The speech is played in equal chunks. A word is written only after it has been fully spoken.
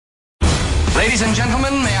Ladies and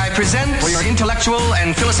gentlemen, may I present for your intellectual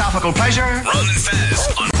and philosophical pleasure, Ron and Fez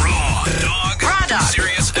on Raw Dog,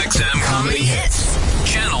 Sirius XM Comedy Hits,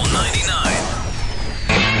 Channel 99.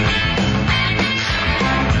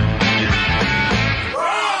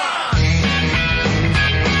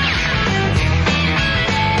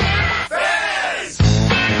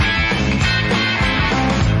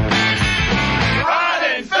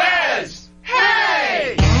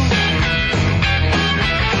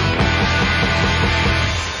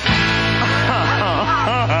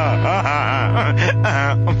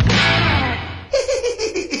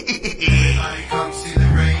 Everybody come see the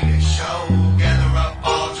greatest show. Gather up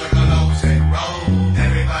all juggalos and roll.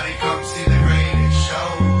 Everybody come see the greatest show.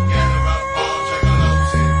 Gather up all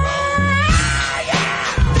juggalos and roll.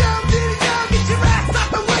 Down, diddy, down, get your ass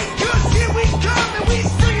up and wait, 'cause here we come and we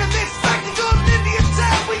bringing this spectacle to Indian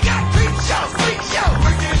town. We got freak show.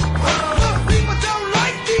 Some people don't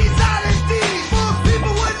like these oddities. Most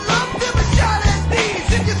people would love them a shot at these.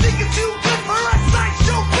 If you think it's too good for us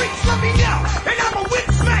sideshow freaks, let me know, and I'ma whip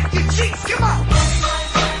smack your cheeks. Come on.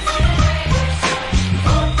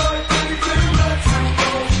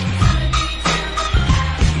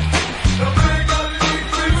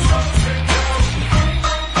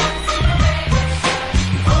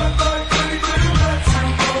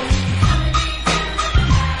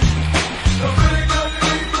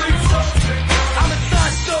 I'm a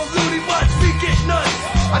sideshow Looney, watch me get nuts.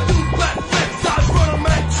 I do backflips, I run a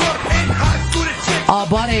man truck and high through the chick.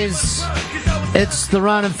 Buddies, it's the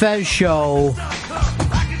Ron and Fez show.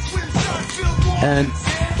 And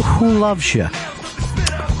who loves you?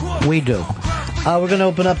 We do. We're going to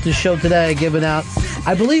open up the show today, giving out,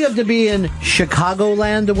 I believe you have to be in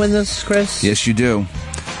Chicagoland to win this, Chris? Yes, you do.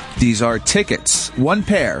 These are tickets, one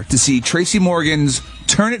pair, to see Tracy Morgan's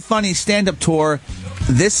Turn It Funny stand-up tour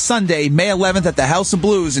this Sunday, May 11th at the House of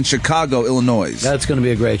Blues in Chicago, Illinois. That's going to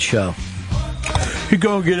be a great show. You're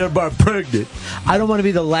going to get everybody pregnant. I don't want to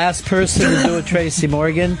be the last person to do a Tracy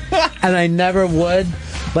Morgan, and I never would.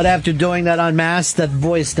 But after doing that on Mass, that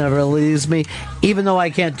voice never leaves me, even though I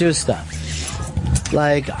can't do stuff.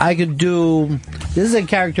 Like, I could do... This is a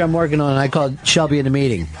character I'm working on, I call it Shelby in a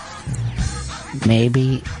Meeting.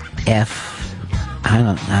 Maybe if, I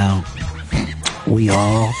don't know, we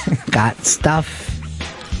all got stuff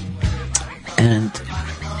and,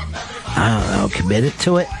 I don't know, committed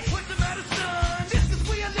to it.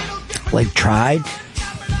 Like, tried.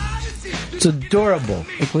 It's adorable.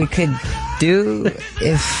 If we could do,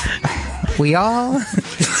 if we all...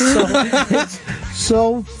 It's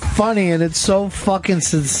so funny and it's so fucking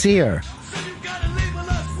sincere.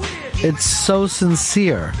 It's so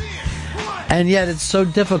sincere. And yet it's so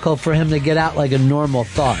difficult for him to get out like a normal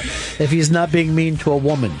thought if he's not being mean to a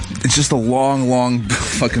woman. It's just a long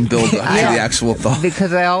fucking build up to the actual thought.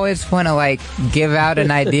 Because I always want to, like, give out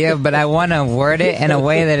an idea, but I want to word it in a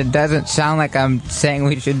way that it doesn't sound like I'm saying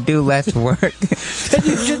we should do less work. Then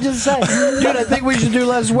you should just say, dude, I think we should do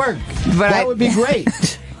less work. But that would be great.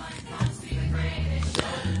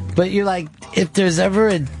 But you're like, if there's ever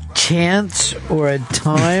a chance or a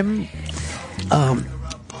time,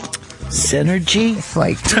 synergy?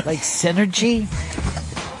 Like synergy?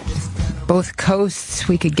 Both coasts,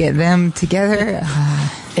 we could get them together.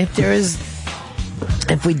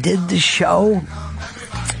 If we did the show,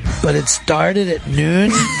 but it started at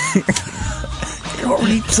noon,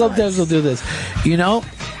 sometimes we'll do this. You know,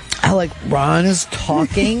 how like Ron is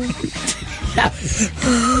talking,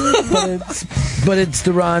 but it's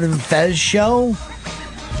the Ron and Fez show.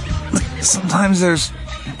 Sometimes there's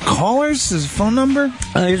callers, there's a phone number.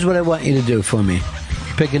 Here's what I want you to do for me.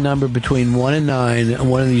 Pick a number between 1 and 9,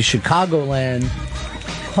 and one of these Chicagoland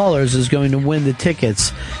callers is going to win the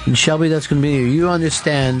tickets. And Shelby, that's going to be you. You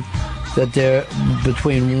understand that they're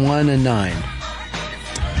between 1 and 9.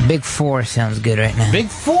 Big 4 sounds good right now. Big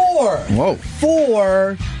 4! Whoa.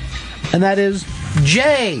 4. And that is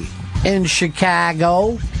Jay in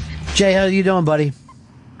Chicago. Jay, how you doing, buddy?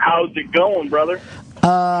 How's it going, brother?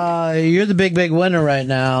 You're the big winner right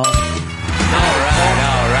now.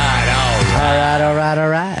 All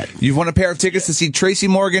right. You've won a pair of tickets to see Tracy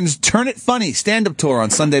Morgan's Turn It Funny stand-up tour on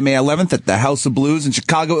Sunday, May 11th at the House of Blues in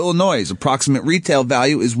Chicago, Illinois. Approximate retail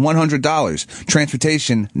value is $100.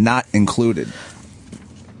 Transportation not included.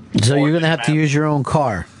 So you're going to have to use your own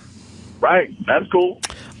car. Right. That's cool.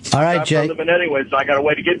 All right, Jay. I'm living anyway, so I got a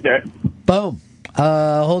way to get there. Boom.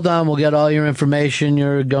 Hold on. We'll get all your information.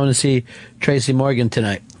 You're going to see Tracy Morgan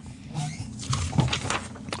tonight.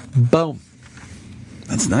 Boom.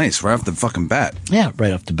 That's nice. Right off the fucking bat. Yeah,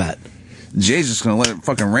 right off the bat. Jay's just going to let it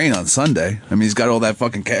fucking rain on Sunday. I mean, he's got all that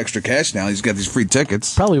fucking extra cash now. He's got these free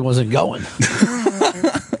tickets. Probably wasn't going.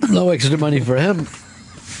 No extra money for him.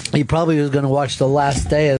 He probably was going to watch the last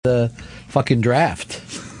day of the fucking draft.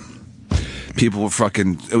 People were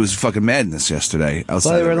it was fucking madness yesterday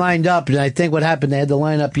outside. Well, they were lined up, and I think what happened, they had to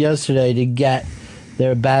line up yesterday to get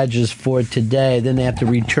their badges for today. Then they have to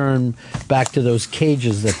return back to those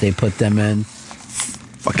cages that they put them in.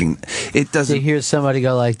 It doesn't. To hear somebody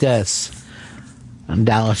go like this. And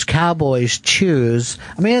Dallas Cowboys choose.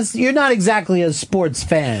 I mean, you're not exactly a sports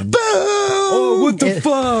fan. Oh, what the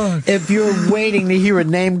fuck? If you're waiting to hear a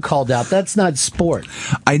name called out, that's not sport.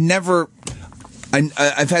 I've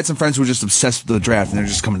had some friends who were just obsessed with the draft, and they're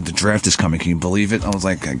just coming. The draft is coming. Can you believe it? I was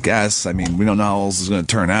like, I guess. I mean, we don't know how else is going to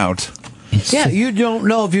turn out. Yeah, you don't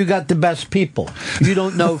know if you got the best people. You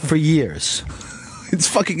don't know for years. It's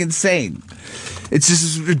fucking insane. It's just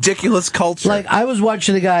this ridiculous culture. Like, I was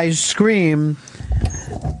watching the guys scream.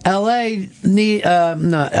 L.A.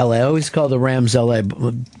 not L.A. I always call the Rams L.A.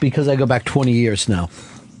 because I go back 20 years now.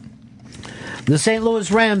 The St.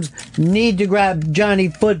 Louis Rams need to grab Johnny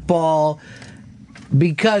Football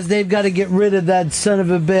because they've got to get rid of that son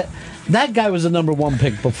of a bit. That guy was the number one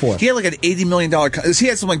pick before. He had like an $80 million. He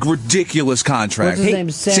had some like ridiculous contract. What's his name?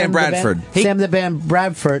 Sam Bradford. Sam the Bam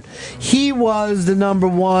Bradford. He was the number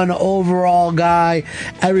one overall guy.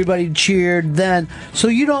 Everybody cheered then. So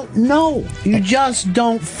you don't know. You just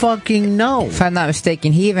don't fucking know. If I'm not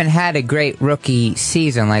mistaken, he even had a great rookie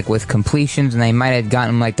season, like with completions, and they might have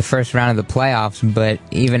gotten him like the first round of the playoffs. But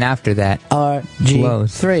even after that,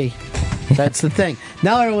 RG3. That's the thing.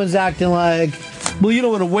 Now everyone's acting like, well, you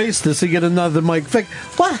don't want to waste this and get another Mike Vick.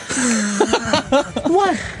 What?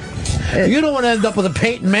 What? You don't want to end up with a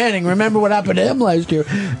Peyton Manning. Remember what happened to him last year.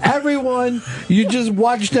 Everyone, you just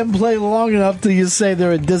watch them play long enough till you say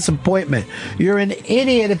they're a disappointment. You're an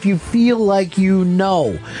idiot if you feel like you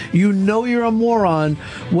know. You know you're a moron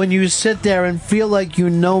when you sit there and feel like you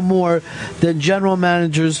know more than general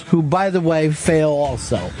managers who, by the way, fail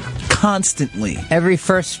also. Constantly. Every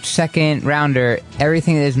first, second rounder,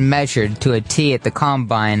 everything is measured to a T at the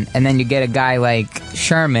combine, and then you get a guy like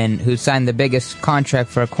Sherman who signed the biggest contract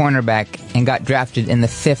for a cornerback and got drafted in the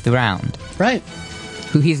 5th round. Right.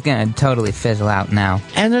 Who he's gonna totally fizzle out now.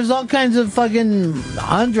 And there's all kinds of fucking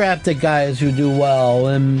undrafted guys who do well,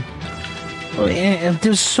 and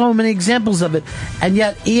there's so many examples of it. And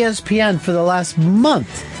yet ESPN for the last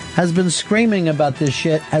month has been screaming about this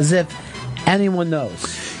shit as if anyone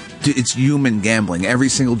knows. It's human gambling. Every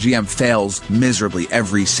single GM fails miserably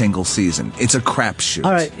every single season. It's a crapshoot.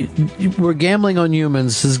 All right, we're gambling on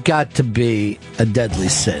humans has got to be a deadly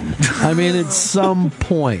sin. I mean, at some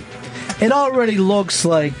point, it already looks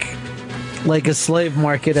like a slave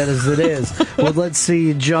market as it is. Well, let's see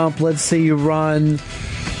you jump. Let's see you run.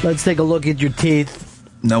 Let's take a look at your teeth.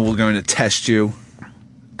 No, we're going to test you.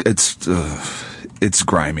 It's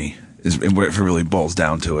grimy. If it really boils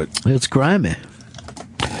down to it. It's grimy.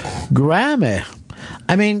 Grimy.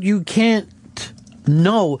 I mean, you can't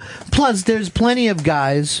know. Plus, there's plenty of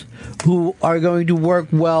guys who are going to work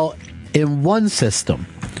well in one system,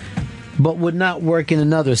 but would not work in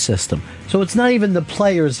another system. So it's not even the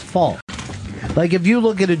player's fault. Like, if you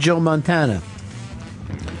look at a Joe Montana,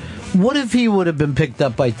 what if he would have been picked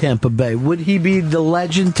up by Tampa Bay? Would he be the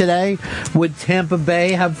legend today? Would Tampa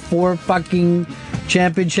Bay have 4 fucking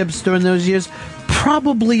championships during those years?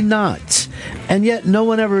 Probably not. And yet no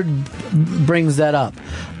one ever brings that up.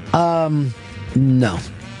 No.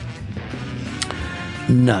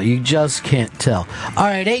 No, you just can't tell. All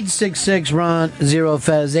right,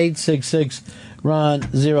 866-RON-0-FEZ,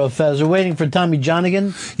 866-RON-0-FEZ. We're waiting for Tommy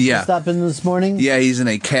Johnigan to stop in this morning. Yeah, he's in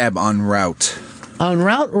a cab en route. En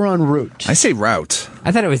route or en route? I say route.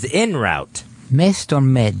 I thought it was en route. Missed or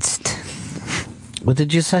midst? What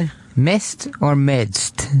did you say? Missed or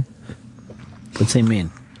midst? What's he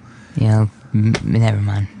mean? Yeah, never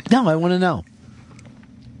mind. No, I want to know.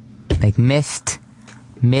 Like missed,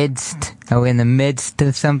 midst. Are we in the midst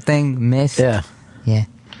of something? Missed? Yeah. Yeah.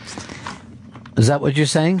 Is that what you're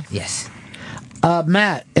saying? Yes.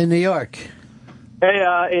 Matt in New York. Hey,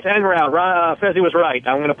 it's en route. Fezzy was right.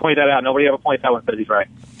 I'm going to point that out. Nobody ever points out when Fezzy's right.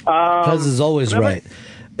 Fez is always right.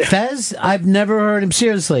 Fez, I've never heard him,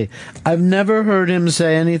 seriously, I've never heard him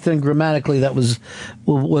say anything grammatically that was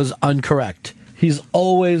incorrect. He's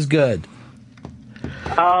always good.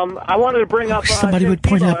 I wanted to bring up... Somebody would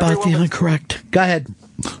point out about the incorrect. Go ahead.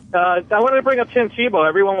 I wanted to bring up Tim Tebow.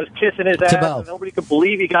 Everyone was kissing his ass. And nobody could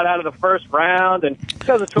believe he got out of the first round. And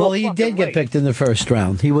well, he did get picked in the first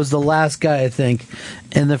round. He was the last guy, I think,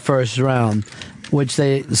 in the first round, which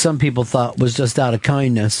some people thought was just out of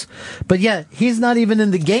kindness. But yeah, he's not even in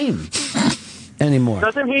the game. anymore.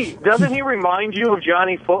 Doesn't he remind you of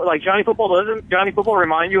Johnny Football? Like Johnny Football, doesn't Johnny Football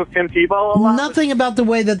remind you of Tim Tebow a lot? Nothing about the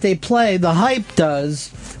way that they play. The hype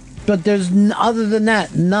does, but there's other than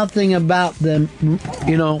that, nothing about them,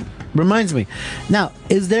 reminds me. Now,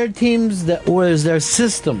 is there teams or is there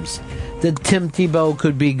systems that Tim Tebow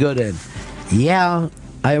could be good in? Yeah,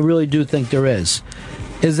 I really do think there is.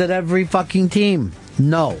 Is it every fucking team?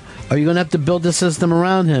 No. Are you going to have to build a system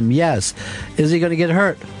around him? Yes. Is he going to get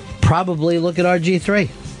hurt? Probably. Look at RG3.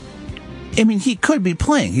 I mean, he could be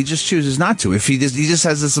playing. He just chooses not to. If he just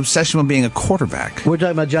has this obsession with being a quarterback. We're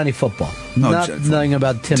talking about Johnny Football. Nothing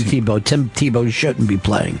about Tim Tebow. Tim Tebow shouldn't be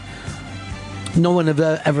playing. No one have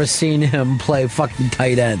ever seen him play fucking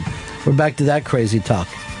tight end. We're back to that crazy talk.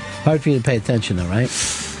 Hard for you to pay attention, though, right?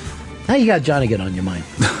 Now you got Johnny on your mind.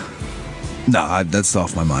 No, that's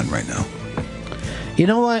off my mind right now. You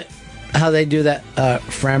know what? How they do that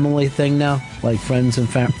family thing now? Like friends and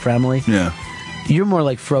family? Yeah. You're more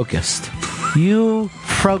like focused. You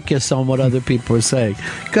focus on what other people are saying.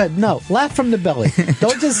 Good. No, laugh from the belly.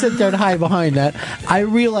 Don't just sit there and hide behind that. I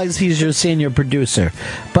realize he's your senior producer,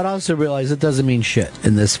 but also realize it doesn't mean shit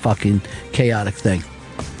in this fucking chaotic thing.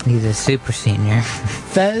 He's a super senior.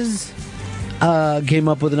 Fez came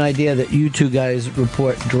up with an idea that you two guys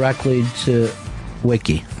report directly to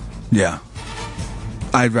Wiki. Yeah.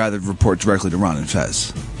 I'd rather report directly to Ron and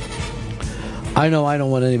Fez. I know I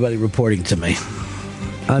don't want anybody reporting to me.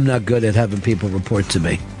 I'm not good at having people report to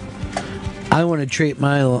me. I want to treat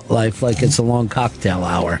my life like it's a long cocktail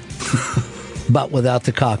hour, but without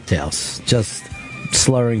the cocktails. Just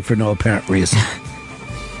slurring for no apparent reason.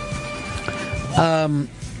 And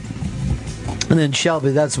then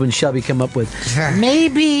Shelby, that's when Shelby came up with,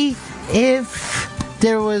 maybe if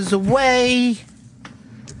there was a way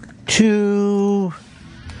to...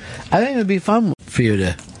 I think it would be fun for you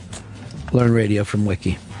to learn radio from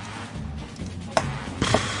Wiki.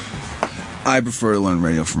 I prefer to learn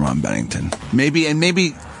radio from Ron Bennington. Maybe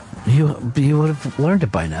you would have learned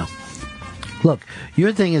it by now. Look,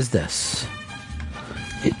 your thing is this.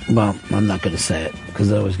 Well, I'm not going to say it because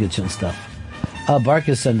it always gets you in stuff.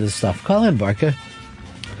 Barker sent us stuff. Call in, Barker.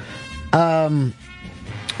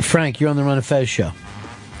 Frank, you're on the Ron and Fez show.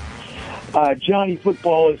 Johnny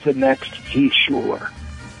Football is the next Heath Schuler.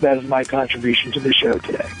 That is my contribution to the show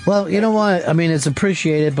today. Well, you know what? I mean, it's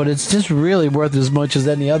appreciated, but it's just really worth as much as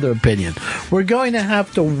any other opinion. We're going to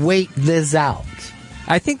have to wait this out.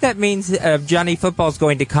 I think that means Johnny Football's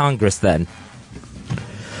going to Congress then.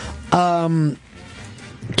 Kevin,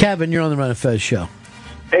 you're on the Ron and Fez show.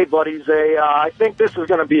 Hey, buddies. I think this is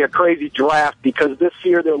going to be a crazy draft because this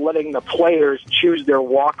year they're letting the players choose their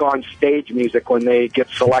walk-on stage music when they get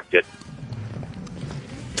selected.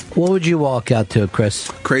 What would you walk out to,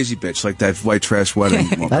 Chris? Crazy bitch, like that white trash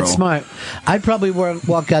wedding. That's smart. I'd probably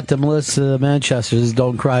walk out to Melissa Manchester's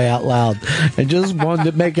Don't Cry Out Loud and just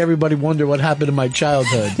wanted to make everybody wonder what happened in my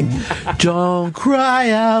childhood. Don't cry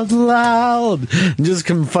out loud. And just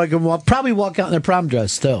come fucking probably walk out in their prom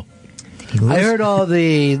dress, too. I heard all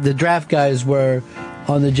the draft guys were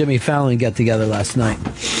on the Jimmy Fallon get-together last night.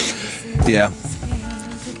 Yeah.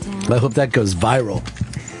 I hope that goes viral.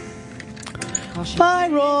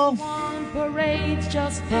 Viral.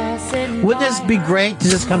 Wouldn't this be great to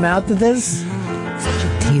just come out to this?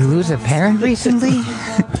 Did you lose a parent recently? I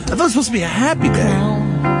thought it was supposed to be a happy day.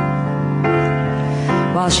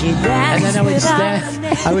 And then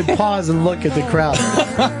I would pause and look at the crowd.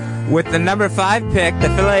 With the number 5 pick, the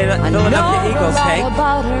Philadelphia Eagles take.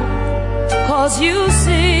 About her, 'cause you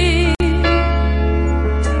see,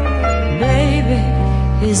 baby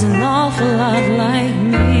is an awful lot like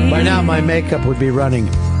me. By now, my makeup would be running.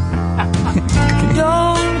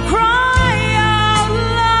 Don't cry out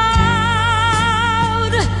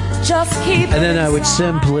loud. Just keep. And then I would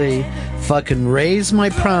simply fucking raise my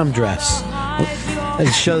prom dress and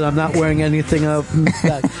show that I'm not wearing anything up, and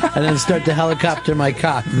then start to helicopter my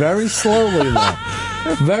cock very slowly, though,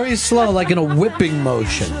 very slow, like in a whipping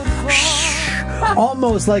motion,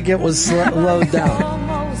 almost like it was slowed down.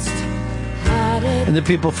 And the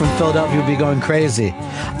people from Philadelphia would be going crazy.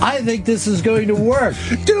 I think this is going to work.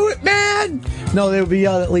 Do it, man! No, they would be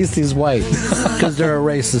yelling, at least he's white, because they're a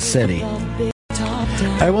racist city.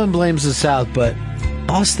 Everyone blames the South, but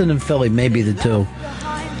Boston and Philly may be the two.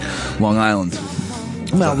 Long Island.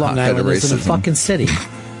 Well, Long Island isn't a fucking city.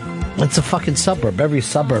 It's a fucking suburb. Every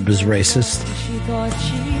suburb is racist.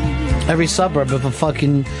 Every suburb, if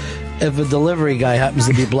a delivery guy happens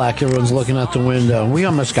to be black, everyone's looking out the window. We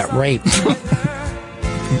almost got raped.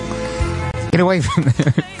 Get away from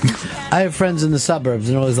there. I have friends in the suburbs,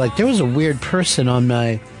 and I was like, there was a weird person on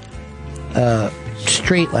my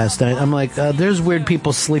street last night. I'm like, there's weird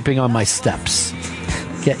people sleeping on my steps.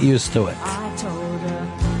 Get used to it.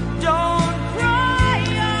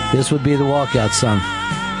 This would be the walkout song.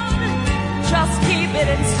 Just keep it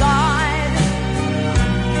inside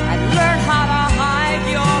and learn how to hide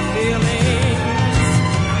your feelings.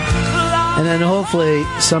 And then hopefully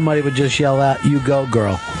somebody would just yell out, "You go,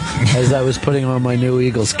 girl," as I was putting on my new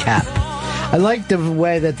Eagles cap. I like the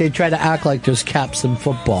way that they try to act like there's caps in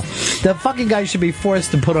football. The fucking guy should be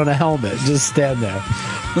forced to put on a helmet, just stand there.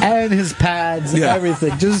 And his pads and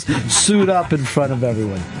everything. Just suit up in front of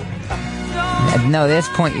everyone. No, at this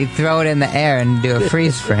point, you throw it in the air and do a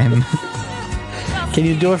freeze frame. Can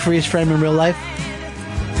you do a freeze frame in real life?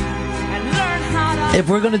 If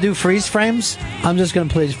we're going to do freeze frames, I'm just going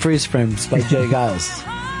to play freeze frames by Jay Giles.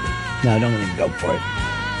 No, I don't even go for it.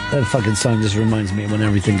 That fucking song just reminds me of when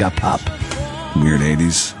everything got pop. Weird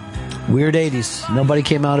 80s. Weird 80s. Nobody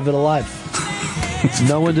came out of it alive.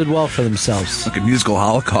 No one did well for themselves. Like a musical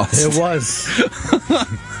holocaust. It was.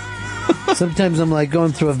 Sometimes I'm like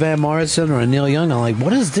going through a Van Morrison or a Neil Young. I'm like,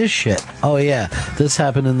 what is this shit? Oh, yeah. This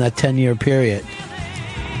happened in that 10-year period.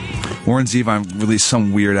 Warren Zevon released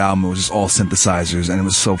some weird album. It was just all synthesizers, and it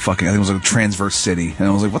was so fucking... I think it was like Transverse City. And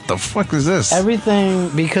I was like, what the fuck is this? Everything,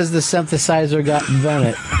 because the synthesizer got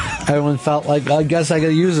invented, everyone felt like, I guess I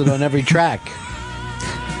gotta use it on every track.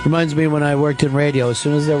 Reminds me when I worked in radio, as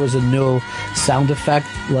soon as there was a new sound effect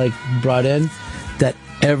like brought in, that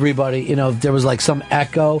everybody, you know, if there was like some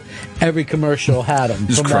echo, every commercial had them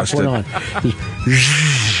Just from that point on.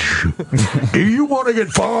 Do you want to get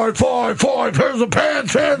five pairs of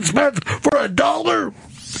pants and spent for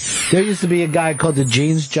 $1? There used to be a guy called the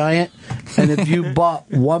Jeans Giant, and if you bought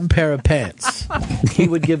one pair of pants, he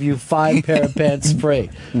would give you 5 pair of pants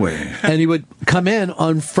free. Wait. And he would come in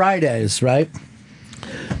on Fridays, right?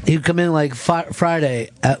 He'd come in like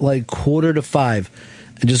Friday at like 4:45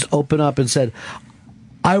 and just open up and said,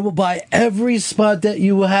 I will buy every spot that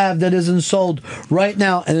you have that isn't sold right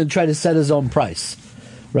now, and then try to set his own price.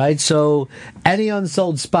 Right? So any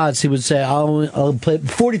unsold spots, he would say, I'll pay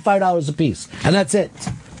 $45 a piece. And that's it.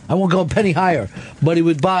 I won't go a penny higher. But he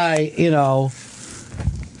would buy, you know,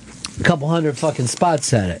 a couple hundred fucking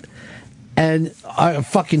spots at it. And our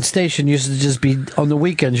fucking station used to just be, on the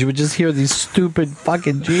weekends, you would just hear these stupid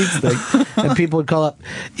fucking jeans things. And people would call up,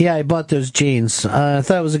 yeah, I bought those jeans. I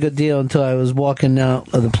thought it was a good deal until I was walking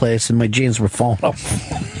out of the place and my jeans were falling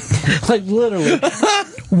off. Like, literally.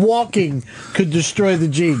 Walking could destroy the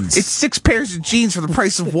jeans. It's 6 pairs of jeans for the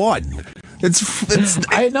price of one. It's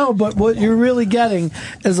I know, but what you're really getting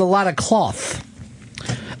is a lot of cloth.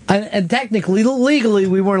 And technically, legally,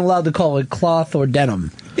 we weren't allowed to call it cloth or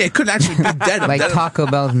denim. Yeah, it could actually be denim. Like Taco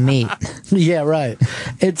Bell's meat. Yeah, right.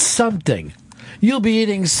 It's something. You'll be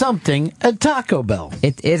eating something at Taco Bell.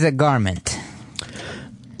 It is a garment.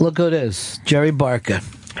 Look who it is. Jerry Barca.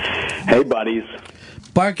 Hey, buddies.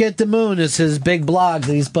 Bark at the Moon is his big blog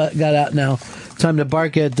that he's got out now. Time to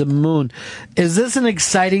bark at the moon. Is this an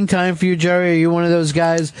exciting time for you, Jerry? Are you one of those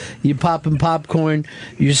guys, you popping popcorn,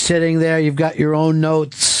 you're sitting there, you've got your own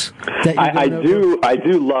notes? That I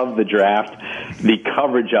do love the draft. The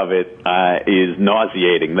coverage of it is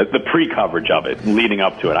nauseating, the pre-coverage of it, leading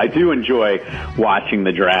up to it. I do enjoy watching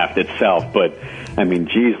the draft itself, but, I mean,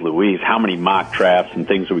 geez Louise, how many mock drafts and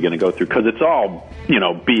things are we going to go through? Because it's all, you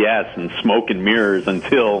know, BS and smoke and mirrors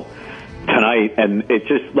until tonight, and it's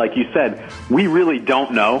just, like you said, we really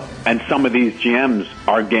don't know, and some of these GMs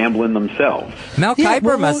are gambling themselves. Mel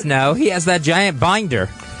Kiper must know. He has that giant binder.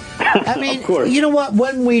 I mean, you know what?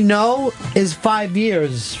 When we know is 5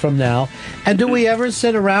 years from now. And do we ever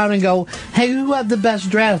sit around and go, hey, who had the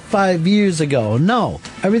best draft 5 years ago? No.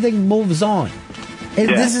 Everything moves on.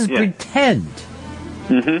 This is pretend.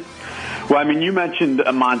 Mm-hmm. Well, I mean, you mentioned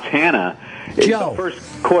Montana. The first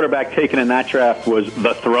quarterback taken in that draft was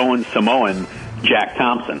the throwing Samoan, Jack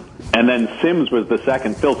Thompson. And then Sims was the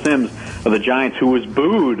second, Phil Sims of the Giants, who was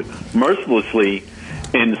booed mercilessly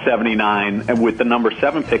in 79 and with the number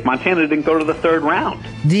 7 pick. Montana didn't go to the 3rd round.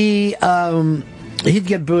 He'd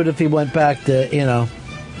get booed if he went back to, you know,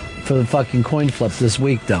 for the fucking coin flip this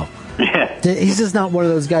week, though. Yeah. He's just not one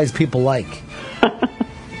of those guys people like.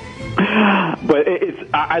 But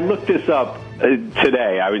I looked this up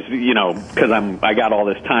today. I was, you know, because I got all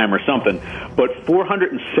this time or something. But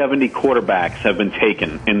 470 quarterbacks have been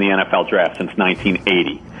taken in the NFL draft since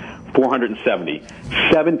 1980. 470.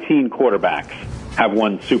 17 quarterbacks have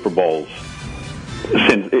won Super Bowls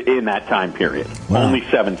since in that time period. Wow. Only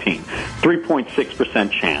 17.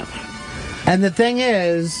 3.6% chance. And the thing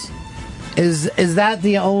is that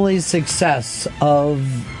the only success of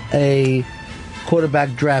a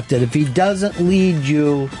quarterback drafted? If he doesn't lead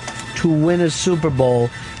you to win a Super Bowl,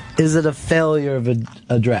 is it a failure of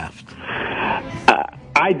a draft?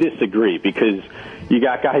 I disagree because you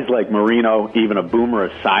got guys like Marino, even a Boomer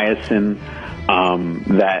Esiason,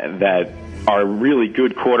 that are really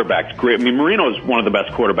good quarterbacks. Great. I mean, Marino is one of the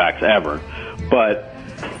best quarterbacks ever, but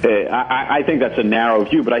I think that's a narrow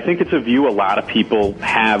view. But I think it's a view a lot of people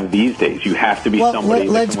have these days. You have to be somebody.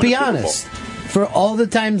 Let's that can win be a Super Bowl. honest. For all the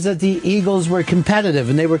times that the Eagles were competitive,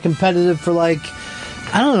 and they were competitive for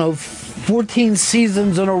 14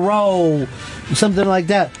 seasons in a row, something like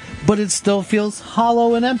that. But it still feels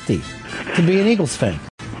hollow and empty to be an Eagles fan.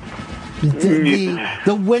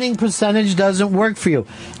 The winning percentage doesn't work for you.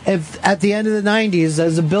 If at the end of the 90s,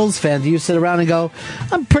 as a Bills fan, do you sit around and go,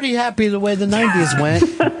 I'm pretty happy the way the 90s went?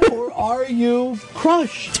 Or are you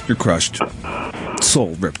crushed? You're crushed.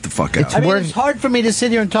 Soul ripped the fuck out. It's hard for me to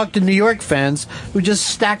sit here and talk to New York fans who just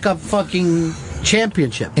stack up fucking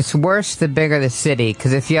championships. It's worse the bigger the city,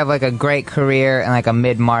 because if you have a great career and a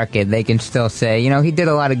mid-market, they can still say, he did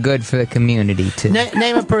a lot of good for the community too.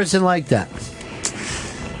 Name a person like that.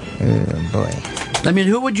 Oh boy. I mean,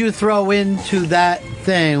 who would you throw into that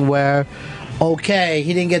thing where, okay,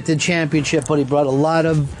 he didn't get the championship, but he brought a lot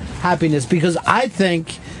of happiness? Because I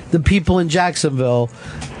think the people in Jacksonville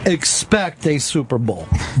expect a Super Bowl.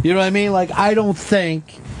 You know what I mean? I don't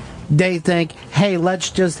think they think, hey,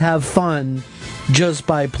 let's just have fun just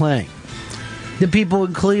by playing. The people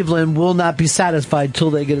in Cleveland will not be satisfied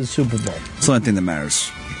till they get a Super Bowl. It's the only thing that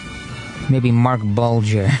matters. Maybe Mark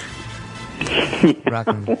Bulger.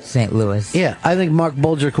 Rocking St. Louis. Yeah, I think Mark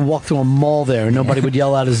Bulger could walk through a mall there and nobody would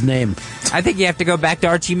yell out his name. I think you have to go back to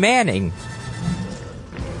Archie Manning.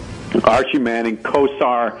 Archie Manning,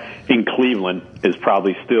 Kosar in Cleveland, is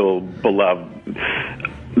probably still beloved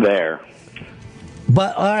there.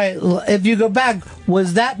 But, all right, if you go back,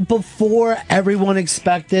 was that before everyone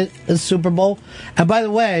expected a Super Bowl? And by the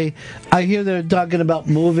way, I hear they're talking about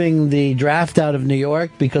moving the draft out of New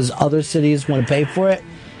York because other cities want to pay for it.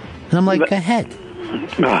 And I'm like, go ahead.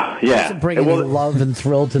 Yeah. Bring any love and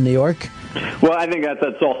thrill to New York. Well, I think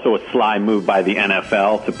that's also a sly move by the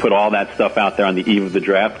NFL to put all that stuff out there on the eve of the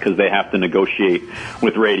draft because they have to negotiate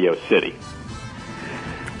with Radio City.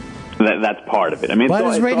 That's part of it. I mean, why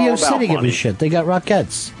does Radio City give a shit? They got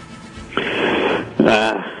Rockettes.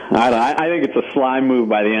 I think it's a sly move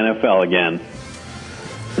by the NFL again.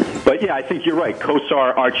 But yeah, I think you're right.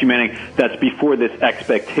 Kosar, Archie Manning, that's before this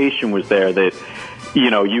expectation was there that,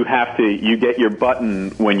 you get your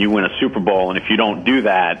button when you win a Super Bowl, and if you don't do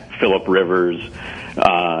that, Phillip Rivers,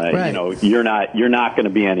 right. You're not going to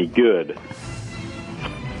be any good.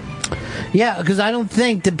 Yeah, because I don't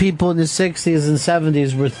think the people in the 60s and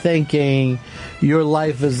 70s were thinking your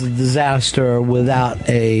life is a disaster without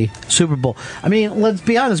a Super Bowl. I mean, let's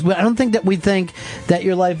be honest. I don't think that we think that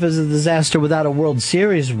your life is a disaster without a World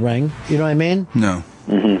Series ring. You know what I mean? No.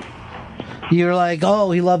 Mm-hmm. You're like,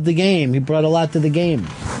 oh, he loved the game. He brought a lot to the game.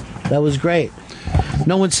 That was great.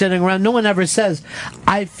 No one's sitting around. No one ever says,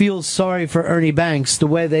 I feel sorry for Ernie Banks the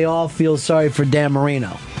way they all feel sorry for Dan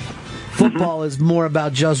Marino. Football is more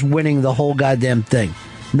about just winning the whole goddamn thing.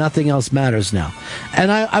 Nothing else matters now.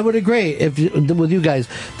 And I would agree with you guys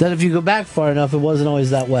that if you go back far enough, it wasn't always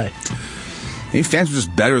that way. Maybe fans were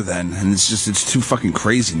just better then, and it's too fucking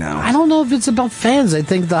crazy now. I don't know if it's about fans. I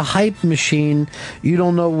think the hype machine, you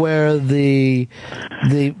don't know where the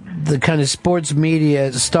kind of sports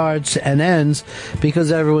media starts and ends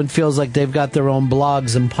because everyone feels like they've got their own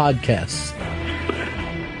blogs and podcasts.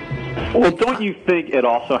 Well, don't you think it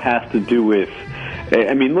also has to do with,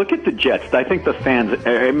 I mean, look at the Jets. I think the fans,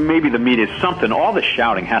 maybe the media, something, all the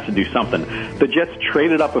shouting has to do something. The Jets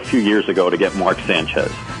traded up a few years ago to get Mark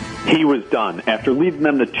Sanchez. He was done after leading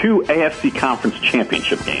them to 2 AFC Conference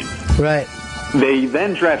championship games. Right. They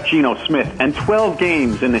then draft Geno Smith, and 12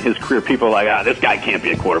 games into his career, people are like, this guy can't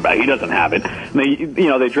be a quarterback. He doesn't have it.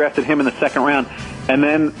 And they drafted him in the second round, and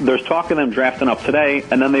then there's talk of them drafting up today,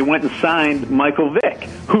 and then they went and signed Michael Vick,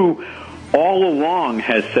 who all along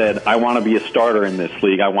has said, I want to be a starter in this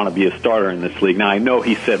league. I want to be a starter in this league. Now, I know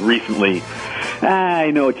he said recently,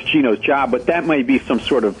 I know it's Geno's job, but that might be some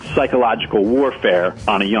sort of psychological warfare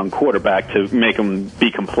on a young quarterback to make him be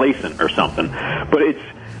complacent or something. But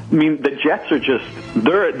the Jets are just,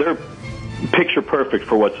 they're picture perfect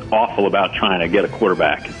for what's awful about trying to get a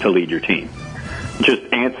quarterback to lead your team. Just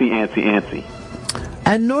antsy.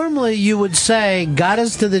 And normally you would say got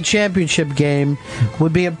us to the championship game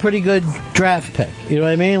would be a pretty good draft pick. You know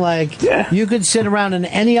what I mean? You could sit around in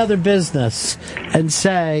any other business and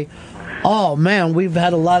say, oh man, we've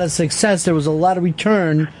had a lot of success. There was a lot of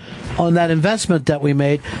return on that investment that we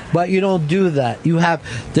made, but you don't do that.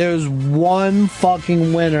 There's one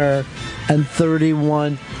fucking winner and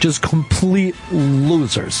 31 just complete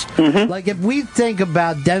losers. Like, if we think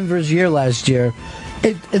about Denver's year last year,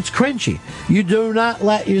 it's cringy. You do not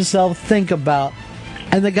let yourself think about,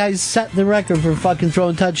 and the guys set the record for fucking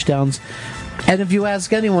throwing touchdowns. And if you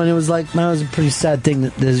ask anyone, it was like, man, it was a pretty sad thing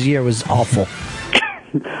that this year was awful.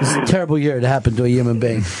 It was a terrible year to happen to a human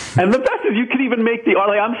being. And the best is you could even make the,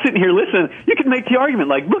 like, I'm sitting here listening, you could make the argument,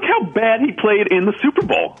 like, look how bad he played in the Super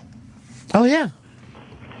Bowl. Oh, yeah.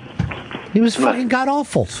 He was fucking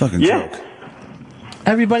god-awful. Fucking joke.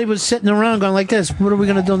 Everybody was sitting around going like this, what are we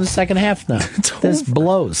going to do in the second half now? This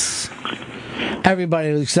blows. Everybody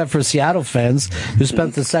except for Seattle fans who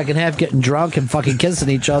spent the second half getting drunk and fucking kissing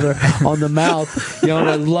each other on the mouth.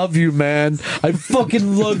 I love you, man. I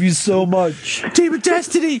fucking love you so much. Team of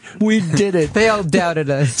Destiny. We did it. They all doubted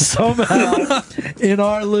us. Somehow, in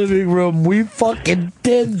our living room, we fucking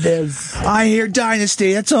did this. I hear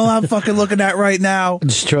Dynasty. That's all I'm fucking looking at right now.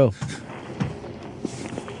 It's true.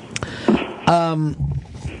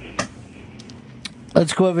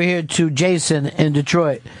 Let's go over here to Jason in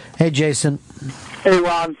Detroit. Hey, Jason. Hey,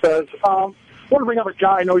 Ron says, I want to bring up a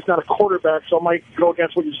guy. I know he's not a quarterback, so I might go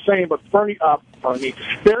against what you're saying, but Barry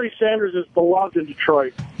Sanders is beloved in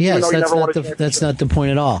Detroit. Yes, that's not the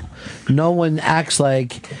point at all. No one acts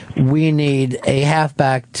like we need a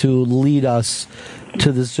halfback to lead us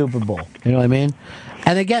to the Super Bowl. You know what I mean?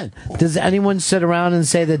 And again, does anyone sit around and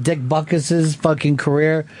say that Dick Butkus's fucking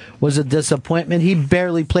career was a disappointment? He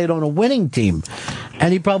barely played on a winning team.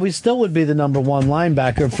 And he probably still would be the number one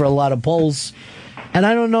linebacker for a lot of polls. And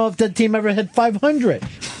I don't know if that team ever hit 500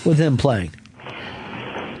 with him playing.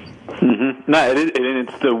 Mm-hmm. No,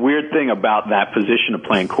 it's the weird thing about that position of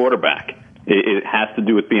playing quarterback. It has to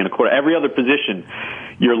do with being a quarterback. Every other position,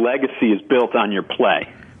 your legacy is built on your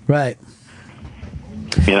play. Right.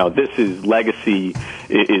 This is legacy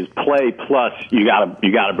is play plus you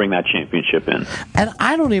gotta bring that championship in. And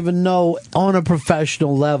I don't even know on a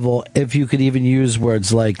professional level if you could even use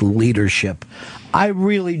words like leadership. I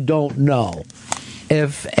really don't know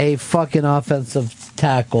if a fucking offensive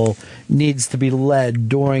tackle needs to be led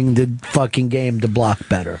during the fucking game to block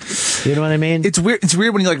better. You know what I mean? It's weird. It's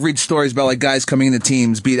weird when you read stories about guys coming into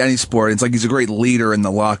teams, be it any sport. It's like he's a great leader in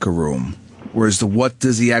the locker room. Whereas what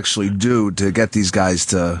does he actually do to get these guys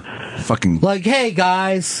to fucking... Like, hey,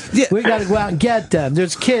 guys, we got to go out and get them.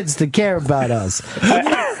 There's kids that care about us.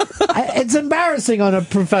 It's embarrassing on a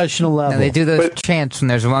professional level. No, they do those chants when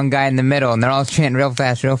there's one guy in the middle, and they're all chanting real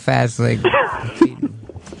fast, like...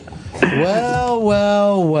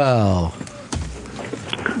 Well.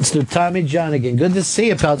 Mr. Tommy Johnigan. Good to see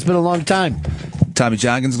you, pal. It's been a long time. Tommy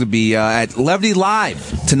Johnigan's going to be at Levity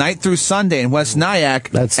Live tonight through Sunday in West Nyack.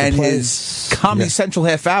 That's the and place. His Comedy Central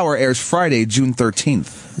half hour airs Friday, June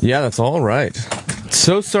 13th. Yeah, that's all right.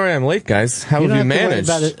 So sorry I'm late, guys. How have you managed?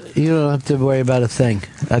 You don't have to worry about a thing.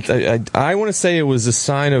 I want to say it was a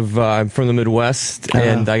sign of I'm from the Midwest,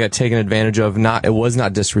 and I got taken advantage of. It was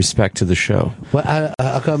not disrespect to the show.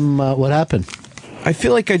 How come? What happened? I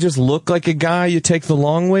feel like I just look like a guy you take the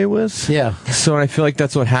long way with. Yeah. So I feel like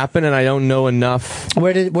that's what happened, and I don't know enough.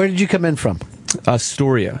 Where did you come in from?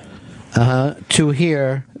 Astoria. To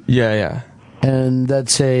here. Yeah. And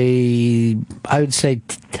that's I would say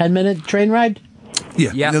 10-minute train ride.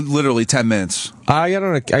 Yeah, literally 10 minutes. I got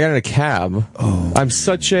in a cab. Oh. I'm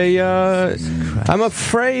such a. I'm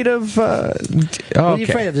afraid of. What are you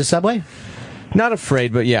afraid of? The subway? Not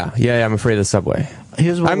afraid, but yeah. I'm afraid of the subway.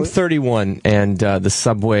 I'm 31, and the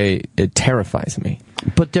subway, it terrifies me.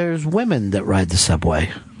 But there's women that ride the subway.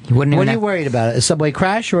 What are you worried about? A subway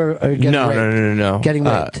crash or getting raped? No. Getting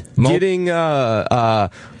raped? Getting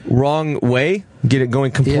wrong way.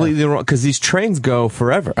 Going completely wrong. Because these trains go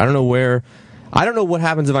forever. I don't know what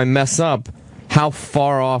happens if I mess up. How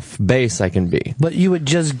far off base I can be. But you would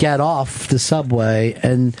just get off the subway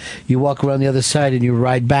and you walk around the other side and you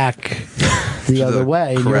ride back the other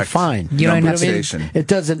way and you're fine. You don't have station. It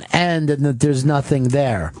doesn't end and there's nothing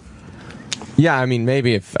there. Yeah, I mean,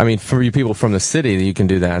 maybe for you people from the city, you can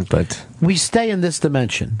do that, but... We stay in this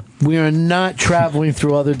dimension. We are not traveling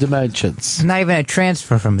through other dimensions. It's not even a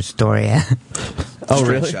transfer from Astoria. Oh,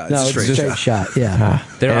 really? No, it's a straight shot, yeah.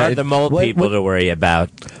 There are the mole people to worry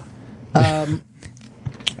about.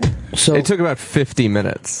 So it took about 50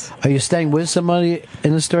 minutes. Are you staying with somebody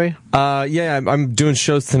in the story? Yeah, I'm doing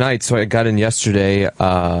shows tonight, so I got in yesterday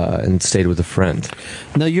and stayed with a friend.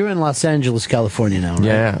 Now, you're in Los Angeles, California now, right?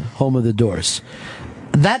 Yeah. Home of the Doors.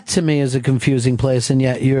 That, to me, is a confusing place, and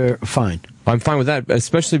yet you're fine. I'm fine with that,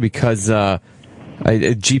 especially because I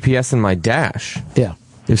GPS in my dash. Yeah.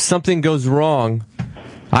 If something goes wrong,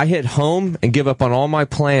 I hit home and give up on all my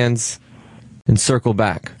plans and circle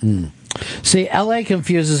back. See, LA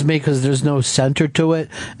confuses me because there's no center to it,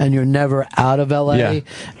 and you're never out of LA. Yeah.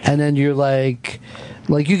 And then you're like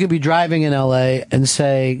you could be driving in LA and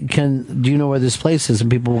say, do you know where this place is?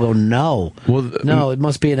 And people will go, no. Well, no, it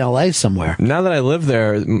must be in LA somewhere. Now that I live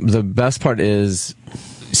there, the best part is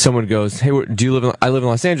someone goes, hey, do you live in, I live in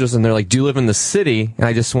Los Angeles, and they're like, do you live in the city? And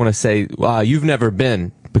I just want to say, you've never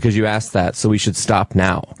been because you asked that, so we should stop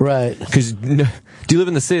now. Right. Because do you live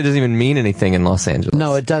in the city? It doesn't even mean anything in Los Angeles.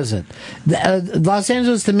 No, it doesn't. Los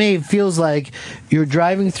Angeles, to me, feels like you're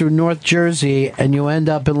driving through North Jersey and you end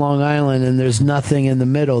up in Long Island and there's nothing in the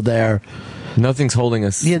middle there. Nothing's holding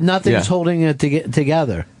us. Yeah, nothing's holding it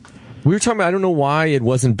together. We were talking about, I don't know why it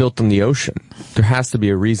wasn't built on the ocean. There has to be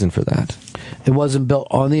a reason for that. It wasn't built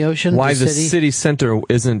on the ocean? Why the city center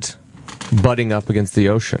isn't butting up against the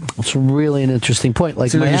ocean? It's really an interesting point.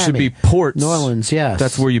 Like Miami, there should be ports. New Orleans, yes.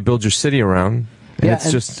 That's where you build your city around. And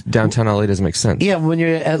it's just downtown LA doesn't make sense. Yeah, when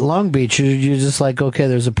you're at Long Beach, you're just like, okay,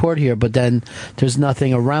 there's a port here, but then there's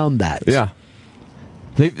nothing around that. Yeah.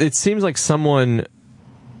 It seems like someone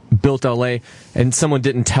built LA and someone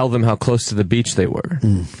didn't tell them how close to the beach they were.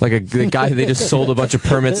 Like the guy, they just sold a bunch of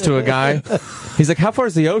permits to a guy. He's like, how far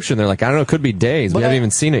is the ocean? They're like, I don't know, it could be days. We haven't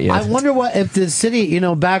even seen it yet. I wonder if the city,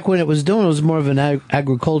 back when it was doing, it was more of an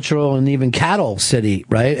agricultural and even cattle city,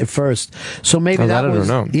 right? At first. So maybe that was,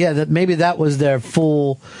 I don't know. Yeah, maybe that was their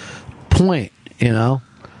full point, You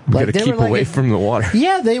gotta keep away from the water.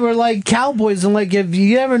 Yeah, they were like cowboys, and like if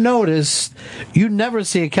you ever noticed, you never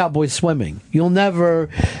see a cowboy swimming. You'll never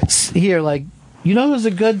hear like, who's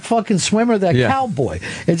a good fucking swimmer? That cowboy.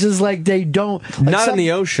 It's just like they don't. Like Not in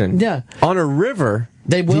the ocean. Yeah, on a river.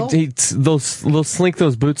 They will. They'll slink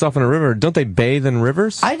those boots off in a river. Don't they bathe in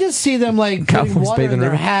rivers? I just see them like putting water in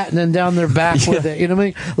their hat and then down their back with it. You know what I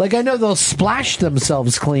mean? Like I know they'll splash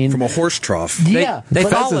themselves clean from a horse trough. Yeah, they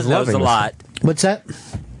fall in those a lot. What's that?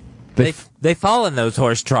 They fall in those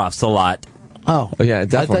horse troughs a lot. Oh yeah,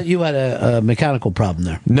 definitely. I thought you had a mechanical problem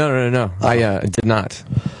there. No. I did not.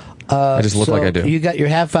 I just look like I do. You got your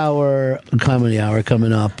half-hour comedy hour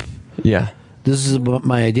coming up. Yeah. This is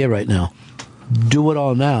my idea right now. Do it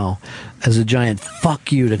all now as a giant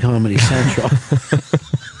fuck you to Comedy Central.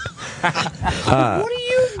 What are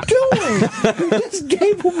you doing? You just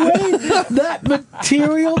gave away that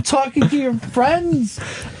material talking to your friends.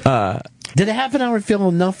 Did a half an hour feel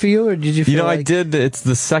enough for you, or did you feel I did. It's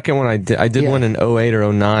the second one I did. I did one in 08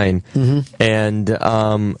 or 09. And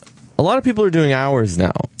a lot of people are doing hours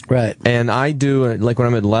now. Right. And I do, like when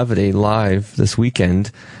I'm at Levity live this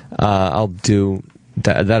weekend, I'll do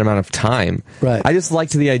that amount of time. Right. I just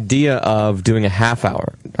liked the idea of doing a half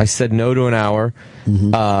hour. I said no to an hour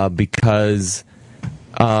because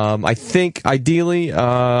I think ideally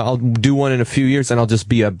I'll do one in a few years and I'll just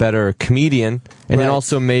be a better comedian and then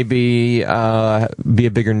also maybe be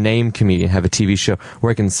a bigger name comedian, have a TV show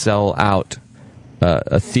where I can sell out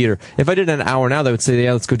a theater. If I did an hour now, they would say,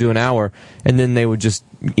 yeah, let's go do an hour. And then they would just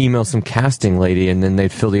email some casting lady and then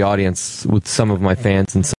they'd fill the audience with some of my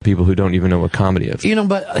fans and some people who don't even know what comedy is.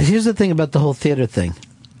 But here's the thing about the whole theater thing.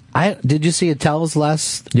 Did you see Attell's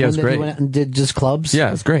last? Yeah, it was great. He went out and did just clubs? Yeah,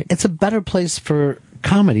 it was great. It's a better place for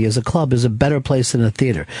comedy as a club is a better place than a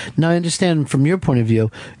theater. Now, I understand from your point of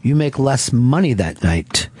view, you make less money that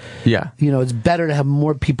night. Yeah. It's better to have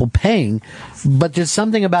more people paying, but there's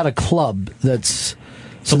something about a club that's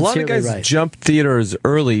a lot of guys jump theaters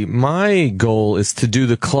early. My goal is to do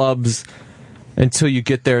the clubs until you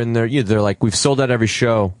get there and they're like, we've sold out every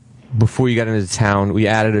show before you got into town. We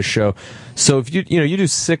added a show. So if you do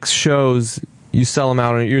 6 shows, you sell them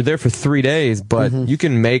out and you're there for 3 days, but you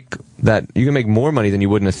can make more money than you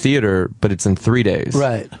would in a theater, but it's in 3 days.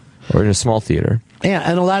 Right. Or in a small theater. Yeah,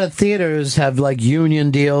 and a lot of theaters have like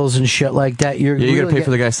union deals and shit like that. You got to pay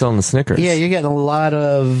for the guy selling the Snickers. Yeah, you're getting a lot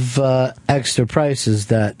of extra prices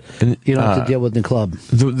that you don't have to deal with in the club.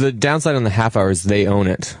 The downside on the half hour is they own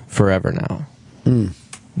it forever now.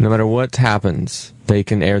 No matter what happens, they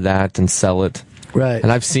can air that and sell it. Right. And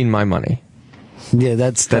I've seen my money. Yeah,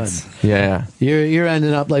 that's done. Yeah. You're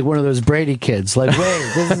ending up like one of those Brady kids. Like,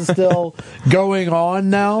 wait, this is still going on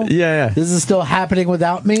now? Yeah. This is still happening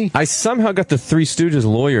without me? I somehow got the Three Stooges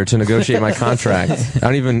lawyer to negotiate my contract.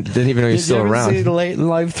 I didn't even know he's still around. Did you ever see late in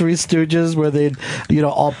life Three Stooges where they'd,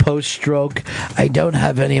 all post-stroke, I don't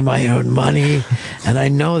have any of my own money, and I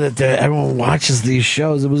know that everyone watches these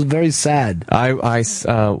shows. It was very sad.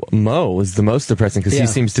 Mo was the most depressing because he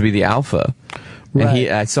seems to be the alpha. And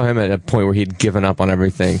Right. I saw him at a point where he'd given up on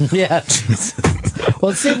everything. Yeah.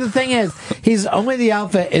 Well, see, the thing is, he's only the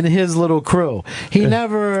alpha in his little crew. You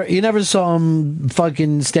never saw him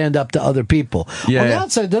fucking stand up to other people. Yeah, On the yeah.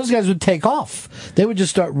 outside, those guys would take off. They would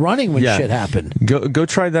just start running when shit happened. Go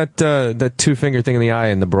try that 2-finger thing in the eye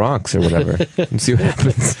in the Bronx or whatever and see what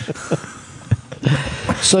happens.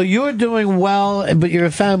 So you're doing well, but you're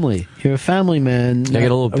a family. You're a family man. I got a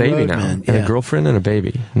little baby road now, man. and Yeah. a girlfriend and a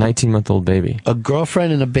baby, 19-month-old baby. A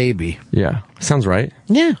girlfriend and a baby. Yeah, sounds right.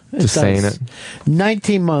 Yeah, Just saying it.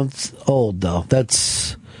 19 months old, though.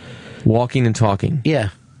 That's Walking and talking. Yeah.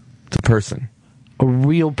 It's a person. A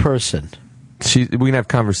real person. We can have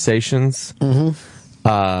conversations.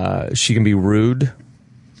 Mm-hmm. She can be rude.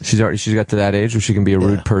 She's got to that age where she can be a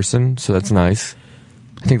rude person, so that's nice.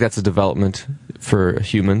 I think that's a development for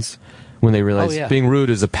humans when they realize being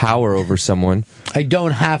rude is a power over someone. I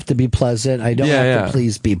don't have to be pleasant. I don't have to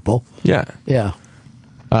please people. Yeah. Yeah.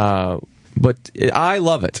 But I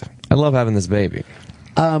love it. I love having this baby.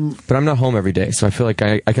 But I'm not home every day, so I feel like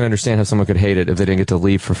I can understand how someone could hate it if they didn't get to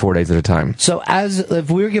leave for 4 days at a time. So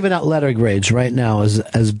if we were giving out letter grades right now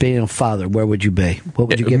as being a father, where would you be? What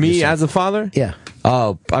would you give me yourself? as a father? Yeah.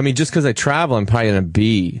 Oh, I mean, just because I travel, I'm probably in a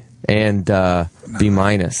B and B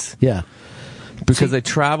minus. Yeah. Because I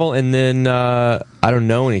travel and then I don't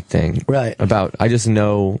know anything about. I just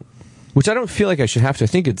know, which I don't feel like I should have to. I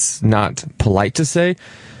think it's not polite to say,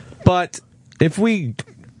 but if we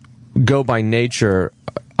go by nature,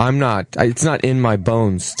 it's not in my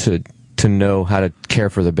bones to know how to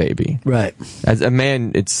care for the baby. Right. As a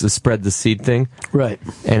man, it's a spread the seed thing. Right.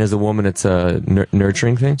 And as a woman, it's a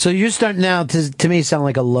nurturing thing. So you're starting now to me sound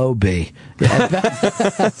like a low B.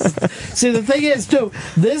 See, the thing is, too,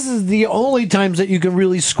 this is the only times that you can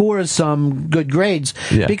really score some good grades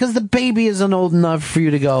because the baby isn't old enough for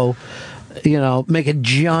you to go, make a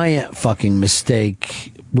giant fucking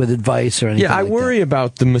mistake with advice or anything. Yeah, I worry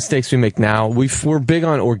about the mistakes we make now. We're big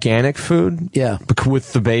on organic food. Yeah.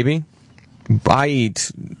 With the baby. I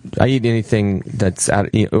eat anything that's out.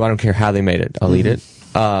 I don't care how they made it. I'll eat it.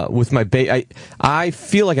 With my baby, I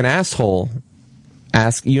feel like an asshole.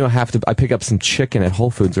 I pick up some chicken at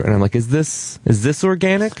Whole Foods, and I'm like, is this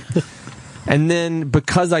organic? And then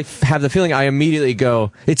because I have the feeling, I immediately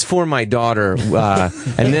go, it's for my daughter.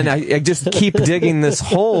 And then I just keep digging this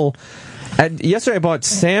hole. Yesterday I bought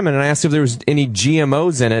salmon, and I asked if there was any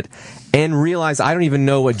GMOs in it, and realized I don't even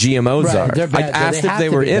know what GMOs are. They're bad. I asked if they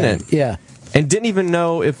were in it. Yeah. And didn't even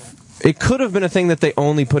know if it could have been a thing that they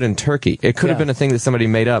only put in turkey. It could have been a thing that somebody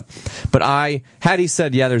made up. But had he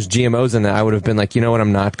said, there's GMOs in that, I would have been like, you know what,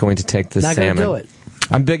 I'm not going to take this salmon. Not going to do it.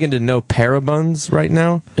 I'm big into no parabuns right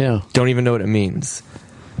now. Yeah. Don't even know what it means.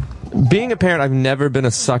 Being a parent, I've never been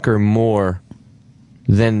a sucker more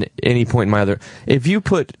than any point in my other. If you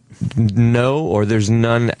put no or there's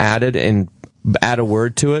none added and add a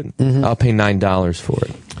word to it, I'll pay $9 for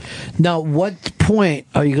it. Now, what point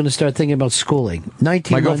are you going to start thinking about schooling?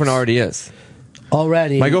 19 My months girlfriend already is.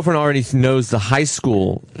 Already? My girlfriend already knows the high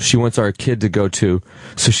school she wants our kid to go to,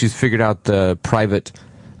 so she's figured out the private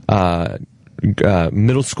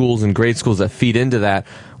middle schools and grade schools that feed into that,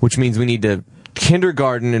 which means we need to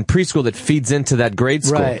kindergarten and preschool that feeds into that grade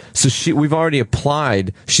school. Right. So we've already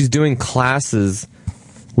applied. She's doing classes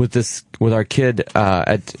with our kid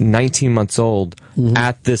at 19 months old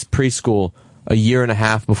at this preschool a year and a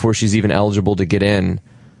half before she's even eligible to get in,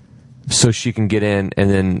 so she can get in and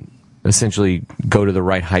then essentially go to the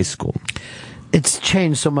right high school. It's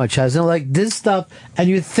changed so much, hasn't it? Like this stuff, and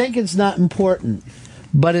you think it's not important,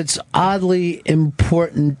 but it's oddly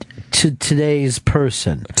important to today's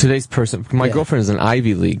person. My girlfriend is an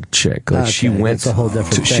Ivy League chick. Like she went. That's a whole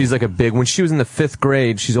different thing. She's like when she was in the 5th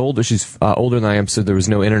grade. She's older. She's older than I am. So there was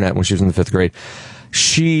no internet when she was in the 5th grade.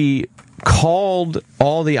 She called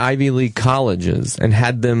all the Ivy League colleges and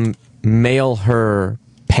had them mail her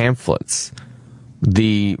pamphlets.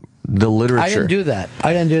 The literature. I didn't do that.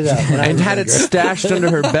 And had it stashed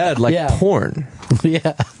under her bed like porn.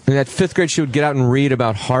 Yeah. In that 5th grade, she would get out and read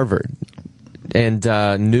about Harvard. And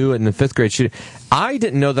knew in the 5th grade. I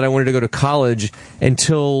didn't know that I wanted to go to college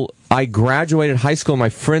until I graduated high school. My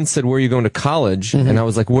friend said, "Where are you going to college?" And I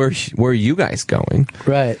was like, "Where are you guys going?"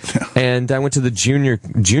 Right. And I went to the junior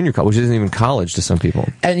college, which isn't even college to some people.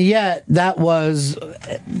 And yet,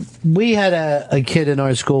 we had a kid in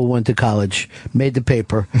our school who went to college, made the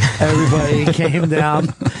paper. Everybody came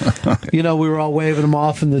down. We were all waving him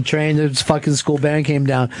off in the train. The fucking school band came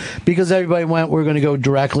down. Because everybody went, we're going to go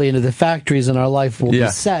directly into the factories and our life will be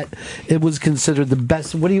set. It was considered the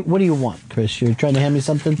best. What do you want, Chris? You're trying to hand me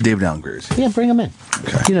something? David Allen Greer's. Yeah, bring him in.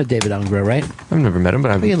 Okay. You know David Allen Greer, right? I've never met him,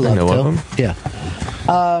 but I know of him. Yeah.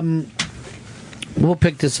 We'll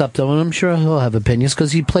pick this up, though, and I'm sure he'll have opinions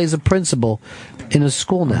because he plays a principal in a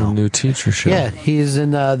school now. A new teacher show. Yeah, he's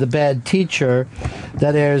in The Bad Teacher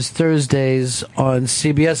that airs Thursdays on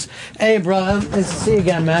CBS. Hey, bro, nice to see you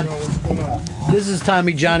again, man. This is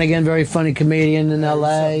Tommy John again, very funny comedian in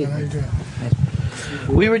L.A.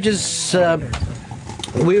 We were just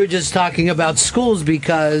talking about schools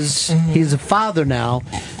because he's a father now,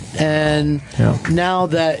 and now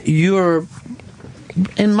that you're,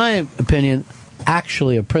 in my opinion,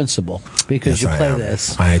 actually a principal because Yes, you I play am.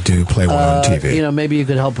 this. I do play one on TV. You know, maybe you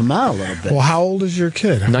could help him out a little bit. Well, how old is your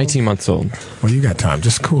kid? 19 months old. Well, you got time.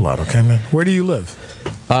 Just cool out, okay, man? Where do you live?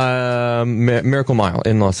 Miracle Mile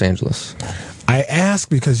in Los Angeles. I ask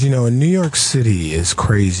because, in New York City is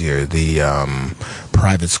crazier. The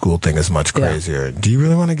private school thing is much crazier. Do you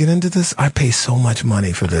really want to get into this? I pay so much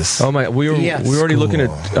money for this. Oh my! We were already looking at.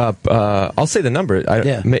 I'll say the number.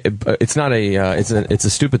 It's not a. It's a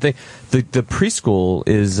stupid thing. The preschool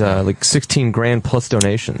is like $16,000 plus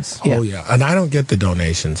donations. Oh yeah, and I don't get the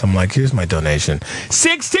donations. I'm like, here's my donation,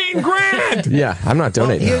 $16,000. Yeah, I'm not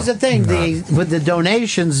donating. Here's the thing: with the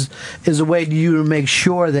donations is a way for you to make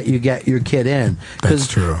sure that you get your kid in. That's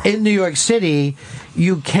true. In New York City,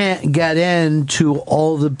 you can't get into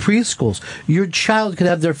all the preschools. Your child could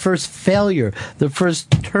have their first failure, their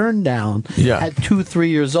first turn down at 2-3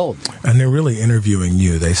 years old. And they're really interviewing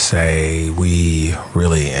you. They say we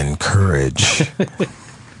really encourage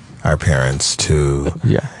our parents to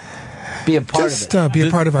be a part of it. Be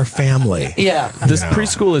a part of our family. Yeah. This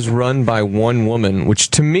preschool is run by one woman,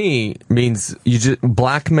 which to me means you just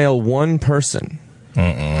blackmail one person.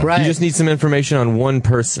 Right. You just need some information on one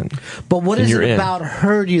person. But what is it about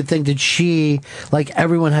her, do you think, that she, like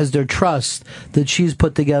everyone has their trust, that she's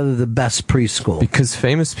put together the best preschool? Because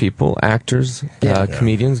famous people, actors,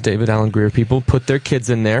 comedians, David Allen Greer people, put their kids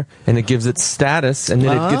in there, and it gives it status, and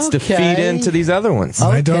then it gets to feed into these other ones.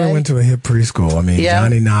 My daughter went to a hip preschool. I mean,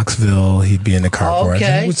 Johnny Knoxville, he'd be in the carport.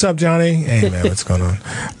 Okay. What's up, Johnny? Hey, man, what's going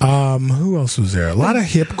on? Who else was there? A lot of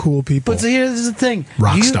hip, cool people. But here's the thing.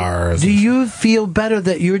 Rock stars. Do you feel better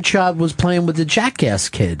that your child was playing with the Jackass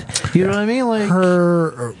kid? You know what I mean? Like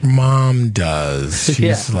her mom does.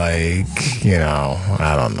 She's like,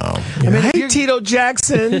 I don't know. Hey, Tito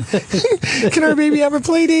Jackson, can our baby have a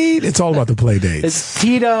play date? It's all about the play dates. It's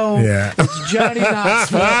Tito. Yeah. It's Johnny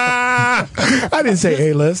Knoxville. I didn't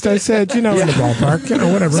say A-list. I said, in the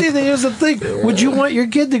ballpark, whatever. See, here's the thing. Would you want your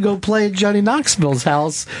kid to go play at Johnny Knoxville's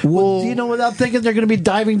house? Well, without thinking they're going to be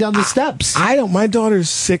diving down the steps. I don't. My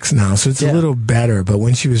daughter's 6 now, so it's a little better. But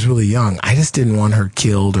when she was really young, I just didn't want her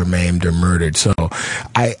killed or maimed or murdered. So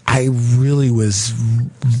I really was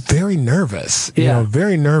very nervous.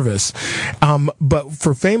 Very nervous. But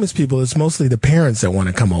for famous people, it's mostly the parents that want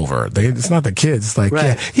to come over. It's not the kids. It's like,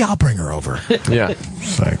 yeah, I'll bring her over. Yeah.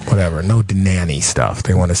 It's like, whatever. No nanny stuff.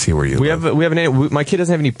 They want to see where you live. We have a nanny. My kid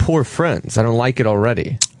doesn't have any poor friends. I don't like it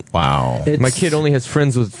already. Wow. My kid only has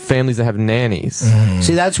friends with families that have nannies.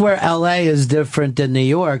 See, that's where L.A. is different than New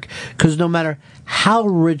York, because no matter how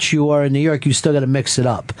rich you are in New York, you still got to mix it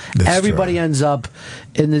up. Everybody ends up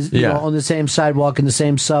in the on the same sidewalk in the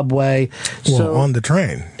same subway. Well, on the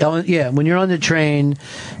train. When you're on the train,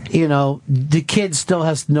 the kid still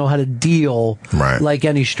has to know how to deal like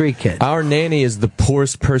any street kid. Our nanny is the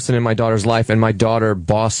poorest person in my daughter's life, and my daughter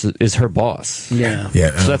boss is her boss. Yeah.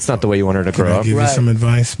 So that's not the way you want her to grow up. Give you some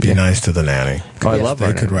advice. Be nice to the nanny. I love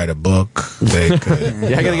her. They could write a book. They could.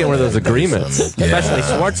 I got to get one of those agreements, especially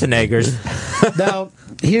Schwarzenegger's. Now,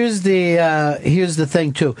 here's the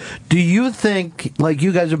thing too. Do you think, like,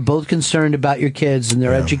 you guys are both concerned about your kids and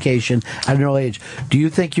their education at an early age? Do you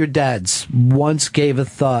think your dads once gave a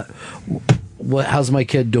thought, how's my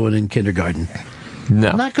kid doing in kindergarten?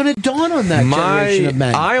 No. Not going to dawn on that generation of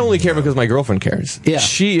men. I only care because my girlfriend cares. Yeah.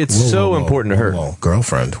 It's so important to her.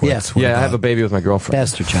 Girlfriend? I have a baby with my girlfriend.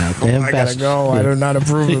 Bastard child. I gotta go. I do not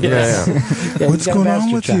approve of this. What's going on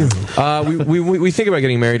with you? We think about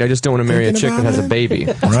getting married. I just don't want to marry a chick that has a baby.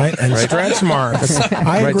 Right? And stretch marks.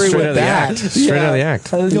 I agree with that. Straight out of the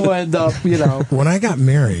act. You'll end up, When I got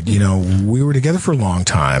married, we were together for a long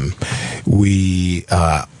time.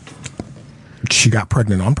 She got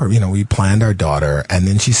pregnant on purpose. We planned our daughter, and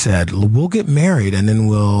then she said, we'll get married, and then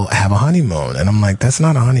we'll have a honeymoon. And I'm like, that's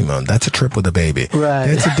not a honeymoon. That's a trip with a baby. Right.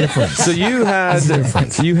 That's a difference. So you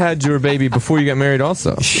had your baby before you got married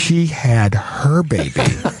also? She had her baby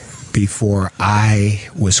before I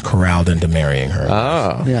was corralled into marrying her.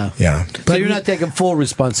 Oh. Yeah. Yeah. So you're not taking full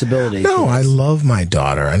responsibility. No, I love my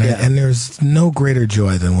daughter, and and there's no greater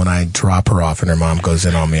joy than when I drop her off and her mom goes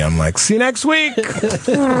in on me. I'm like, see you next week. And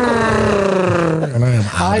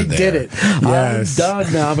I did it. Yes. I'm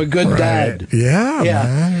done now. I'm a good dad. Yeah,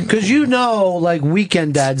 yeah. Because like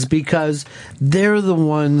weekend dads, because they're the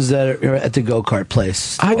ones that are at the go-kart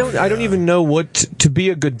place. I don't even know what to be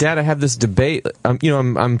a good dad. I have this debate.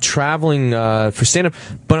 I'm traveling for stand-up,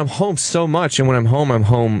 but I'm home so much, and when I'm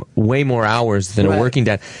home way more hours than a working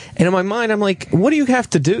dad. And in my mind, I'm like, what do you have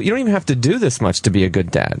to do? You don't even have to do this much to be a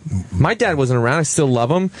good dad. My dad wasn't around. I still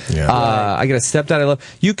love him. Yeah. I got a stepdad I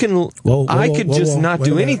love. You can. I could just not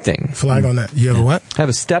do anything. Flag on that. You have a what? I have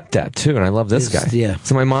a stepdad too, and I love this guy. Yeah.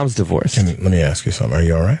 So my mom's divorced. Let me ask you something. Are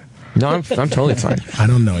you all right? No, I'm totally fine. I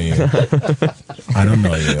don't know you. I don't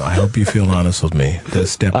know you. I hope you feel honest with me. The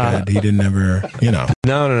stepdad, he didn't ever, No.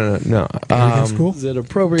 Everything's cool? Is it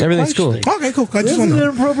appropriate? Everything's cool. Okay, cool. I just This want is to an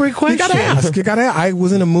appropriate question. You gotta ask. I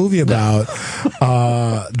was in a movie about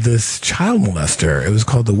this child molester. It was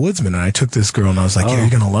called The Woodsman, and I took this girl and I was like, "Yeah, you're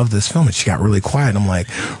gonna love this film." And she got really quiet. And I'm like,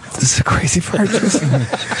 "This is a crazy part."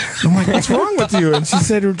 I'm like, "What's wrong with you?" And she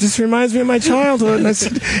said, "It just reminds me of my childhood." And I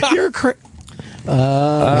said, "You're crazy."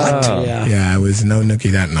 Yeah, it was no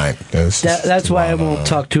nookie that night. That's why I won't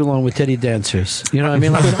talk too long with titty dancers. You know what I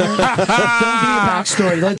mean? Like, don't give me a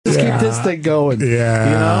backstory. Let's just keep this thing going.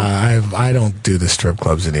 Yeah, I don't do the strip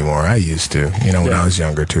clubs anymore. I used to, when I was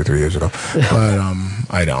younger, 2-3 years ago. But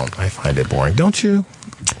I don't. I find it boring. Don't you?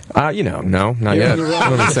 No, not yet.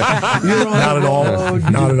 Not at all.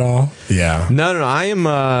 Not at all. Yeah. No. I am.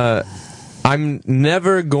 I'm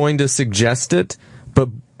never going to suggest it, but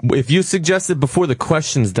if you suggest it before the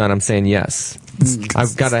question's done, I'm saying yes.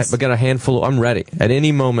 I've got a handful. I'm ready at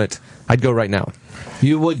any moment. I'd go right now.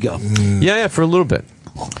 You would go. Yeah, for a little bit.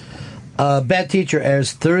 Bad Teacher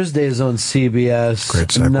airs Thursdays on CBS, Great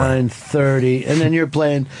segue. 9:30, and then you're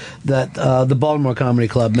playing that the Baltimore Comedy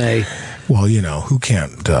Club, May. Well, who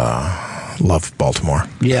can't love Baltimore?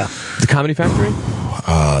 Yeah. The Comedy Factory?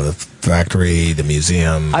 The Factory, the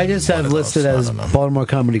museum. I just have listed as Baltimore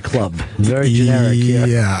Comedy Club. Very generic.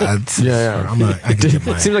 Yeah. It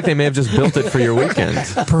seems like they may have just built it for your weekend.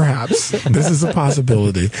 Perhaps. This is a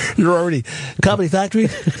possibility. You're already Comedy Factory,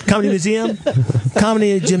 Comedy Museum,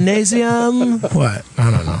 Comedy Gymnasium. What? I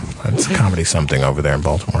don't know. It's comedy something over there in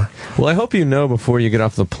Baltimore. Well, I hope you know before you get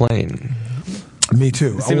off the plane. Me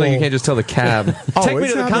too. It seems like you can't just tell the cab, take me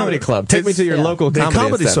to the comedy club. Take me to your local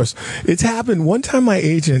comedy source. It's happened. One time my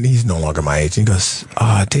agent, he's no longer my agent, he goes,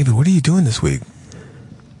 David, what are you doing this week?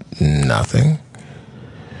 Nothing.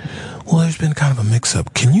 Well, there's been kind of a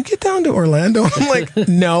mix-up. Can you get down to Orlando? I'm like,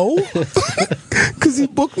 no. Because he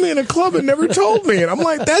booked me in a club and never told me. And I'm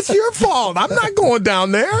like, that's your fault. I'm not going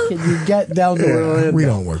down there. Can you get down to Orlando? We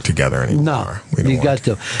don't work together anymore. No, you got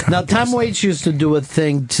to. Now, Tom Waits used to do a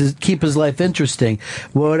thing to keep his life interesting.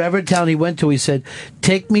 Whatever town he went to, he said,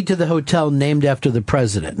 take me to the hotel named after the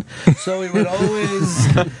president. So he would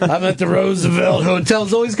always, I'm at the Roosevelt Hotel.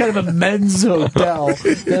 It's always kind of a men's hotel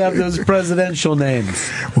that have those presidential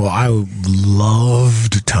names. Well, I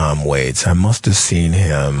loved Tom Waits. I must have seen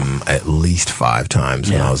him at least 5 times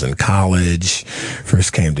when I was in college.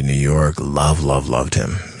 First came to New York. Loved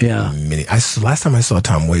him. Yeah. Last time I saw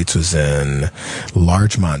Tom Waits was in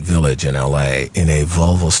Larchmont Village in L.A. in a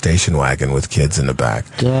Volvo station wagon with kids in the back.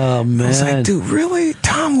 Oh, man. I was like, dude, really?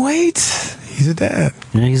 Tom Waits? He's a dad.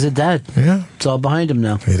 Yeah, he's a dad. Yeah. It's all behind him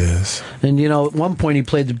now. It is. And, at one point he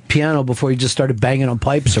played the piano before he just started banging on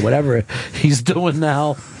pipes or whatever he's doing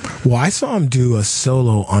now. Well, I saw him do a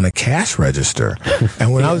solo on a cash register.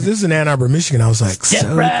 And when this is in Ann Arbor, Michigan, I was like, Get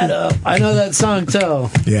right up. I know that song, too.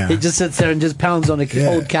 Yeah. He just sits there and just pounds on the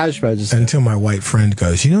old cash register. Until my white friend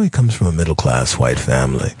goes, he comes from a middle-class white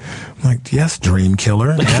family. I'm like, yes, dream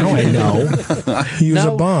killer. Now I know. He was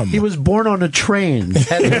a bum. He was born on a train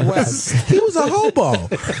heading west. He was a hobo.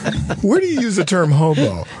 Where do you use the term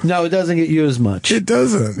hobo? No, it doesn't get used much. It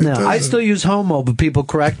doesn't. I still use homo, but people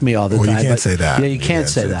correct me all the time. You can't say that. Yeah, you can't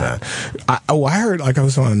say that. I heard, I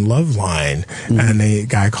was on Loveline, and the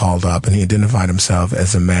guy called up, and he identified himself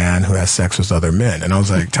as a man who has sex with other men. And I was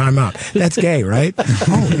like, time out. That's gay, right?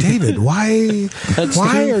 Oh, David, why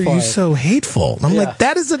are you so hateful? I'm like,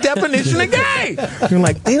 that is the definition of gay. You're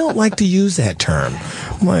like, they don't like to use that term.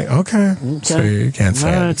 I'm like, okay. So you can't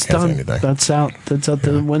say it. It's done. That's out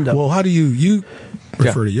the window. Well, how do you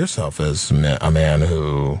refer to yourself as a man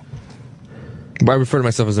who... I refer to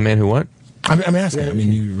myself as a man who what? I'm asking.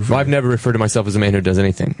 I've never referred to myself as a man who does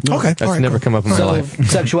anything. Okay. That's never come up in my life.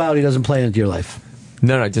 Sexuality doesn't play into your life.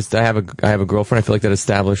 No, just I have a girlfriend. I feel like that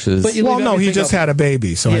establishes. But you Well, leave no, he everything just open. had a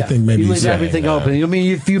baby, so I Yeah. think maybe you he's leave saying everything that. open. I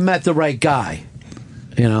mean, if you met the right guy,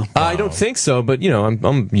 you know. I don't think so, but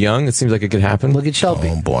I'm young. It seems like it could happen. Look at Shelby.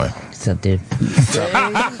 Oh boy. What's up, dude? See what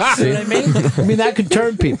I mean? I mean, that could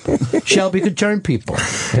turn people. Shelby could turn people.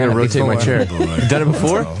 I gotta rotate my chair. You done it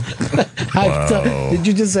before? Did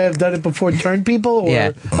you just say I've done it before? Turn people? Or?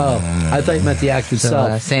 Yeah. Oh, I thought you meant the act So,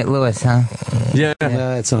 itself. St. Louis, huh? Yeah.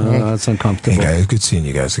 It's uncomfortable. Hey guys, good seeing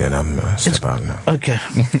you guys again. I'm step out now. Okay.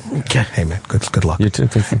 Okay. Hey man, good luck. You too.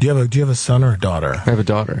 Thank you. Do you have a son or a daughter? I have a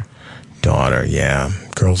daughter. Daughter, yeah.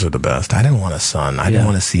 Girls are the best. I didn't want a son. I didn't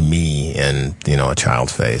want to see me in, a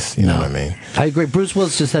child's face. You know what I mean? I agree. Bruce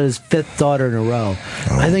Willis just had his 5th daughter in a row.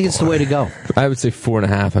 I think it's the way to go. I would say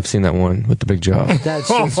 4.5. I've seen that one with the big jaw. That's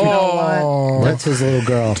just, you know what? That's his little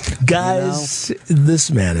girl. Guys,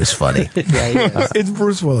 this man is funny. It's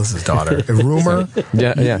Bruce Willis's daughter. A rumor?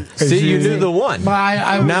 Yeah. See, you knew the one.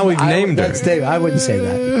 Now we've named her. That's David. I wouldn't say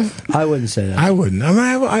that. I wouldn't. I wouldn't.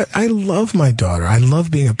 I love my daughter. I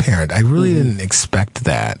love being a parent. I really didn't expect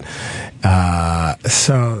that.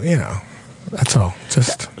 So, that's all.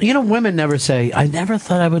 Just women never say, I never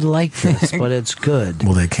thought I would like this, but it's good.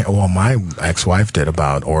 Well, they can't. Well, my ex-wife did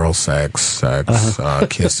about oral sex,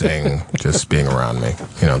 kissing, just being around me.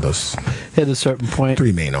 Those at a certain point.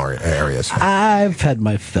 3 main areas. I've had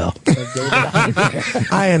my fill.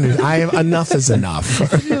 I enough is enough.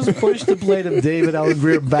 Just push the blade of David Allen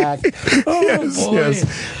Greer back. Oh,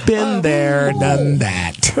 yes. Been there, done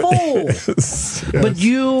that. Yes. But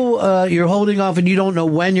you're holding off, and you don't know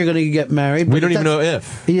when you're going to get married. We don't even know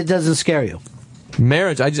if. It doesn't scare you.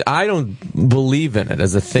 Marriage, I don't believe in it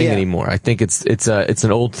as a thing anymore. I think it's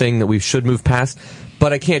an old thing that we should move past.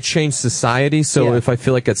 But I can't change society, so if I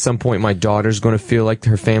feel like at some point my daughter's going to feel like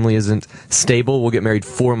her family isn't stable, we'll get married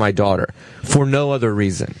for my daughter, for no other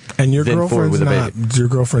reason. And your than girlfriend's with a not. baby. Your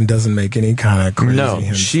girlfriend doesn't make any kind of crazy. No,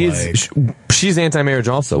 she's anti-marriage.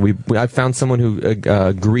 Also, I found someone who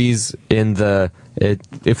agrees in the.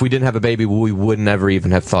 If we didn't have a baby, we would never even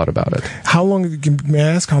have thought about it. How long? May I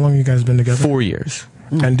ask how long you guys been together? 4 years.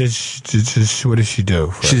 And what does she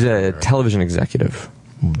do? She's a television executive.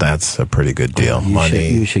 That's a pretty good deal. Money,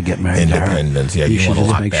 you should get married. Independence. Yeah, you want to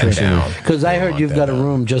lock that down. Because I heard you've got a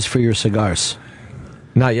room just for your cigars.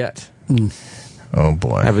 Not yet. Oh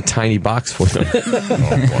boy, I have a tiny box for them.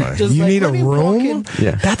 Oh boy, you need a room?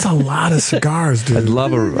 Yeah, that's a lot of cigars, dude. I'd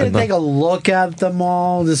love take a look at them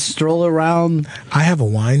all, just stroll around. I have a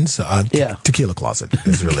wine, tequila closet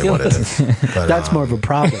is really what it is. But, that's more of a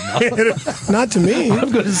problem. Not to me.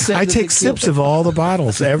 I'm going to sit. I take sips of all the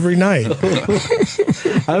bottles every night.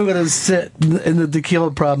 I'm going to sit in the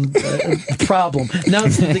tequila problem. Now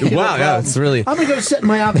it's the tequila problem. Yeah, it's really. I'm going to go sit in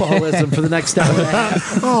my alcoholism for the next hour and a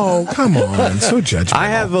half. Oh, come on, so judgmental. I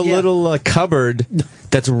have a little cupboard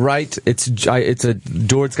that's right. It's a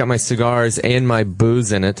door. It's got my cigars and my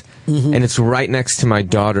booze in it, and it's right next to my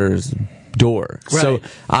daughter's door. Right. So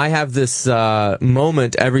I have this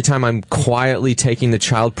moment every time I'm quietly taking the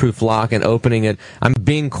childproof lock and opening it. I'm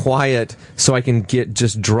being quiet so I can get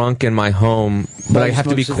just drunk in my home, but I have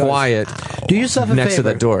to be quiet. Do yourself a next favor.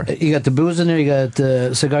 to that door. You got the booze in there. You got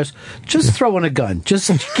the cigars. Just throw in a gun. Just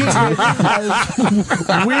keep it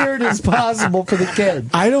as weird as possible for the kid.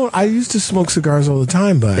 I used to smoke cigars all the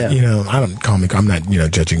time, but I'm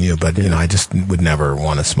not judging you, but I just would never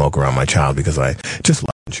want to smoke around my child because I just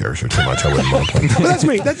love and cherish her too much. I wouldn't want to. But that's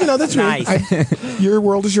me. That's nice. me. Your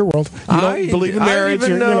world is your world. You don't believe in marriage.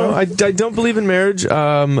 I don't believe in marriage.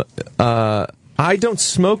 I don't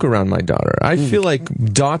smoke around my daughter. I feel like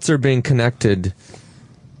dots are being connected.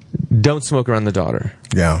 Don't smoke around the daughter.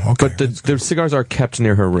 Yeah, okay. But the cigars are kept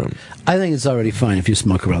near her room. I think it's already fine if you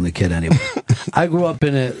smoke around the kid anyway. I grew up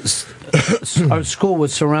in our school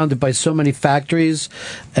was surrounded by so many factories,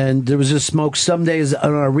 and there was just smoke. Some days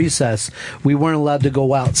on our recess, we weren't allowed to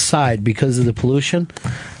go outside because of the pollution.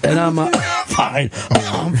 And I'm fine.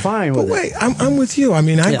 I'm fine with it. But wait, it. I'm with you. I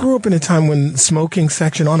mean, I grew up in a time when smoking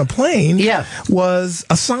section on a plane was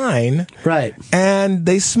a sign. Right. And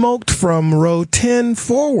they smoked from row 10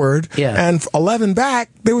 forward and 11 back.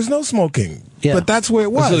 There was no smoking. Yeah. But that's where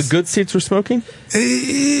it was. So the good seats were smoking?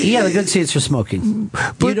 Yeah, the good seats were smoking.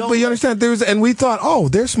 But you understand, and we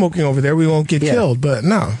thought, they're smoking over there, we won't get killed. But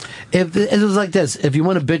no. If it was like this, if you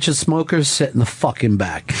want to bitch a smoker, sit in the fucking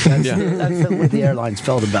back. That's what the airlines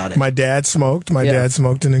felt about it. My dad smoked. My dad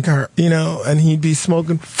smoked in the car, and he'd be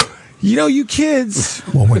smoking. You know, you kids.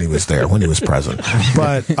 Well, when he was there, when he was present,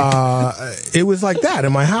 but it was like that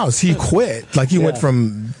in my house. He quit. Like he went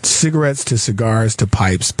from cigarettes to cigars to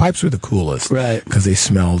pipes. Pipes were the coolest, right? Because they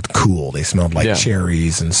smelled cool. They smelled like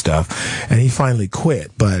cherries and stuff. And he finally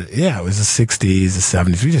quit. But yeah, it was the '60s, the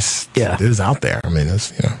 '70s. We just it was out there. I mean, it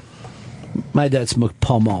was, you know. My dad smoked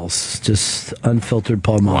Pall Malls, just unfiltered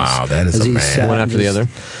Pall Malls. Wow, that is as a he man. sat One after the other?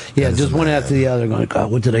 Yeah, just one after the other, going, God,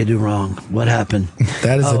 what did I do wrong? What happened?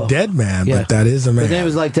 That is a dead man, but that is a man. But then it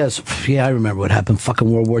was like this. Yeah, I remember what happened. Fucking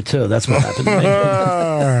World War II. That's what happened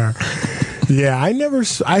to me. Yeah,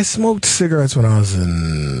 I smoked cigarettes when I was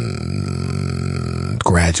in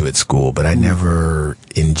graduate school, but I never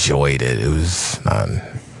enjoyed it. It was not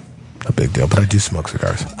a big deal, but I do smoke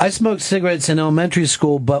cigars. I smoked cigarettes in elementary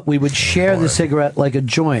school, but we would share the cigarette like a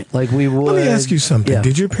joint. Like we would. Let me ask you something. Yeah.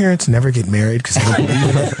 Did your parents never get married because they don't believe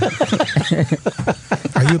in it?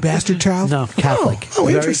 Are you a bastard child? No, Catholic. Oh,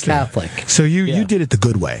 Very interesting. Catholic. So you did it the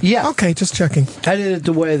good way. Yeah. Okay, just checking. I did it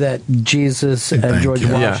the way that Jesus and Thank George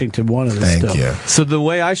you. Washington wanted us to. Thank you. So the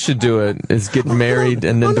way I should do it is get married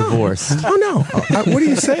and then divorced. Oh, no. What are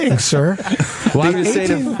you saying, sir? Well, I'm just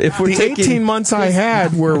saying if we're the taking 18 months I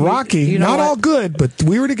had were rocky. You know Not what? all good, but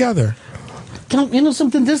we were together. You know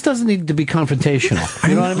something? This doesn't need to be confrontational.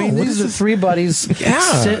 You know what I mean? What These is are this? three buddies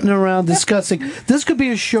sitting around discussing. This could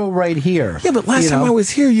be a show right here. Yeah, but last time I was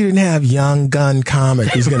here, you didn't have young gun comic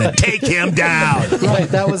who's going to take him down. Right,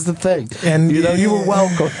 that was the thing. And you were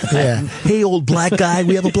welcome. Yeah. Hey, old black guy,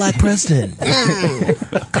 we have a black president.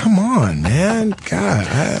 Come on, man. God.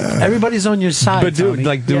 Everybody's on your side. But do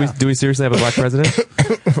we seriously have a black president?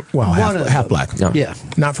 Well, half black. No. Yeah.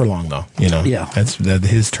 Not for long, though. You know. Yeah.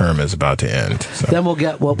 His term is about to end. So. Then we'll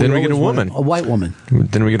get what Then we we get a always woman. wanted, a white woman.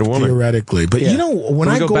 Then we get a woman. Theoretically. But you know, when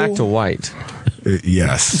we I go back to white.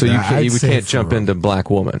 Yes. So we can't jump into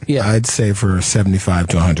black woman. Yeah. I'd say for 75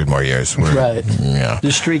 to 100 more years. Right. Yeah.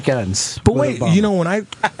 The streak ends. But wait, you know, when I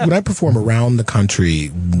perform around the country,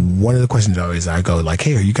 one of the questions always I go like,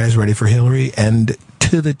 "Hey, are you guys ready for Hillary?" And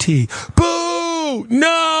to the T, boo!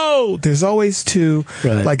 No! There's always two,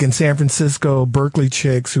 like in San Francisco, Berkeley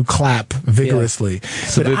chicks who clap vigorously.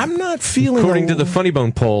 So but I'm not feeling. According to the Funny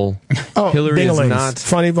Bone poll, Hillary is not.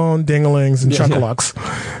 Funny Bone, Dinglings, and Chuckalucks.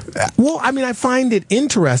 Well, I mean, I find it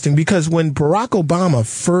interesting because when Barack Obama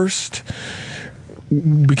first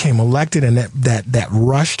became elected and that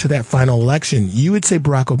rush to that final election, you would say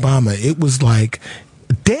Barack Obama, it was like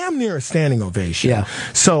damn near a standing ovation. Yeah.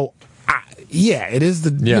 So, it is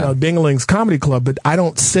the you know Dinglings Comedy Club, but I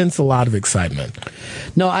don't sense a lot of excitement.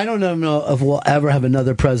 No, I don't know if we'll ever have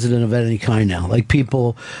another president of any kind now. Like,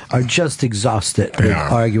 people are just exhausted with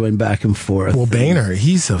arguing back and forth. Well, Boehner,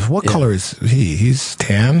 what color is he? He's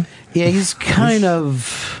tan? Yeah, he's kind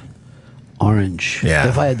of orange. Yeah.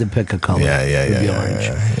 If I had to pick a color, it would be orange.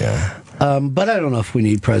 Yeah. But I don't know if we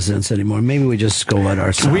need presidents anymore. Maybe we just go at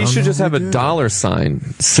ourselves. We should just have a dollar sign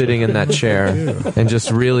sitting in that chair and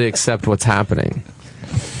just really accept what's happening.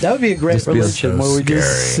 That would be a great religion where we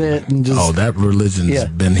just sit and just... Oh, that religion's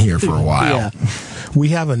been here for a while. Yeah. We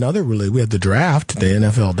have another religion. We have the draft, the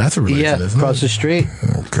NFL. That's a religion, isn't across it? the street.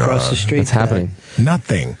 Oh, God. Across the street. What's happening?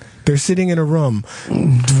 Nothing. They're sitting in a room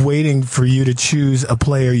waiting for you to choose a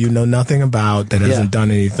player you know nothing about that hasn't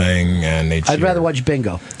done anything, and they cheer. I'd rather watch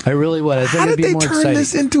bingo. I really would. I think How it'd did be they more turn exciting.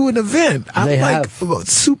 this into an event? I'm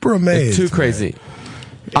super amazed. It's too crazy.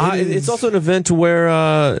 It's also an event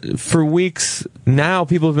where, for weeks now,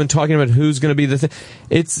 people have been talking about who's going to be the thing.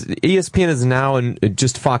 It's ESPN is now in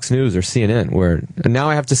just Fox News or CNN, where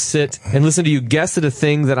now I have to sit and listen to you guess at a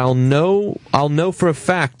thing that I'll know for a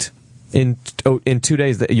fact in 2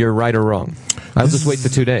 days that you're right or wrong. I'll just wait for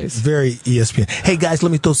 2 days. Very ESPN. Hey, guys,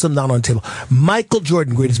 let me throw something down on the table. Michael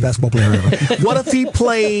Jordan, greatest basketball player ever. What if he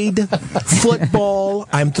played football?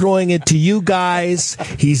 I'm throwing it to you guys.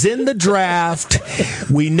 He's in the draft.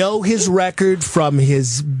 We know his record from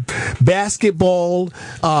his basketball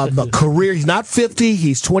career. He's not 50.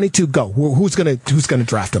 He's 22. Go. Who's gonna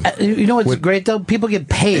draft him? You know what's great, though? People get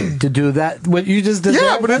paid to do that. What you just did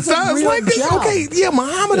but it sounds like this. Okay,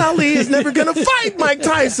 Muhammad Ali is never going to fight Mike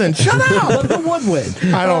Tyson. Shut up. Who would win?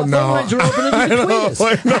 I don't know. Phone lines are open and you can tweet us.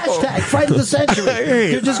 Hashtag fight of the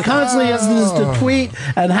century. You're just constantly asking us to tweet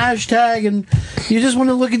and hashtag, and you just want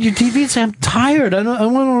to look at your TV and say, "I'm tired. I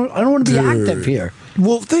don't want to be active here."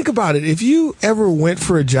 Well, think about it. If you ever went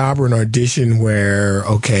for a job or an audition where,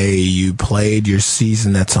 okay, you played your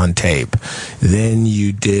season that's on tape, then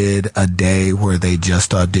you did a day where they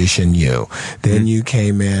just auditioned you, then you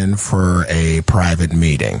came in for a private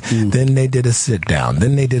meeting, then they did a sit down,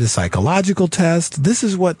 then they did a psychological test. This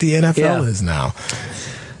is what the NFL is now.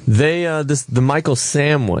 The Michael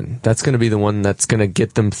Sam one, that's going to be the one that's going to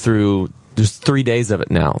get them through. There's 3 days of it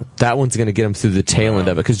now. That one's going to get them through the tail end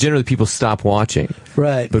of it because generally people stop watching.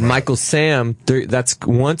 Right. But Michael Sam, that's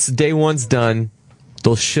once day one's done,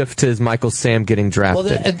 they'll shift to his Michael Sam getting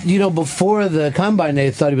drafted. Well, before the combine, they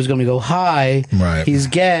thought he was going to go high. Right. He's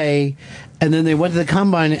gay. And then they went to the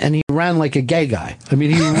combine, and he ran like a gay guy. I mean,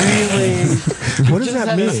 he really... What does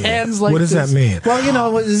that mean? His hands like What does that mean?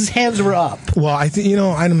 Well, his hands were up. Well, I think,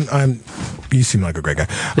 you seem like a great guy.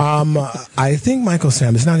 I think Michael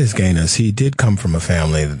Sam, it's not his gayness. He did come from a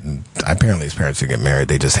family, apparently his parents didn't get married,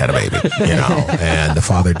 they just had a baby, and the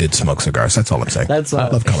father did smoke cigars. That's all I'm saying. That's I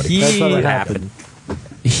love comedy. That's what happened.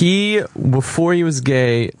 He, before he was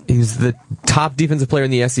gay, he was the top defensive player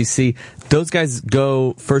in the SEC. Those guys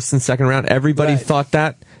go first and second round. Everybody thought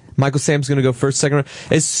that. Michael Sam's going to go first, second round.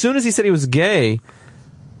 As soon as he said he was gay,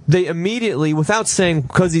 they immediately, without saying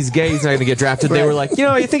because he's gay, he's not going to get drafted, they were like,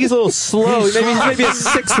 you think he's a little slow. Maybe a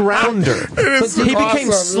sixth rounder. But he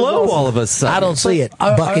became slow all of a sudden. I don't see it,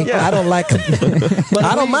 Bucky. I don't like him.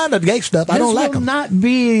 I don't mind the gay stuff. I don't like him. This will him. not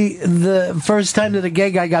be the first time that a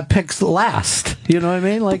gay guy got picked last. You know what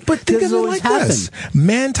I mean? But think of it like this.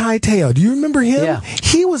 Manti Te'o, do you remember him? Yeah.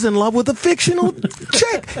 He was in love with a fictional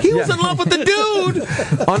chick. He was in love with the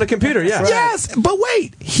dude. On a computer, yeah. Yes, but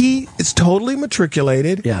wait. He is totally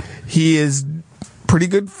matriculated. Yeah. He is pretty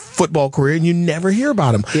good football career, and you never hear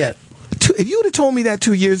about him. Yeah. If you would have told me that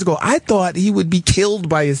 2 years ago, I thought he would be killed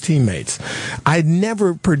by his teammates. I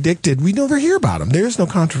never predicted. We never hear about him. There's no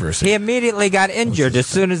controversy. He immediately got injured as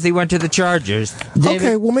soon as he went to the Chargers. David,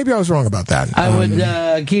 okay, well, maybe I was wrong about that. I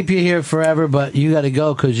would keep you here forever, but you got to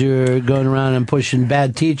go because you're going around and pushing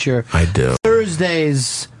Bad Teacher. I do.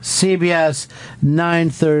 Thursdays, CBS,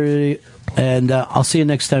 9:30. And I'll see you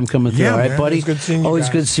next time coming through, all right, man, buddy? It's good seeing you Always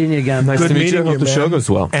guys. good seeing you again. Nice to meet you. Hope the show goes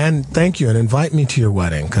well. And thank you, and invite me to your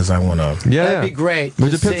wedding because I want to. Yeah, That'd be great. It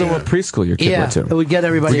depends on what preschool your kid went to. It would get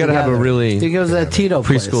everybody We got to have a together. really He goes to that Tito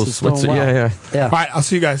place. preschool. It's going well. Yeah. All right, I'll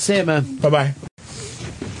see you guys. See you, man. Bye-bye.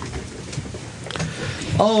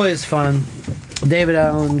 Always fun. David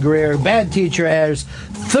Allen Greer, Bad Teacher, airs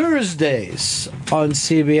Thursdays on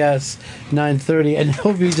CBS 9:30, and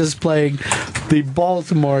he'll be just playing the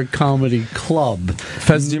Baltimore Comedy Club.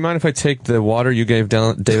 Fez, do you mind if I take the water you gave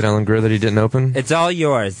David Allen Greer that he didn't open? It's all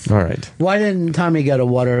yours. All right. Why didn't Tommy get a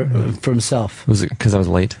water for himself? Was it because I was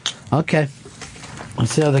late? Okay.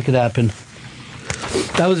 Let's see how that could happen.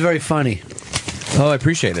 That was very funny. Oh, I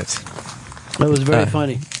appreciate it. That was very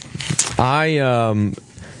funny. I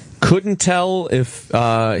couldn't tell if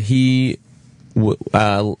he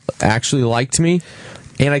actually liked me,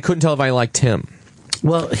 and I couldn't tell if I liked him.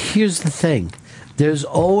 Well, here's the thing. There's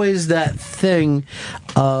always that thing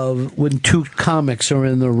of when two comics are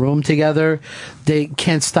in the room together, they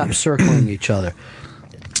can't stop circling each other.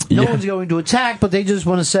 No one's going to attack, but they just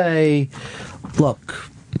want to say,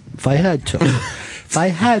 look, if I had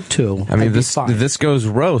to, I mean, this goes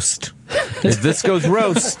roast. If this goes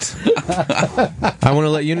roast, I want to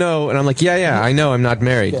let you know. And I'm like, yeah, I know I'm not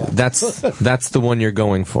married. Yeah. That's the one you're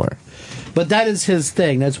going for. But that is his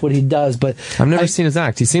thing. That's what he does. But I've never seen his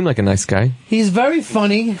act. He seemed like a nice guy. He's very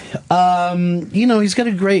funny. He's got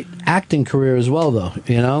a great acting career as well, though.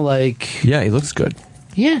 Yeah, he looks good.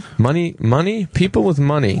 Yeah. Money, people with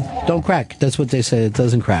money. Don't crack. That's what they say. It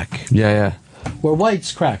doesn't crack. Yeah. Where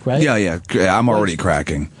whites crack, right? Yeah. I'm already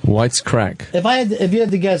cracking. Whites crack. If you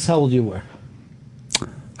had to guess how old you were.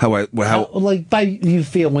 How you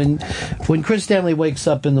feel when Chris Stanley wakes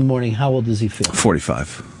up in the morning? How old does he feel?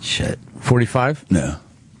 45. Shit. 45? No.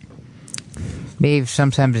 Maybe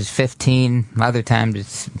sometimes it's 15, other times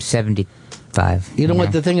it's 75. You know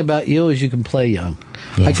what? The thing about you is you can play young.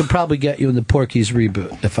 Yeah. I could probably get you in the Porky's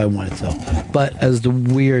reboot if I wanted to. But as the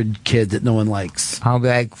weird kid that no one likes. I'll be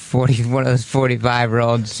like one of those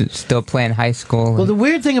 45-year-olds still playing high school. Well, the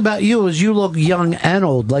weird thing about you is you look young and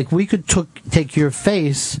old. Like, we could take your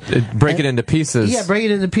face... break it into pieces. Yeah, break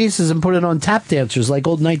it into pieces and put it on tap dancers, like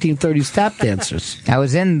old 1930s tap dancers. I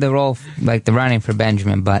was in the role, like the running for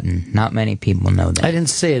Benjamin Button. Not many people know that. I didn't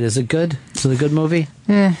see it. Is it good? Is it a good movie?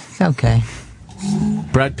 It's okay.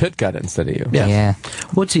 Brad Pitt got it instead of you. Yeah.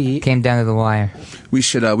 What's he eat? Came down to the wire. We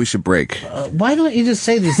should break. Why don't you just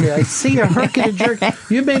say these things? I see you're herking and jerk.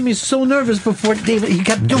 You made me so nervous before David. He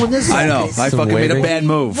kept doing this. I know. I fucking made a bad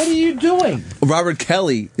move. What are you doing? Robert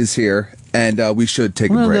Kelly is here, and we should take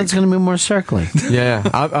a break. That's going to be more circling. Yeah.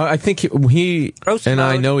 I think he and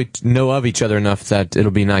I know of each other enough that it'll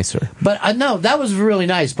be nicer. But no, that was really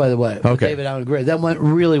nice, by the way. Okay. David Allen Greer. That went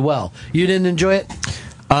really well. You didn't enjoy it?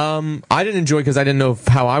 I didn't enjoy it because I didn't know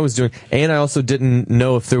how I was doing, and I also didn't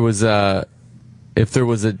know if there was if there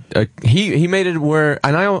was he made it where,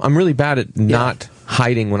 and I'm really bad at not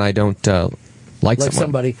hiding when I don't like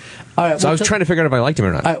somebody. All right. So I was trying to figure out if I liked him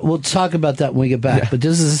or not. All right, we'll talk about that when we get back. Yeah. But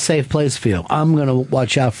this is a safe place for you. I'm going to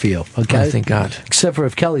watch out for you, okay? Oh, thank God. Except for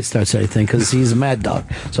if Kelly starts anything, because he's a mad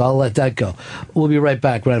dog. So I'll let that go. We'll be right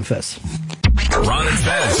back. Ron and Fez. Ron and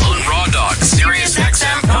Fez on Raw Dog, Sirius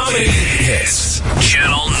XM Comedy Hits,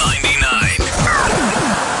 Channel 99.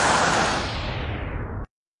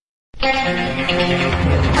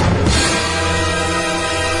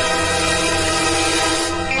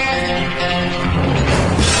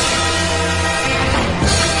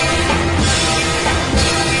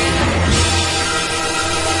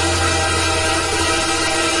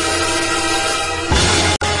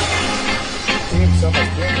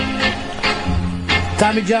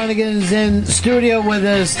 Tommy Johnigan's in studio with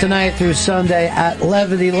us tonight through Sunday at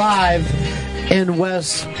Levity Live in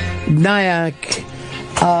West Nyack.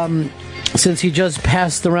 Since he just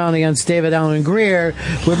passed the round against David Allen Greer,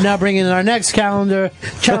 we're now bringing in our next challenger,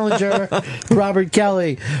 Robert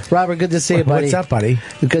Kelly. Robert, good to see you, buddy. What's up, buddy?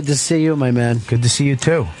 Good to see you, my man. Good to see you,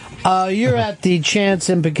 too. You're at the Chance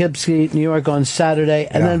in Poughkeepsie, New York on Saturday,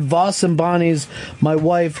 and then Voss and Bonnie's My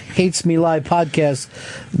Wife Hates Me Live podcast,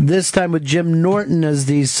 this time with Jim Norton as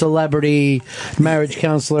the celebrity marriage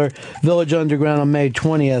counselor, Village Underground on May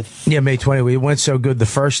 20th. Yeah, May 20th. It went so good the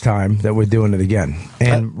first time that we're doing it again.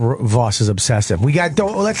 And Voss is obsessive.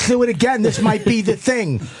 Let's do it again. This might be the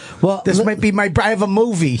thing. Well, this might be I have a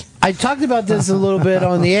movie. I talked about this a little bit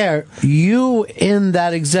on the air. You in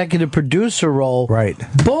that executive producer role. Right.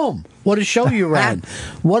 Boom. What a show you ran.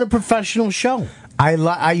 What a professional show.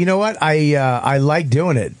 You know what? I like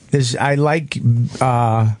doing it. I like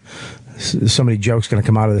so many jokes going to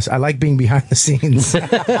come out of this. I like being behind the scenes. You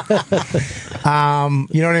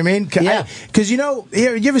know what I mean? Yeah. Because, you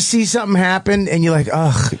ever see something happen and you're like,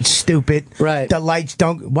 ugh, it's stupid. Right. The lights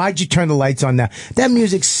why'd you turn the lights on now? That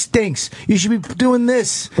music stinks. You should be doing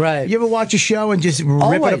this. Right. You ever watch a show and just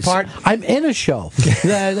rip it apart? I'm in a show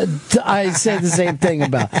that I say the same thing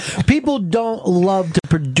about. People don't love to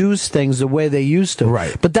produce things the way they used to.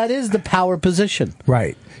 Right. But that is the power position.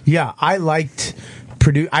 Right. Yeah. I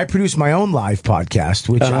produce my own live podcast,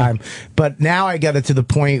 which but now I got it to the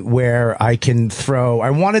point where I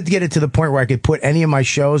wanted to get it to the point where I could put any of my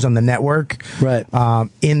shows on the network, right,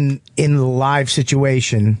 in the live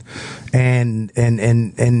situation and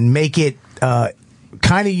make it,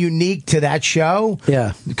 kind of unique to that show.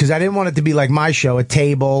 Yeah. Because I didn't want it to be like my show, a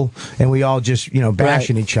table, and we all just,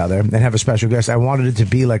 bashing each other and have a special guest. I wanted it to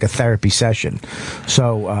be like a therapy session.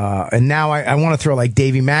 So, and now I want to throw like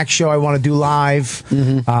Davey Mack's show I want to do live.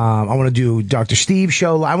 Mm-hmm. I want to do Dr. Steve's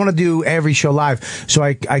show. I want to do every show live. So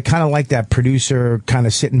I kind of like that producer kind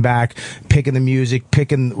of sitting back, picking the music,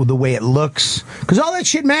 picking the way it looks. Because all that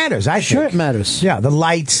shit matters, I think. Sure it matters. Yeah, the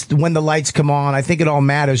lights, when the lights come on, I think it all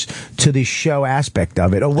matters to the show aspect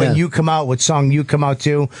of it. Or when you come out, what song you come out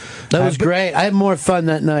to. That was great. I had more fun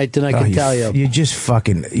that night than I can tell you. You just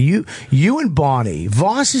fucking you and Bonnie.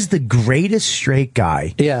 Voss is the greatest straight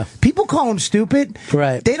guy. Yeah. People call him stupid.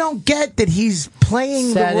 Right. They don't get that he's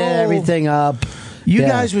playing Set the role. everything up. You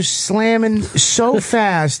guys were slamming so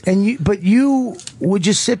fast, but you would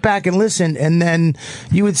just sit back and listen, and then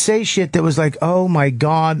you would say shit that was like, "Oh my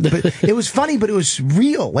god!" But it was funny, but it was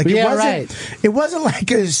real. Like it wasn't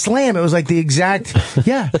like a slam. It was like the exact.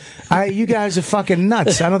 Yeah, you guys are fucking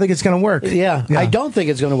nuts. I don't think it's gonna work. Yeah, I don't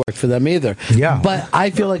think it's gonna work for them either. Yeah, but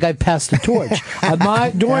I feel like I passed the torch.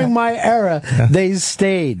 During my era, they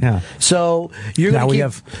stayed. Yeah. So you're now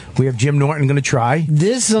gonna we have Jim Norton going to try.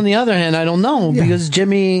 This, on the other hand, I don't know because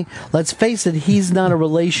Jimmy, let's face it, he's not a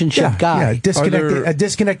relationship guy. Yeah, a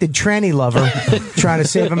disconnected tranny lover trying to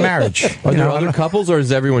save a marriage. Are there other couples, or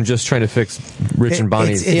is everyone just trying to fix Rich and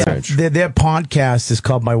Bonnie's marriage? Their podcast is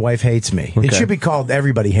called My Wife Hates Me. Okay. It should be called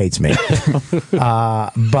Everybody Hates Me.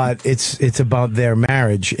 But it's about their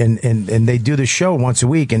marriage, and they do the show once a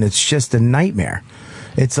week, and it's just a nightmare.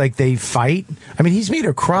 It's like they fight. I mean, he's made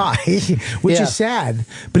her cry, which is sad,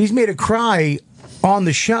 but he's made her cry on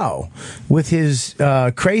the show with his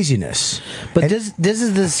craziness. But this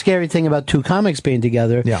is the scary thing about two comics being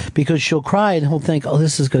together, because she'll cry and he'll think, oh,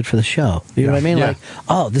 this is good for the show. You know what I mean? Yeah. Like,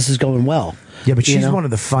 oh, this is going well. Yeah, but she's one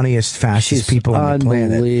of the funniest, fastest people on the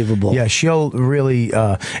planet. Unbelievable. Yeah, she'll really,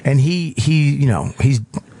 and he's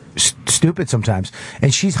stupid sometimes,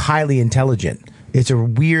 and she's highly intelligent. It's a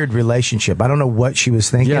weird relationship. I don't know what she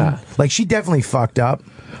was thinking. Yeah. Like, she definitely fucked up.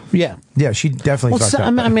 Yeah. Yeah, she definitely fucked up.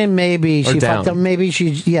 I mean, maybe Or she down. fucked up. Maybe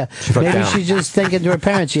fucked maybe down. she's just thinking to her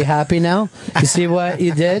parents, "You happy now? You see what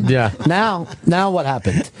you did? Yeah. Now what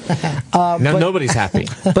happened? Now but, nobody's happy.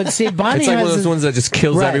 But see, Bonnie It's like one of has those ones that just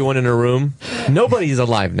kills Right. everyone in a room. Nobody's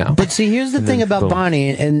alive now. But see, here's the And thing then about boom. Bonnie,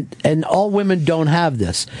 and all women don't have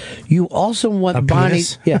this. You also want Bonnie,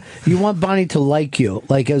 penis? you want Bonnie to like you,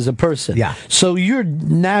 like as a person. Yeah. So you're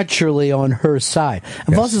naturally on her side.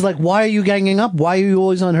 And Voss is like, why are you ganging up? Why are you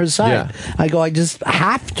always on her side? Yeah. I go, I just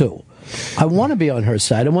have to. I want to be on her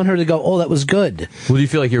side. I want her to go, oh, that was good. Well, do you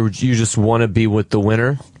feel like you just want to be with the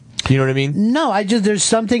winner? You know what I mean? No, there's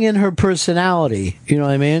something in her personality. You know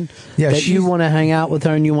what I mean? Yeah, that you she's- want to hang out with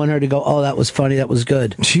her and you want her to go, oh, that was funny, that was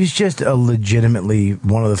good. She's just a legitimately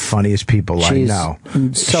one of the funniest people She's I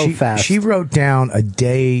know. so fast. She wrote down a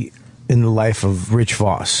day in the life of Rich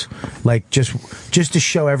Voss, like just to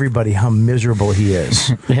show everybody how miserable he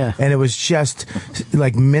is. Yeah. And it was just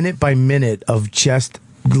like minute by minute of just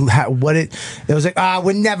what it was like.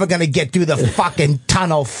 We're never gonna get through the fucking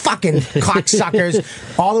tunnel, fucking cocksuckers,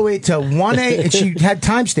 all the way to 1 a.m. And she had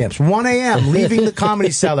timestamps. 1 a.m. leaving the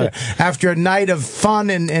Comedy Cellar after a night of fun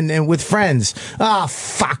and with friends.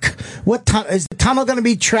 Fuck. What is the tunnel gonna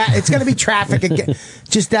be? It's gonna be traffic again.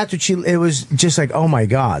 Just that's what it was. Just like, oh my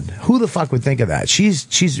god, who the fuck would think of that?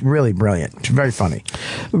 She's really brilliant. She's very funny.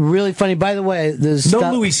 Really funny. By the way, there's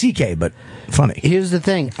No Louis C.K., but funny. Here's the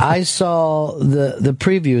thing. I saw the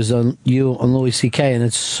previews on Louis C.K. and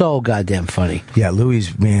it's so goddamn funny. Yeah,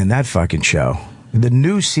 Louis, man, that fucking show. The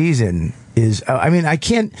new season is. I mean, I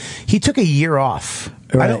can't. He took a year off.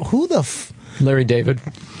 Right. I don't. Who the? Larry David.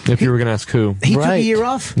 If you were going to ask who, He took a year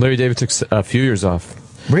off. Larry David took a few years off.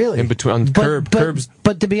 Really? In between on Curbs.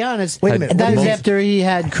 But to be honest, Wait a minute, that what is is- after he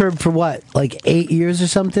had Curb for what, like 8 years or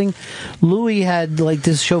something. Louis had like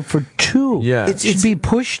this show for 2. Yeah. It should be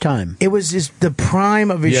push time. It was the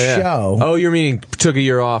prime of his show. Oh, you're meaning took a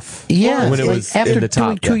year off. Yeah, when it like was after in the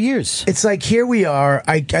top. doing 2 years. It's like here we are.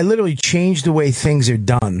 I literally changed the way things are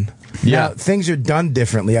done. Yeah. Now, things are done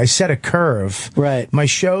differently. I set a curve. Right. My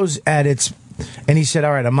show's at its, and he said,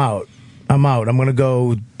 "All right, I'm out. I'm going to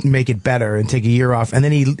go make it better and take a year off." And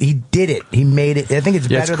then he did it. He made it. I think it's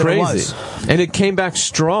better it's than it crazy. was. And it came back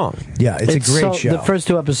strong. Yeah, it's a great show. The first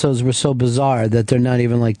 2 episodes were so bizarre that they're not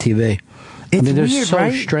even like TV. It's they're weird, so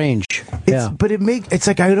right? strange. But it's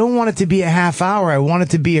like I don't want it to be a half hour. I want it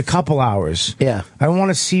to be a couple hours. Yeah. I want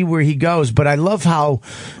to see where he goes. But I love how,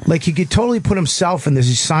 like, he could totally put himself in this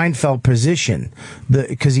Seinfeld position,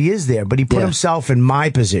 because he is there. But he put himself in my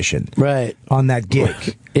position, right, on that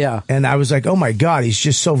gig. Yeah. And I was like, oh my god, he's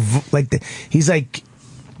just so he's like.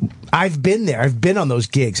 I've been there. I've been on those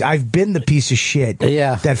gigs. I've been the piece of shit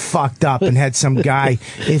that fucked up and had some guy.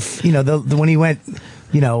 If you know when he went,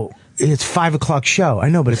 it's 5 o'clock show. I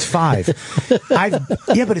know, but it's 5.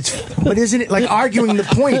 But isn't it like arguing the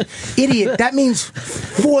point, idiot? That means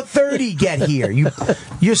 4:30 get here.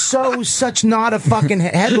 You're such not a fucking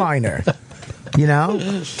headliner.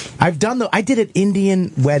 I did an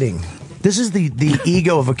Indian wedding. This is the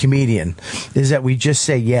ego of a comedian, is that we just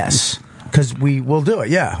say yes. Because we will do it,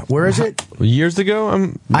 yeah. Where is it? Years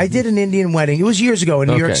ago? I did an Indian wedding. It was years ago in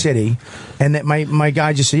New York City. And that my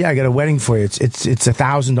guy just said, yeah, I got a wedding for you. It's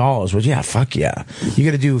 $1,000. Well, yeah, fuck yeah. You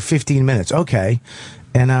got to do 15 minutes. Okay.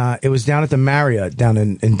 And it was down at the Marriott down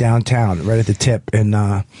in downtown, right at the tip. And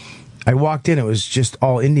I walked in. It was just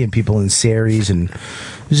all Indian people in saris. And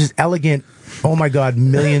it was just elegant, oh my God, $1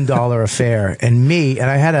 million affair. And me, and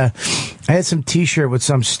I had some T-shirt with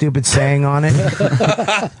some stupid saying on it,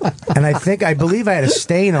 and I believe I had a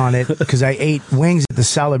stain on it because I ate wings at the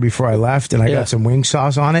cellar before I left, and I got some wing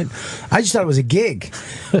sauce on it. I just thought it was a gig,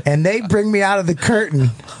 and they bring me out of the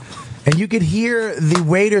curtain, and you could hear the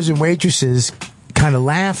waiters and waitresses kind of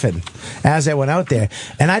laughing as I went out there,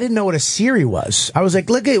 and I didn't know what a Siri was. I was like,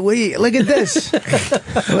 look at this.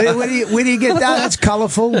 Where do you get that? That's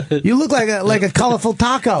colorful. You look like a colorful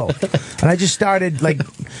taco. And I just started like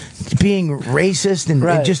being racist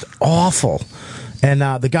and just awful. And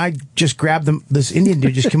the guy just grabbed this Indian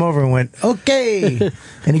dude just came over and went, okay.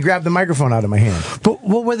 And he grabbed the microphone out of my hand. But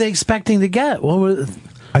what were they expecting to get? What were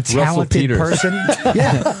a talented person?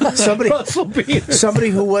 Yeah. Somebody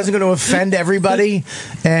who wasn't going to offend everybody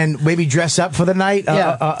and maybe dress up for the night.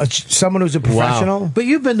 Someone who's a professional. But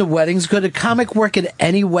you've been to weddings. Could a comic work at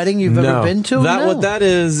any wedding you've ever been to? What that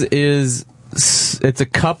is it's a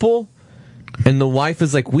couple, and the wife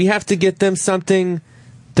is like, we have to get them something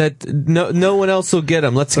that no one else will get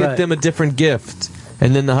them. Let's get them a different gift.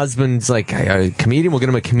 And then the husband's like, a comedian? We'll get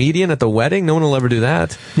him a comedian at the wedding? No one will ever do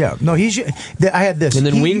that. Yeah, no, I had this. And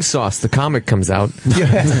then Wing Sauce, the comic, comes out.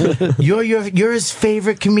 You're his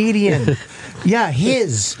favorite comedian. Yeah,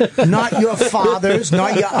 his, not your father's,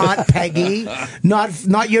 not your Aunt Peggy,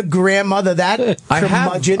 not your grandmother. That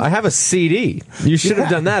curmudgeon. I have a CD. You should have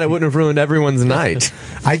done that. It wouldn't have ruined everyone's night.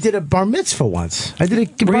 I did a bar mitzvah once. I did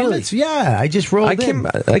a bar mitzvah. Yeah, I just rolled in.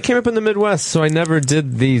 I came up in the Midwest, so I never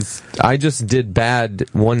did these. I just did bad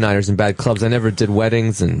one-nighters and bad clubs. I never did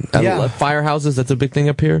weddings and firehouses. That's a big thing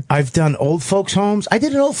up here. I've done old folks' homes. I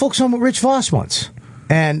did an old folks' home with Rich Voss once.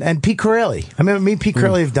 And Pete Corelli. I remember me and Pete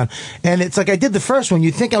Corelli have done. And it's like I did the first one.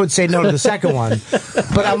 You'd think I would say no to the second one.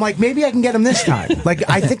 But I'm like, maybe I can get him this time. Like,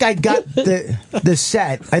 I think I got the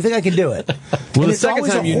set. I think I can do it. Well, the second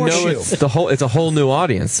time you know it's a whole new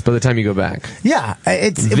audience by the time you go back. Yeah.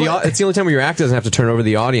 It's the only time where your act doesn't have to turn over,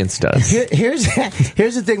 the audience does. Here's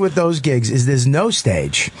the thing with those gigs is there's no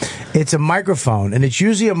stage. It's a microphone, and it's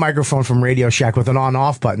usually a microphone from Radio Shack with an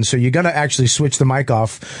on-off button. So you're going to actually switch the mic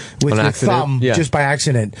off with your thumb just by accident.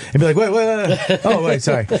 And be like, wait. Oh, wait,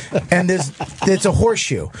 sorry. And it's a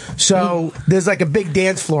horseshoe. So there's like a big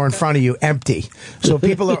dance floor in front of you, empty. So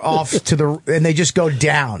people are off and they just go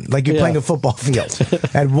down, like you're playing a football field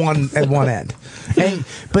at one end.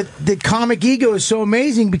 But the comic ego is so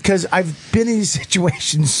amazing because I've been in these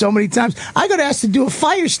situations so many times. I got asked to do a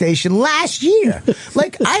fire station last year.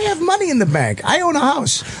 Like, I have money in the bank. I own a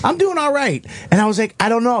house. I'm doing all right. And I was like, I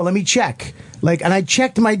don't know. Let me check. And I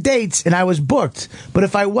checked my dates, and I was booked. But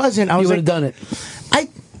if I wasn't, I was you would have done it.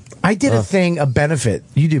 I did a benefit.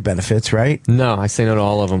 You do benefits, right? No, I say no to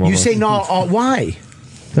all of them. You say no. Why?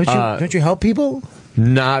 Don't you help people?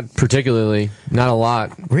 Not particularly. Not a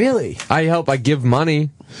lot. Really? I help. I give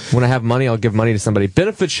money. When I have money, I'll give money to somebody.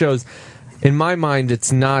 Benefit shows, in my mind,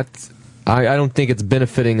 it's not. I don't think it's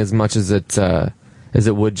benefiting as much as it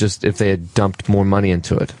would just if they had dumped more money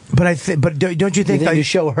into it. But don't you think that your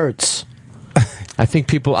show hurts? I think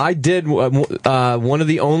people. I did one of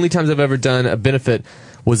the only times I've ever done a benefit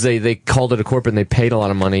was they called it a corporate and they paid a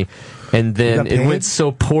lot of money, and then it went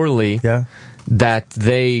so poorly that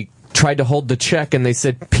they tried to hold the check, and they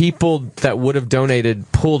said people that would have donated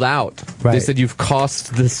pulled out. Right. They said you've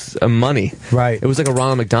cost this money. Right. It was like a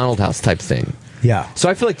Ronald McDonald House type thing. Yeah. So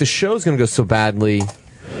I feel like the show's going to go so badly.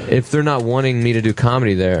 If they're not wanting me to do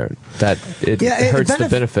comedy there, that it hurts the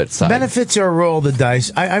benefit side. Benefits are a roll of the dice.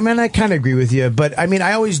 I mean, I kind of agree with you, but I mean,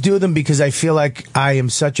 I always do them because I feel like I am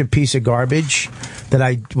such a piece of garbage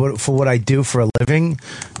for what I do for a living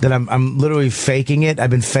that I'm literally faking it. I've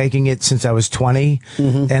been faking it since I was 20,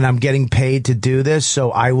 and I'm getting paid to do this,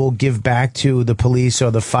 so I will give back to the police or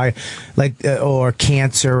the fire, or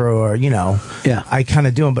cancer, or I kind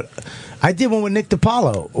of do them, but. I did one with Nick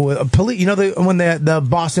DiPaolo, when the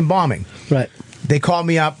Boston bombing. Right. They called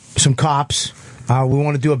me up, some cops. We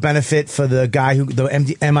want to do a benefit for the guy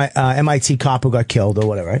MIT cop who got killed or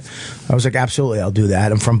whatever. Right? I was like, absolutely, I'll do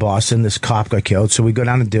that. I'm from Boston. This cop got killed, so we go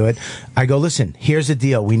down and do it. I go, listen, here's the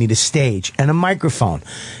deal. We need a stage and a microphone,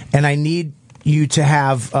 and I need you to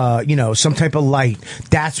have, some type of light.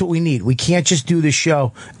 That's what we need. We can't just do the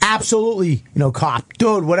show. Absolutely, cop.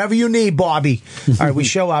 Dude, whatever you need, Bobby. All right, we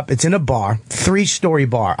show up. It's in a bar, 3-story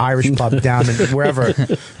bar, Irish pub down in wherever.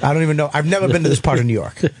 I don't even know. I've never been to this part of New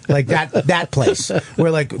York. Like that place.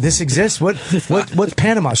 Where this exists? What's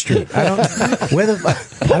Panama Street? I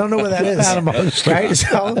don't know where that is. Panama Street.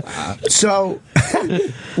 Right? So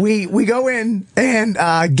we go in,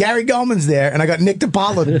 and Gary Goldman's there, and I got Nick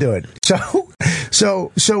DiPaolo to do it.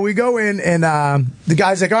 So we go in, and the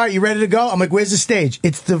guy's like, all right, you ready to go? I'm like, where's the stage?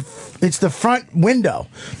 It's the front window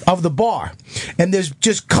of the bar, and there's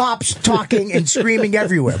just cops talking and screaming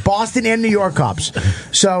everywhere, Boston and New York cops.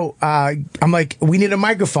 So I'm like, we need a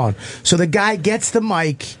microphone. So the guy gets the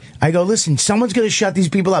mic. I go, listen, someone's going to shut these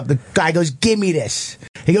people up. The guy goes, give me this.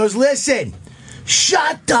 He goes, listen,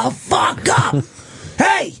 shut the fuck up.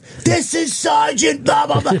 Hey, this is Sergeant blah,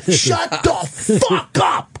 blah, blah. Shut the fuck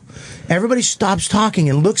up. Everybody stops talking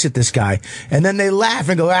and looks at this guy, and then they laugh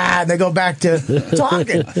and go, and they go back to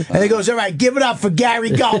talking. And he goes, all right, give it up for Gary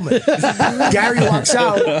Goldman. Gary walks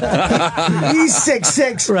out. He's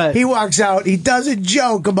 6'6". Right. He walks out. He does a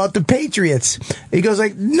joke about the Patriots. He goes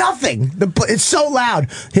like, nothing. It's so loud.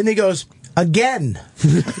 And he goes, again.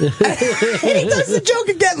 And he does the joke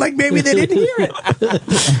again, like maybe they didn't hear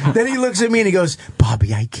it. Then he looks at me and he goes,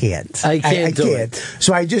 Bobby, I can't. I can't.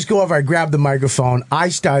 So I just go over, I grab the microphone, I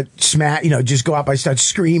start just go up, I start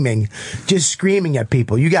screaming at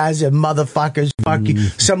people. You guys are motherfuckers. fuck you.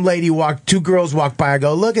 Some lady two girls walked by. I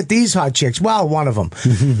go, look at these hot chicks. Well, one of them.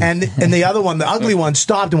 and the other one, the ugly one,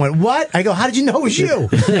 stopped and went, what? I go, how did you know it was you?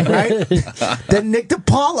 Right? Then Nick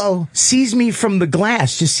DiPaolo sees me from the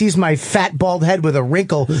glass, just sees my fat, bald head with a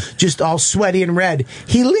wrinkle, just all sweaty and red.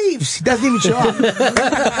 He leaves. He doesn't even show up.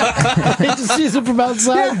 He just sees it from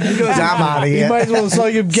outside. He goes, I'm out of here. You might as well saw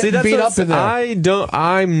you getting beat up in there.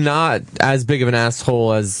 I'm not as big of an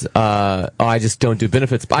asshole as I just don't do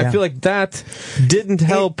benefits. But I feel like that didn't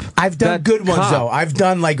help. I've done good ones though. I've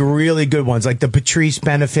done like really good ones. Like the Patrice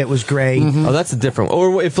benefit was great. Oh, that's a different.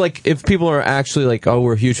 Or if people are actually like, oh,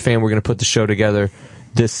 we're a huge fan, we're going to put the show together.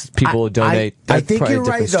 People will donate. I think you're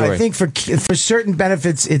right, though. I think for certain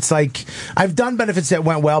benefits, it's like I've done benefits that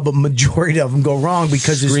went well, but majority of them go wrong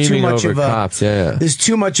because there's too much of a cops. There's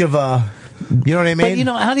too much of a. You know what I mean?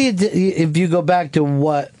 But how do you, if you go back to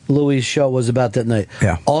what Louis' show was about that night,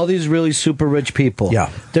 all these really super rich people,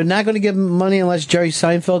 they're not going to give money unless Jerry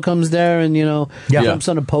Seinfeld comes there and, jumps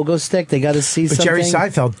on a pogo stick. They got to see something. But Jerry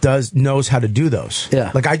Seinfeld knows how to do those.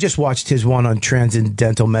 Yeah. Like I just watched his one on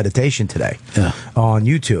transcendental meditation today on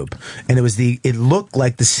YouTube, and it looked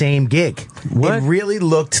like the same gig. What? It really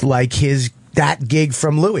looked like that gig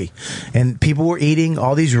from Louis, and people were eating,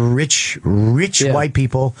 all these rich white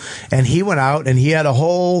people, and he went out and he had a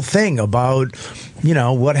whole thing about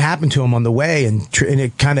what happened to him on the way, and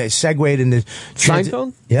it kind of segued into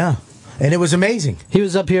Seinfeld. And it was amazing. He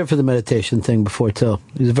was up here for the meditation thing before too.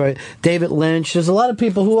 He was David Lynch. There's a lot of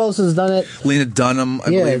people. Who else has done it? Lena Dunham. I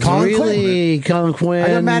believe. Colin Quinn. I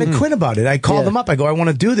got mad at Quinn about it. I called him up. I go, I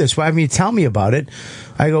want to do this. Why haven't you tell me about it?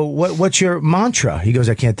 I go, what's your mantra? He goes,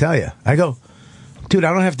 I can't tell you. I go, dude,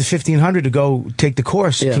 I don't have the $1,500 to go take the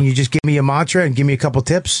course. Can you just give me a mantra and give me a couple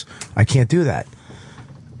tips? I can't do that.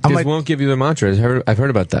 They just won't give you the mantra. I've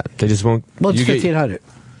heard about that. They just won't. Well, it's $1,500.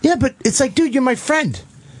 Yeah, but it's like, dude, you're my friend.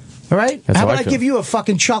 All right? How about I give you a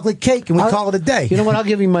fucking chocolate cake and we call it a day? You know what? I'll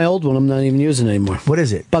give you my old one. I'm not even using anymore. What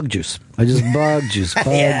is it? Bug juice. I just bug juice. Bug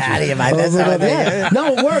juice. That's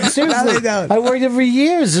No, it works. Seriously. I worked it for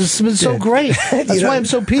years. It's been so great. That's why I'm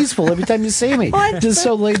so peaceful every time you see me. Just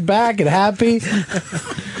so laid back and happy.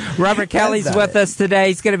 Robert Kelly's with us today.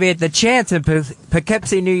 He's going to be at the Chance in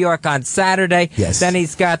Poughkeepsie, New York on Saturday. Yes. Then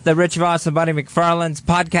he's got the Rich Voss and Buddy McFarland's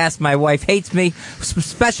podcast, My Wife Hates Me.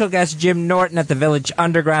 Special guest Jim Norton at the Village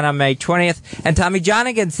Underground on May 20th. And Tommy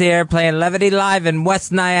Johnigan's here playing Levity Live in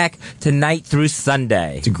West Nyack tonight through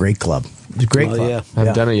Sunday. It's a great club. It's a great club. Yeah. I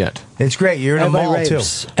haven't done it yet. It's great. You're in a mall, too.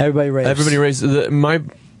 Everybody raves. Everybody raves. My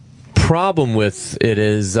problem with it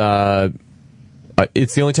is...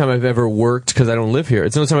 it's the only time I've ever worked, because I don't live here,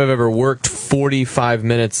 it's the only time I've ever worked 45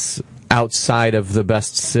 minutes outside of the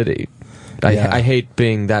best city. I hate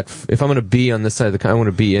being that... If I'm going to be on this side of the country, I want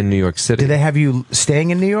to be in New York City. Do they have you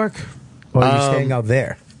staying in New York? Or are you staying out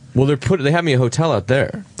there? Well, they have me a hotel out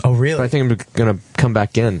there. Oh, really? So I think I'm going to come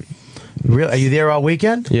back in. Really? Are you there all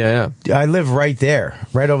weekend? Yeah. I live right there,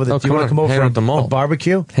 right over the. Oh, do you want to come over hang out at the mall? A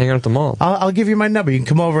barbecue? Hang out at the mall. I'll give you my number. You can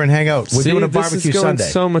come over and hang out. We're doing a barbecue this is going Sunday.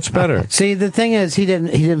 So much better. See, the thing is, he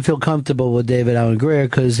didn't feel comfortable with David Allen Greer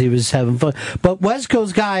because he was having fun. But West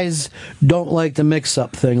Coast guys don't like the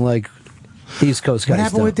mix-up thing like East Coast guys. What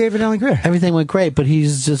happened with David Allen Greer? Everything went great, but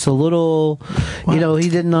he's just a little, he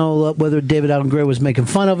didn't know whether David Allen Greer was making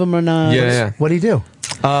fun of him or not. Yeah. What did he do?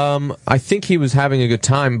 I think he was having a good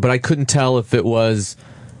time, but I couldn't tell if it was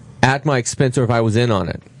at my expense or if I was in on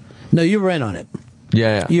it. No, you were in on it.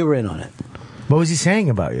 Yeah. You were in on it. What was he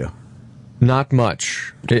saying about you? Not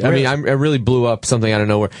much. I mean, I really blew up something out of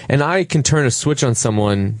nowhere. And I can turn a switch on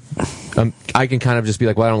someone. I can kind of just be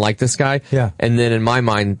like, well, I don't like this guy. Yeah. And then in my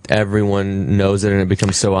mind, everyone knows it and it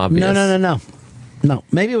becomes so obvious. No,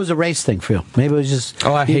 maybe it was a race thing for you. Maybe it was just...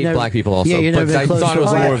 Oh, I hate black people also. Yeah, you never but I thought it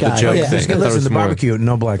was more of the joke thing. Listen, the barbecue,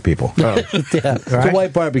 no black people. Oh. Yeah, it's a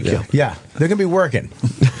white barbecue. Yeah, they're going to be working,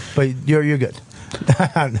 but you're good.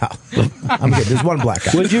 No, I'm good. There's one black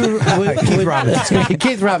guy. Keith Robinson.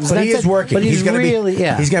 Keith Robinson. But he is working. But he's gonna really,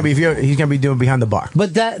 He's gonna be doing behind the bar.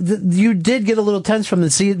 But you did get a little tense from the.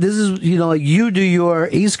 See, this is like you do your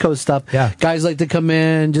East Coast stuff. Yeah. Guys like to come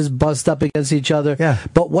in, just bust up against each other. Yeah.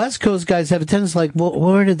 But West Coast guys have a tendency like, well,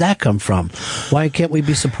 where did that come from? Why can't we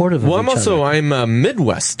be supportive of each other? I'm a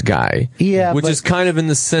Midwest guy. Yeah, which is kind of in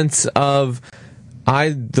the sense of.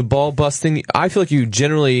 The ball busting, I feel like you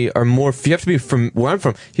generally are more, you have to be from where I'm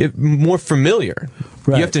from, you're more familiar.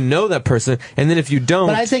 Right. You have to know that person, and then if you don't,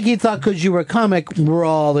 But I think he thought because you were a comic, we're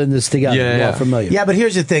all in this together. Yeah, we're all yeah. familiar. Yeah, but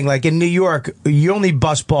here's the thing. Like in New York, you only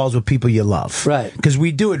bust balls with people you love. Right. Because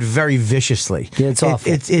we do it very viciously. Yeah, it's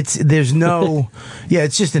awful. There's no, yeah,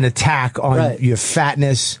 it's just an attack on Right. your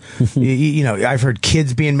fatness. You know, I've heard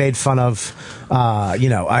kids being made fun of.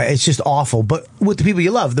 It's just awful. But with the people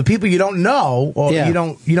you love, the people you don't know, or Yeah. you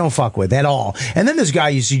don't fuck with at all. And then there's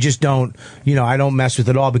guys you just don't, I don't mess with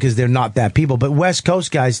at all because they're not that people. But West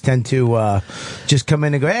Coast guys tend to just come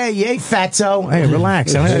in and go, hey, fatso. Hey,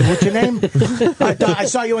 relax. What's your name? I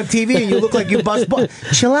saw you on TV and you look like you bust balls.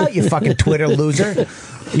 Chill out, you fucking Twitter loser.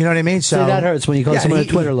 You know what I mean? So See, that hurts when you call someone a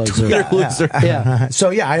Twitter loser. Yeah.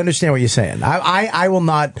 So yeah, I understand what you're saying. I will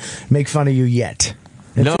not make fun of you yet.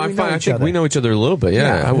 no, Until I'm we know fine. I each think other. we know each other a little bit.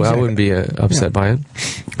 Yeah, Yeah, I wouldn't be upset by it.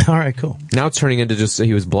 All right, cool. Now it's turning into just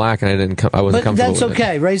he was black and I wasn't But comfortable that's with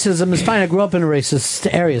okay. Racism is fine. I grew up in a racist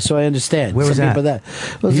area, so I understand. Where was Some that? people that.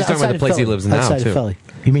 Well, He's talking about outside the of place he Philly. lives now, outside too. Of Philly.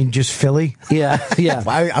 You mean just Philly? Yeah, yeah.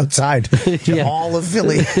 Why outside? Yeah. All of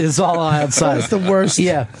Philly. It's all outside. That's the worst.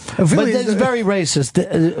 Yeah, Philly but is it's very racist.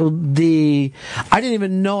 I didn't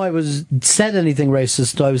even know I said anything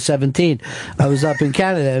racist until I was 17. I was up in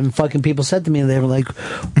Canada and fucking people said to me, they were like,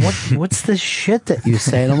 "What's this shit that you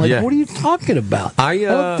say?" And I'm like, Yeah. "What are you talking about? I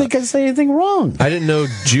don't think I say anything wrong." I didn't know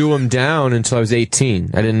Jew 'em down until I was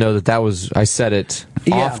 18. I didn't know that was. I said it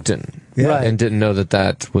Yeah. often, Right. and didn't know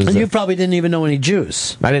that was. And you probably didn't even know any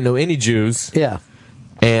Jews. I didn't know any Jews. Yeah.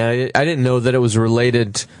 And I didn't know that it was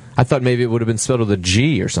related. I thought maybe it would have been spelled with a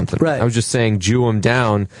G or something. Right. I was just saying Jew 'em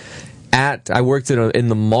down. I worked in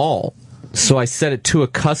the mall, so I said it to a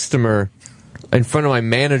customer in front of my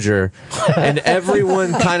manager, and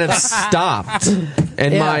everyone kind of stopped.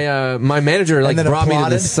 And Yeah. my manager like then brought me to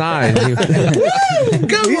applauded? the side.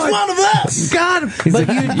 He's one of us. God, He's but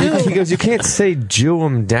like, you do. He goes, you can't say Jew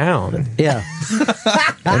 'em down. Yeah.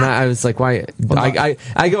 And I was like, why?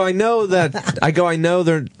 I go, I know that. I go, I know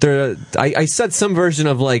they're. I said some version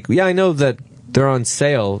of like, yeah, I know that they're on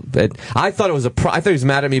sale. But I thought it was I thought he was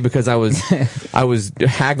mad at me because I was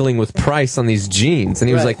haggling with price on these jeans, and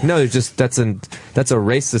he was Right. like, no, that's a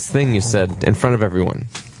racist thing you said in front of everyone.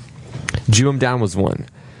 Jew 'em down was one.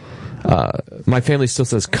 My family still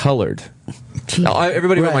says colored.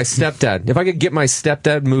 Everybody but my stepdad. If I could get my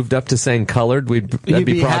stepdad moved up to saying colored, that'd You'd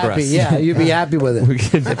be progress. happy. Yeah, you'd be happy with it. We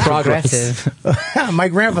could progress. My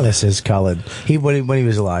grandfather says colored. When he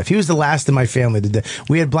was alive, he was the last in my family.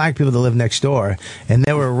 We had black people that lived next door, and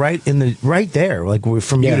they were right there, like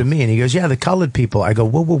from you to me. And he goes, "Yeah, the colored people." I go,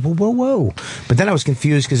 "Whoa, whoa, whoa, whoa, whoa!" But then I was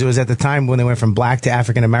confused because it was at the time when they went from black to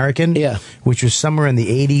African American. Yeah, which was somewhere in the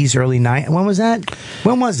 '80s, early '90s. When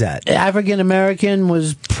was that? African American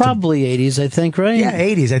was probably '80s, I think, right? Yeah,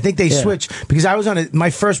 '80s. I think they switched because I was on my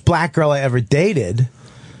first black girl I ever dated.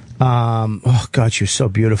 Oh God, she was so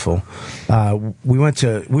beautiful. We were in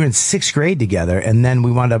 6th grade together, and then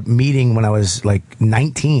we wound up meeting when I was like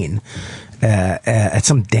 19 at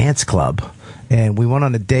some dance club, and we went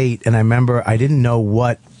on a date. And I remember I didn't know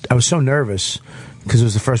I was so nervous because it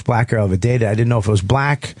was the first black girl I ever dated. I didn't know if it was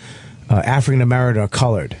black, African American, or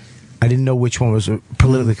colored. I didn't know which one was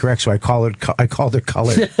politically correct, so I called her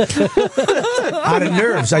colored. Out of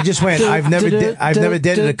nerves, I just went. I've never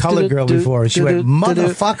dated a colored girl before. And she went,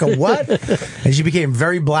 "Motherfucker, what?" And she became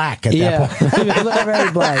very black at that point.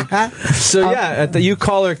 Very black. So you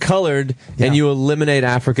call her colored, and you eliminate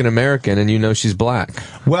African American, and you know she's black.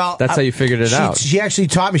 Well, that's how you figured it out. She actually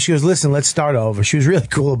taught me. She goes, "Listen, let's start over." She was really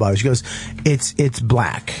cool about it. She goes, "It's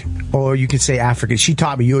black, or you can say African." She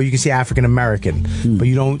taught me, you can say African American, but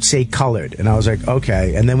you don't say colored. And I was like,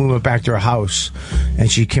 okay. And then we went back to her house, and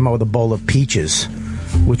she came out with a bowl of peaches,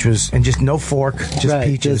 which was, and just no fork, just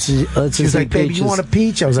peaches. She was like, "Baby, you want a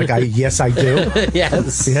peach?" I was like, "Yes, I do."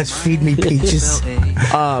 Yes. Yes, feed me peaches.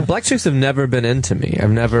 Black chicks have never been into me. I've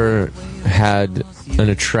never had an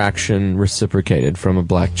attraction reciprocated from a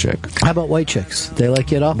black chick. How about white chicks? They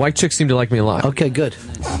like you at all? White chicks seem to like me a lot. Okay, good.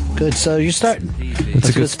 Good. So you're starting. It's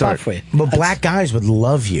a good spot start for you. But black guys would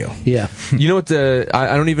love you. Yeah. You know what?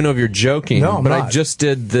 I don't even know if you're joking, No, I'm but not. I just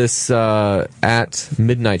did this at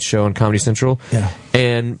midnight show on Comedy Central,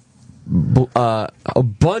 and a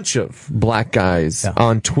bunch of black guys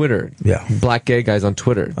on Twitter, black gay guys on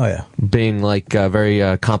Twitter, being like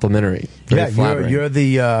very complimentary, very flattering. You're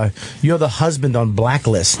the husband on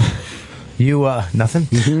Blacklist. You nothing?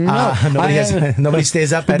 Nobody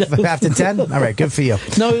stays up after 10. All right, good for you.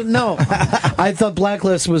 No. I thought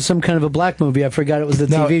Blacklist was some kind of a black movie. I forgot it was the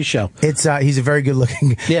TV show. It's he's a very good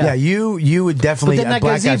looking. Yeah, you would definitely But then that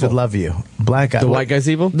black guy's guys evil. would love you. black guy. The white guy's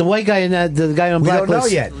evil? The white guy and the guy on We don't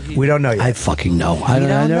Blacklist. know yet. We don't know yet. I fucking know. I We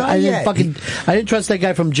don't know I didn't yet. fucking. I didn't trust that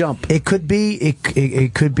guy from Jump. It could be.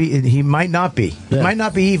 It could be. He might not be. He might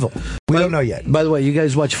not be evil. We don't know yet. By the way, you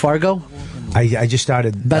guys watch Fargo? I just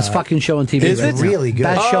started. Best fucking show on TV. Is right it now. really good?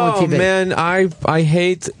 Best show on Oh TV. man, I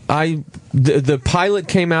hate the pilot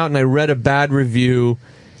came out and I read a bad review.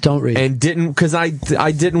 Don't read and didn't because I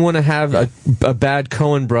didn't want to have a bad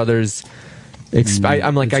Coen Brothers.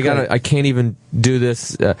 I'm like I can't even do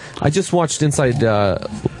this. I just watched Inside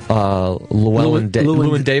Llewyn Davis.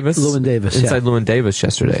 Llewyn Davis, Inside Llewyn Davis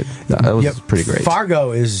yesterday. That was pretty great.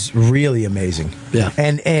 Fargo is really amazing. Yeah,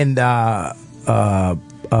 and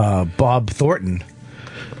Bob Thornton.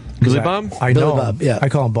 Billy Bob? I Billy know Bob, him. yeah. I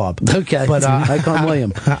call him Bob. Okay, but I call him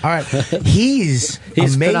William. All right, he's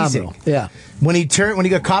amazing. phenomenal. Yeah. When he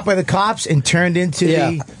got caught by the cops and turned into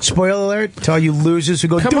the spoiler alert to all you losers who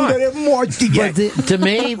go Come do on. that more again. But to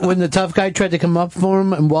me, when the tough guy tried to come up for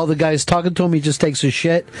him, and while the guy's talking to him, he just takes his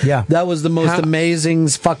shit. Yeah, that was the most amazing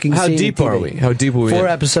fucking. How scene deep in TV. are we? How deep are we? 4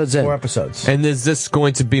 episodes in. 4 episodes. And is this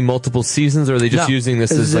going to be multiple seasons, or are they just No, using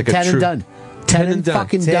this this as is like a 10 a true? and done. 10 and done.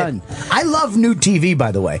 fucking That's done. it. I love new TV,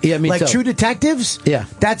 by the way. Yeah, me like too. True Detectives. Yeah,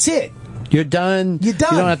 that's it. You're done. You're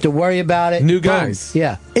done. You don't have to worry about it. New Boom. guys.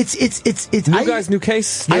 Yeah. It's New guys, new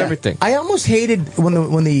case, new everything. I almost hated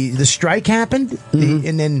when the strike happened,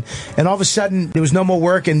 Mm-hmm. and all of a sudden there was no more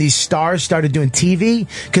work, and these stars started doing TV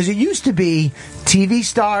because it used to be TV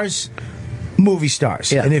stars, movie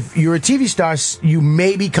stars, and if you're a TV star, you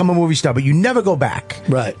may become a movie star, but you never go back.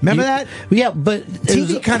 Right. Remember that? Yeah, but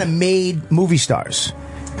TV kind of made movie stars.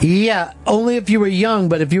 Yeah, only if you were young,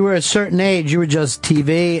 but if you were a certain age, you were just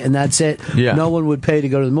TV and that's it. Yeah. No one would pay to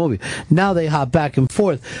go to the movie. Now they hop back and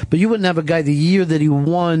forth. But you wouldn't have a guy the year that he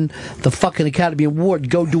won the fucking Academy Award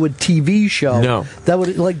go do a TV show. No. That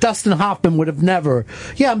would, like Dustin Hoffman would have never,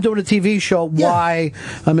 I'm doing a TV show. Why?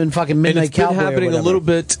 I'm in fucking And Midnight it's been Cowboy. happening a little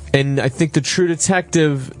bit, and I think the True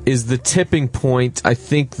Detective is the tipping point. I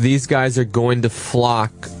think these guys are going to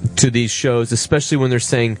flock to these shows, especially when they're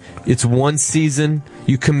saying it's one season.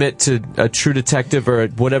 You commit to a True Detective or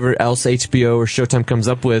whatever else HBO or Showtime comes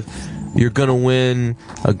up with, you're going to win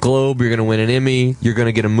a Globe, you're going to win an Emmy, you're going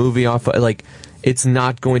to get a movie off. Like, it's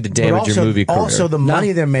not going to damage your movie career. Also, the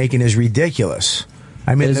money they're making is ridiculous.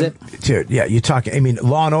 I mean, Is it? Dude, yeah, you're talking. I mean,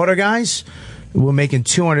 Law and Order guys were making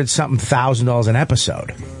 $200,000 an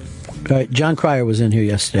episode. All right, John Cryer was in here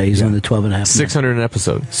yesterday. He's on the 12.5. $600 an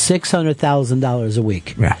episode. $600,000 a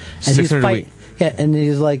week. Yeah. And he's $600 a week. Yeah, and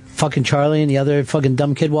he's like, fucking Charlie and the other fucking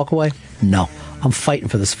dumb kid walk away? No. I'm fighting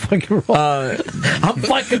for this fucking role. I'm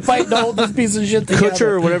fucking fighting to hold this piece of shit together. Kutcher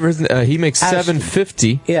or whatever, he makes Ashton.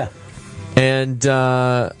 $750. Yeah. And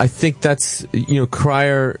I think that's,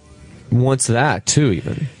 Cryer wants that too,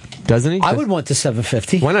 even. Doesn't he? I would want the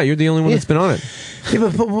 $750. Why not? You're the only one that's been on it. Yeah,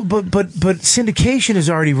 but syndication has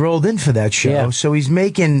already rolled in for that show, Yeah. so he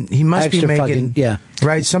must Extra be making fucking,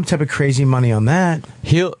 right, some type of crazy money on that.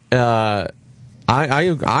 He'll,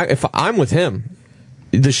 if I'm with him,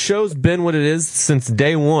 the show's been what it is since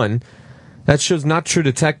day one. That show's not True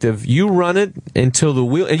Detective. You run it until the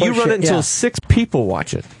wheel, and you run it until 6 people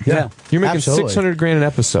watch it. Yeah. You're making Absolutely. $600,000 an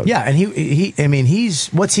episode. Yeah, and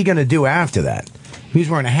what's he going to do after that? He's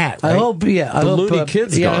wearing a hat. I right? hope, I hope, Looney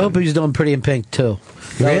Kid's I gone. hope he's doing Pretty in Pink too.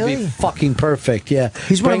 That would be Really? fucking perfect. Yeah,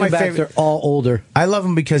 He's one of Bring my him back, favorite- They're all older. I love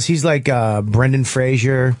him because he's like Brendan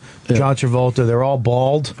Fraser, John Travolta. They're all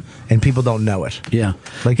bald, and people don't know it. Yeah,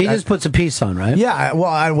 Like he just puts a piece on, right? Yeah,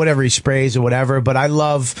 whatever he sprays or whatever. But I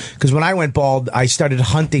love because when I went bald, I started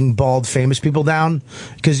hunting bald famous people down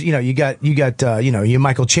because you got you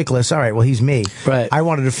Michael Chiklis. All right, well he's me. Right. I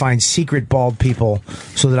wanted to find secret bald people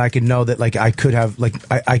so that I could know that like I could have like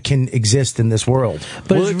I can exist in this world.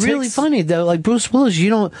 But Well, it's it really takes- funny though. Like Bruce Willis, you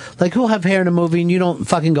don't like he'll have hair in a movie, and you don't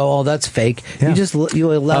fucking go, "Oh, that's fake." Yeah. You just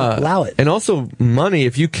you allow it. And also money.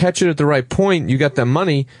 If you catch it at the right point, you got that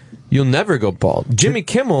money. You'll never go bald. Jimmy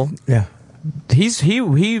Kimmel, Yeah. he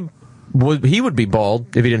would be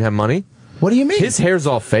bald if he didn't have money. What do you mean? His hair's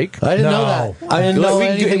all fake. I didn't know No. that. I didn't know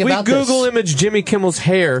anything we about Google this. image Jimmy Kimmel's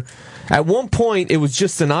hair. At one point, it was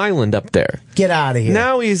just an island up there. Get out of here.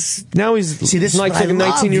 Now he's See, this like is what a I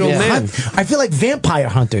love. 19-year-old You man. I feel like vampire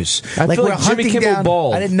hunters. I like feel we're like Jimmy hunting Kimmel down.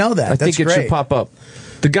 bald. I didn't know that. I That's think it great. should pop up.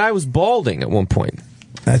 The guy was balding at one point.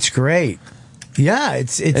 That's great. Yeah,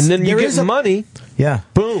 it's And then you there get is a- money. Yeah.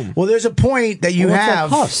 Boom. Well, there's a point that you What's that have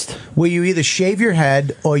cost? where you either shave your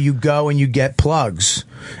head or you go and you get plugs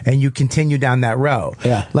and you continue down that road.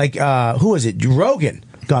 Yeah. Like, who was it? Rogan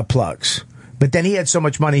got plugs. But then he had so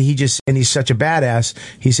much money, and he's such a badass,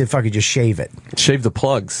 he said, fuck it, just shave it. Shave the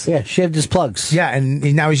plugs. Yeah, shaved his plugs. Yeah,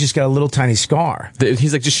 and now he's just got a little tiny scar.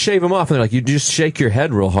 He's like, just shave them off. And they're like, you just shake your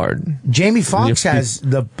head real hard. Jamie Foxx has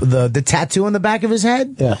the tattoo on the back of his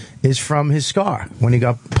head is from his scar when he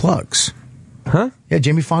got plugs. Huh? Yeah,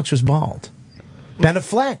 Jamie Foxx was bald. Ben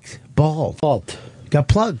Affleck, bald. Got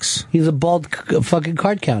plugs. He's a bald fucking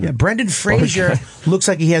card counter. Yeah, Brendan Fraser looks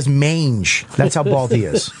like he has mange. That's how bald he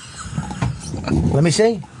is. Let me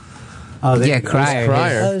see.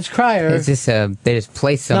 Cryer. It's Cryer. It's just they just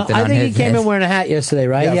placed something I on think his he came head. in wearing a hat yesterday,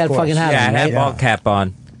 right? Yeah, he of had a course. fucking hat Yeah, on, I had right? bald cap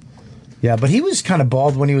on. Yeah, but he was kind of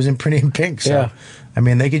bald when he was in Pretty in Pink. So, Yeah. I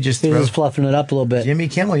mean, they could just He throw was fluffing it up a little bit. Jimmy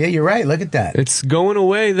Kimmel. Yeah, you're right. Look at that. It's going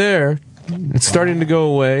away there. It's starting to go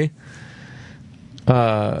away.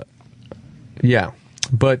 Yeah.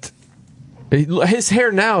 But his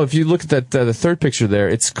hair now, if you look at that the third picture there,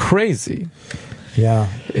 it's crazy. Yeah,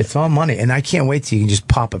 it's all money, and I can't wait till you can just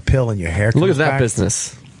pop a pill and your hair comes Look at that back.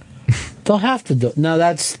 business. They'll have to do. No, none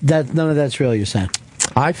of that's real. You're saying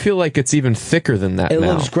I feel like it's even thicker than that it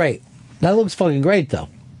now. looks great. That looks fucking great, though.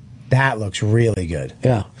 That looks really good.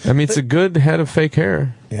 Yeah. I mean, it's a good head of fake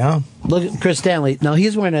hair. Yeah. Look at Chris Stanley. No,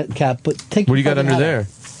 he's wearing a cap, but take. What do you your got fucking under hat there?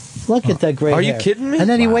 off. Look at that gray Are you hair. kidding me? And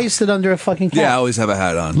then he wasted under a fucking cap. Yeah, I always have a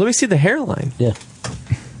hat on. Let me see the hairline. Yeah.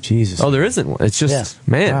 Jesus. Oh, there isn't one. It's just,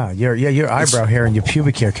 man. Wow, your eyebrow hair and your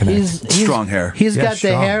pubic hair connect. Strong hair. He's Yeah, got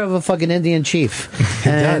strong. the hair of a fucking Indian chief,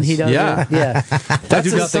 and he doesn't. Yeah. Yeah. That's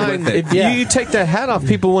do a nothing sign. with it. If Yeah. you take that hat off,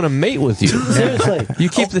 people want to mate with you. Seriously. You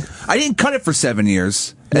keep the. I didn't cut it for 7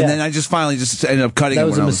 years, and Yeah. then I just finally just ended up cutting That it.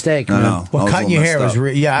 was when a I mistake, I man. know. Well, I was cutting a your little hair was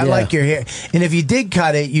messed up. I like your hair. And if you did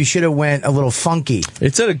cut it, you should have went a little funky.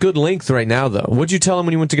 It's at a good length right now, though. What'd you tell him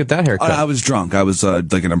when you went to get that haircut? I was drunk. I was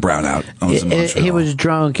like in a brownout. I was in Montreal. He was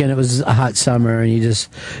drunk, and it was a hot summer, and you just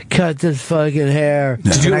cut this fucking hair.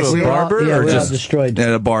 Did you Can I go to see a it? barber Yeah, or we all just? destroyed.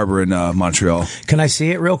 at a barber in Montreal. Can I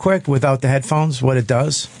see it real quick without the headphones? What it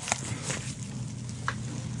does?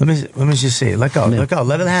 Let me just see it. Let go. Let go.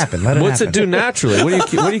 Let it happen. Let it What's happen. it do naturally? What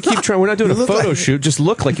do you keep trying? We're not doing You a look photo like- shoot. Just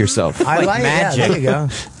look like yourself. I like magic. Yeah, there you go.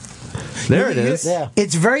 There it is. Yeah.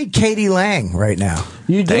 It's very Katie Lang right now.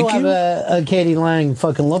 You do Thank have you. a Katie Lang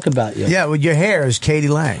fucking look about you. Yeah, with your hair is Katie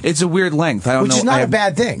Lang. It's a weird length. I don't Which know. is not I a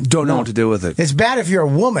bad thing. Don't know what to do with it. It's bad if you're a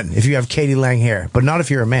woman if you have Katie Lang hair, but not if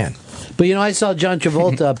you're a man. But you know, I saw John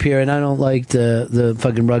Travolta up here, and I don't like the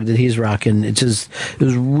fucking rug that he's rocking. It was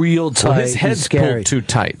real tight. Well, his and head's scary. pulled too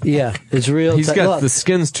tight. Yeah, it's real. He's tight. got Look, the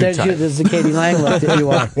skin's too there's tight. There's the Katie Lang look that you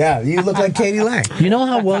are. Yeah, you look like Katie Lang. You know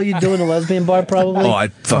how well you do in a lesbian bar, probably. Oh,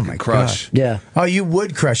 I'd fucking crush. Yeah. Oh, you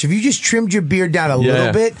would crush if you just trimmed your beard down a Yeah.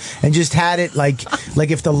 little bit and just had it like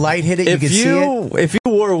if the light hit it, you If could see it. if you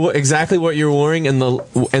wore exactly what you're wearing and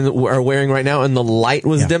are wearing right now, and the light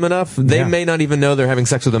was Yeah. dim enough, they Yeah. may not even know they're having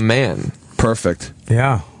sex with a man. Perfect.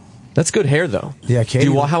 Yeah, That's good hair, though. Yeah, Katie-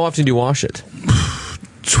 How often do you wash it?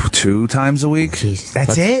 2 times a week.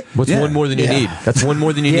 that's it. What's Yeah. one more than you Yeah. need? That's one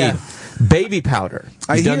more than you Yeah. need. Baby powder.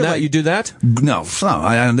 I You done hear, that? like- You do that? No,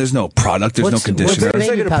 there's no product. There's What's- no what's conditioner. the It's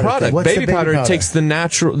like baby a powder product. thing? What's the Baby baby powder powder? takes the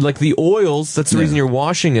natural, like the oils. That's the reason you're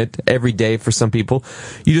washing it every day for some people.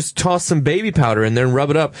 You just toss some baby powder in there and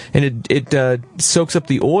rub it up, and it soaks up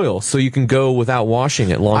the oil, so you can go without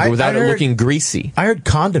washing it longer, without I it heard- looking greasy. I heard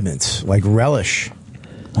condiments like relish.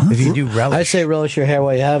 If you do relish, I say relish your hair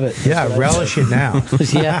while you have it. That's yeah, what I relish it now.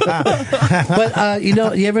 say. Yeah. But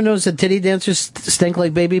you ever notice that titty dancers stink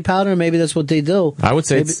like baby powder? Maybe that's what they do. I would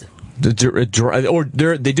say Maybe- it's dry, or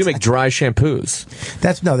they do make dry shampoos.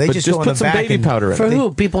 That's no, they But just just go in put the some back baby and- powder in. For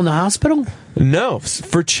who? People in the hospital? No,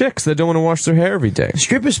 for chicks that don't want to wash their hair every day.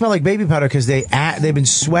 Strippers smell like baby powder because they've been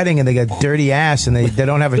sweating and they got dirty ass and they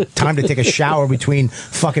don't have a time to take a shower between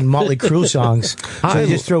fucking Motley Crue songs. So they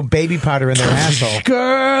just throw baby powder in their asshole.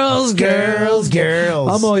 Girls,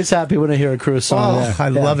 I'm always happy when I hear a Cruise song. Oh, Yeah. I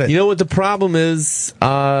love it. You know what the problem is?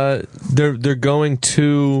 They're going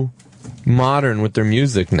too modern with their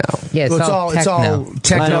music now. Yeah, it's, Well, it's all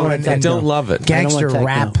techno and I don't love it. gangster I don't want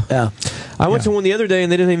rap. techno. Yeah. I went to one the other day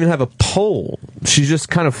and they didn't even have a pole. She's just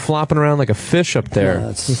kind of flopping around like a fish up there. Yeah,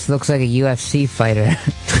 it's This looks like a UFC fighter.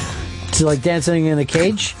 it's like dancing in a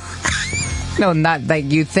cage. No, not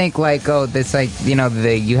like you think like, oh, this like, you have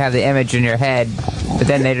the image in your head, but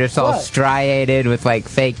then they're just all What? striated with like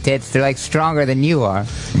fake tits. They're like stronger than you are.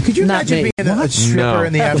 Could you Not imagine me. being a stripper No.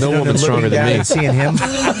 in the No afternoon woman's and stronger looking than down me. and seeing him?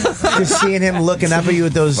 Just seeing him looking up at you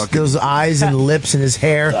with those eyes and lips and his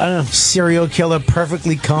hair. Serial killer,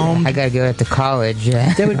 perfectly combed. I gotta go to college.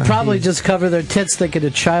 Yeah. They would probably just cover their tits thinking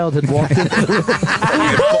a child had walked into the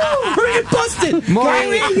room. get busted.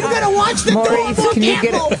 Gary, you gotta watch the Maurice, door. can you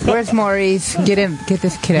get it? Where's Maurice? Get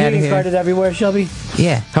this kid out of Getting here. carted everywhere, Shelby?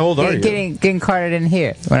 Yeah. How old are you? Getting carted in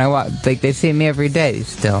here when I walk. Like they see me every day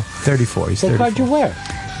still. 34. He's They 34. card you where?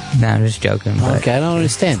 No, I'm just joking. But Okay, I don't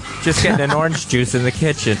understand. Just getting an orange juice in the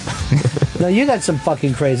kitchen. No, you got some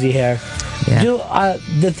fucking crazy hair. Yeah. Dude,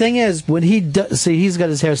 the thing is, when he see, he's got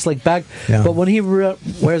his hair slicked back, Yeah. but when he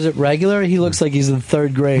wears it regular, he looks like he's in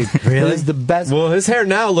third grade. Really? It is the best. Well, his hair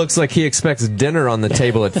now looks like he expects dinner on the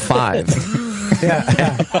table at 5.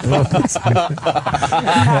 Yeah.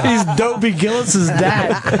 He's Dobie Gillis's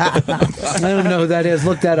dad. I don't know who that is.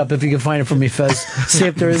 Look that up if you can find it for me, Fez. See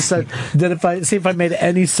if there is some, see if I made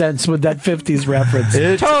any sense with that 50s reference.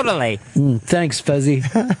 Totally. Thanks, Fezzy.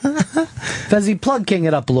 Fezzy, plug King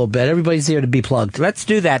it up a little bit. Everybody's here to be plugged. Let's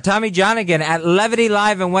do that. Tommy Johnigan at Levity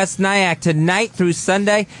Live in West Nyack tonight through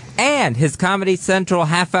Sunday, and his Comedy Central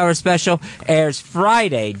half-hour special airs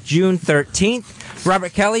Friday, June 13th.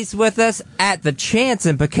 Robert Kelly's with us at The Chance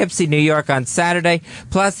in Poughkeepsie, New York on Saturday.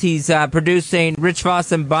 Plus, he's producing Rich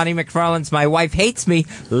Voss and Bonnie McFarlane's My Wife Hates Me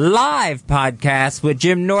live podcast with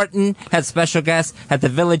Jim Norton as special guest at the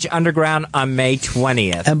Village Underground on May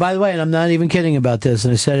 20th. And by the way, and I'm not even kidding about this,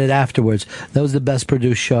 and I said it afterwards, that was the best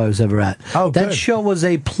produced show I was ever at. Oh, that good. show was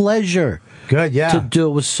a pleasure Good, yeah. to do.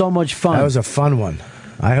 It was so much fun. That was a fun one.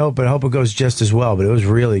 I hope it goes just as well, but it was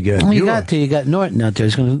really good. You got Norton out there.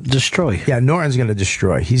 He's going to destroy. Yeah, Norton's going to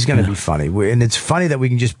destroy. He's going to be funny. And it's funny that we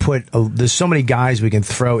can just put, there's so many guys we can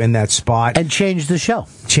throw in that spot. And change the show.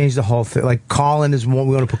 Change the whole thing. Like Colin is one,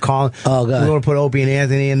 we want to put Colin. Oh, God. We want to put Opie and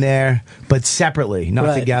Anthony in there, but separately, not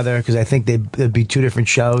Right. together, because I think they'd be two different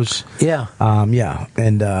shows. Yeah. Yeah.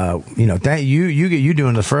 And, that you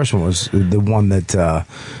doing the first one was the one that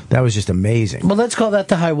was just amazing. Well, let's call that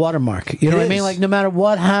the high water mark. You know what I mean? Like, no matter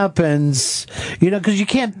what happens, because you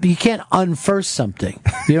can't unfirst something.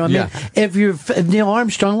 You know what I mean? If you're Neil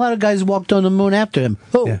Armstrong, a lot of guys walked on the moon after him.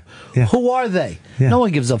 Who? Yeah. Who are they? Yeah. No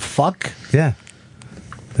one gives a fuck. Yeah.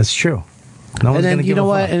 That's true. No And one's then gonna you give know a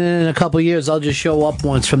what? fuck. And then in a couple of years, I'll just show up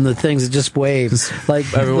once from the things and just wave. Like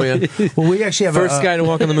Everyone. Well, we actually have First guy to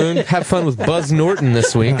walk on the moon. Have fun with Buzz Norton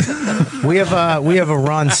this week. We have a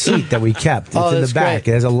Ron seat that we kept. It's in the that's back.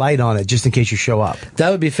 great. It has a light on it just in case you show up. That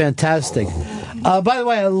would be fantastic. By the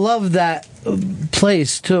way, I love that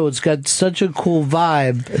place too. It's got such a cool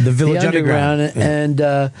vibe. The Village Underground. Yeah. And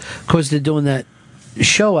of course they're doing that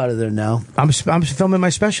show out of there now. I'm filming my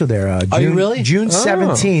special there. June, Are you really? June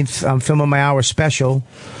 17th, I'm filming my hour special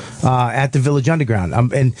at the Village Underground.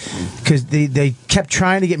 And because they kept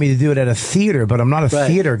trying to get me to do it at a theater, but I'm not a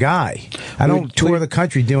theater guy. I don't tour the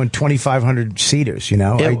country doing 2,500 seaters.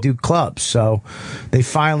 I do clubs. So they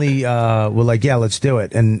finally were like, "Yeah, let's do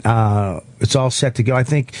it." And it's all set to go. I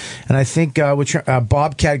think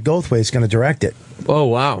Bobcat Goldthwait is going to direct it. Oh,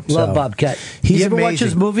 wow. Love Bobcat. He's You ever watch amazing.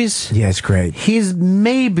 his movies? Yeah, it's great. He's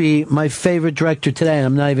maybe my favorite director today, and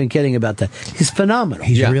I'm not even kidding about that. He's phenomenal.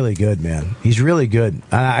 He's really good, man. He's really good.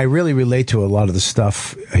 I really relate to a lot of the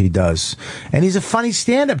stuff he does, and he's a funny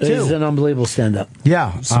stand-up too. He's an unbelievable stand-up.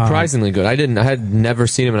 Yeah, Surprisingly good. I had never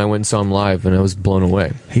seen him, and I went and saw him live, and I was blown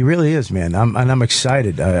away. He really is, man. I'm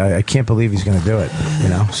excited. I can't believe he's going to do it.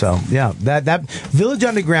 So yeah, that Village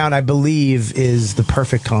Underground, I believe, is the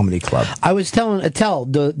perfect comedy club. I was telling Attell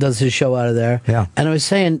does his show out of there, and I was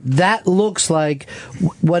saying that looks like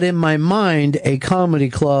what in my mind a comedy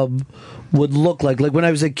club would look like. Like when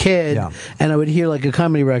I was a kid, and I would hear like a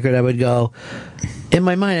comedy record, I would go. In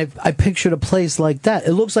my mind, I pictured a place like that.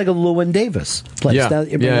 It looks like a Llewyn Davis place. Yeah. Now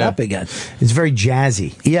that you bring it up again. It's very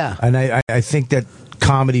jazzy. Yeah, and I think that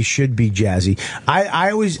comedy should be jazzy. I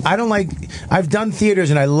don't like. I've done theaters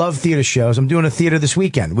and I love theater shows. I'm doing a theater this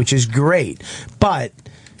weekend, which is great, but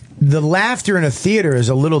the laughter in a theater is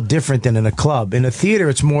a little different than in a club. In a theater,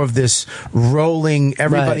 it's more of this rolling,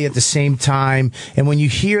 everybody at the same time. And when you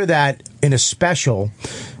hear that in a special,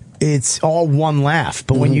 it's all one laugh.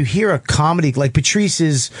 But when you hear a comedy, like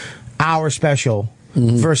Patrice's hour special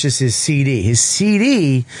versus his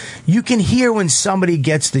CD, you can hear when somebody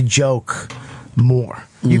gets the joke more.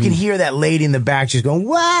 You can hear that lady in the back just going,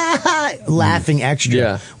 "Wah!" laughing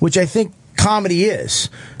extra, which I think comedy is.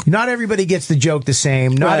 Not everybody gets the joke the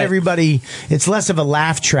same. Not everybody. It's less of a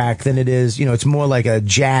laugh track than it is. It's more like a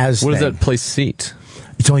jazz. What thing. does that place seat?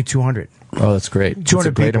 It's only 200. Oh, that's great. 200 It's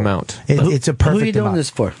a great people. amount. It's a perfect. Who are you doing amount. this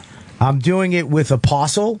for? I'm doing it with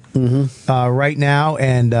Apostle right now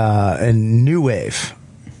and New Wave.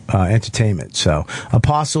 Entertainment. So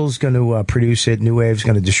Apostle's going to produce it. New Wave's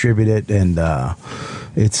going to distribute it, and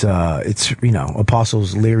it's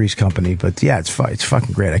Apostle's Leary's company. But yeah, it's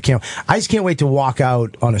fucking great. I just can't wait to walk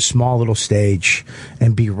out on a small little stage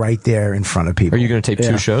and be right there in front of people. Are you going to tape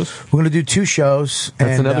 2 shows? We're going to do 2 shows.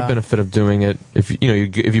 That's and, another benefit of doing it. If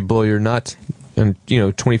you blow your nut, and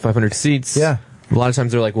 2,500 seats. Yeah. A lot of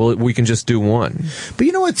times they're like, well, we can just do one. But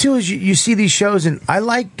you know what, too, is you see these shows, and I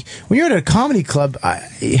like, when you're at a comedy club, I'm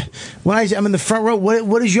in the front row,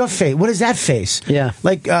 what is your face? What is that face? Yeah.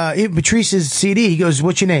 Like, Patrice's CD, he goes,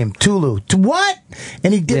 what's your name? Tulu. What?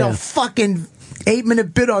 And he did a fucking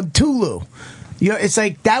 8-minute bit on Tulu. It's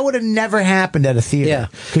like, that would have never happened at a theater.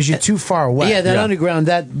 Because you're too far away. Yeah, that underground,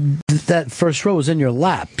 that first row is in your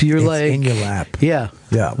lap. It's in your lap. Yeah.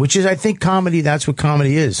 Yeah, which is, I think, comedy, that's what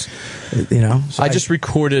comedy is. So I just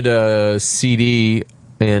recorded a CD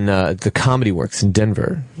in the Comedy Works in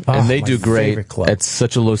Denver. And they do great. It's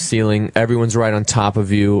such a low ceiling. Everyone's right on top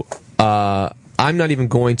of you. I'm not even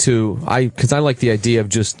going to, because I like the idea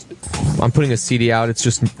of I'm putting a CD out. It's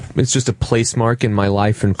just a place mark in my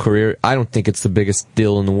life and career. I don't think it's the biggest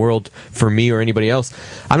deal in the world for me or anybody else.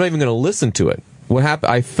 I'm not even going to listen to it. What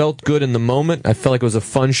happened? I felt good in the moment. I felt like it was a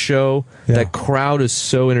fun show. Yeah. That crowd is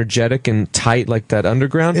so energetic and tight, like that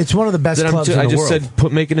underground. It's one of the best clubs in the world. I just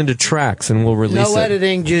said, make it into tracks, and we'll release it. No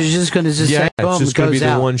editing. You're just going to say, boom, it's just going to be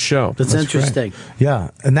the one show. That's interesting. Great.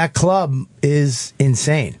 Yeah, and that club is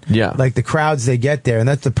insane. Yeah, like the crowds they get there, and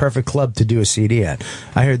that's the perfect club to do a CD at.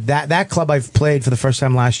 I heard that club I've played for the first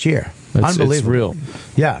time last year. Unbelievable. It's real.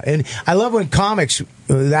 Yeah, and I love when comics,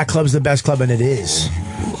 that club's the best club, and it is.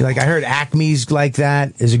 Like, I heard Acme's like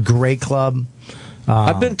that, is a great club.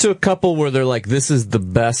 I've been to a couple where they're like, this is the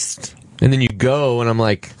best, and then you go, and I'm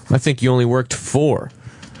like, I think you only worked 4.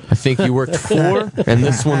 I think you worked 4, and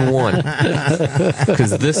this one won.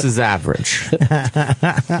 Because this is average.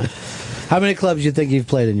 How many clubs do you think you've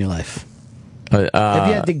played in your life? If you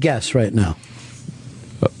had to guess right now.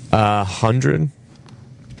 100.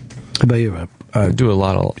 How about you, Rob? I do a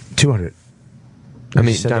lot of 200. I mean,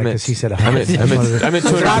 he said 100. I'm at 201.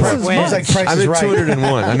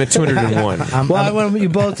 I'm at 201. Well, I want you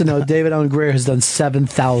both to know David Owen Greer has done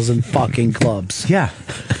 7,000 fucking clubs. Yeah.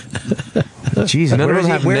 Jesus, where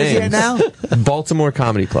is he at now? Baltimore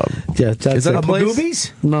Comedy Club. Yeah, is that a place?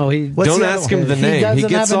 Movies? No, don't ask him the name. He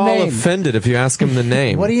gets all offended if you ask him the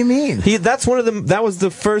name. What do you mean? That's one of them. That was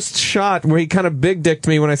the first shot where he kind of big dicked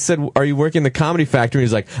me when I said, "Are you working the Comedy Factory?"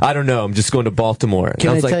 He's like, "I don't know. I'm just going to Baltimore."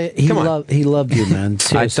 Can I tell you, he loved you, man.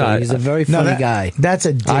 Seriously, he's a very funny guy. That's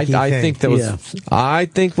a dicky thing. I think that was. Yeah. I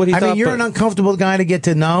think what he. I mean, you're an uncomfortable guy to get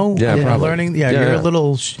to know. Yeah, probably. Learning. Yeah, you're a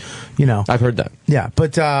little. I've heard that. Yeah,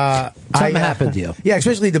 but something happened to you. Yeah,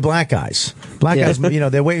 especially the black guys. Black guys,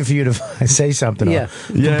 they're waiting for you to say something. Yeah.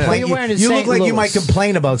 Well, you look like you might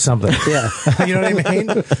complain about something. Yeah. You know what I mean?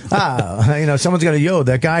 Someone's going to,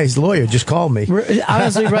 that guy's lawyer just called me.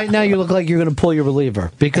 Honestly, right now you look like you're going to pull your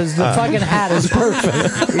reliever because the fucking hat is perfect.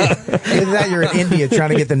 Either that you're in India trying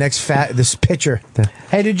to get the next this picture.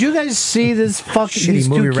 Hey, did you guys see this fucking shitty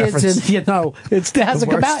movie reference? It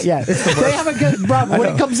hasn't come out yet. They haven't got,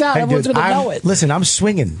 when it comes out, everyone's going to know it. Listen, I'm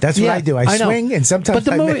swinging. That's what I do. I swing, and sometimes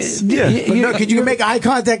I miss. Could you make eye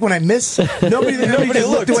contact when I miss? Nobody just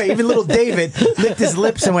looked away. Even little David licked his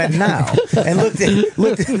lips and went, now. And look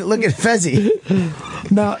at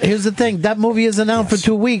Fezzi. Now, here's the thing. That movie isn't out for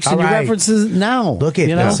 2 weeks, and you reference it now. Look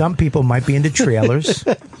at some people might be into trailers.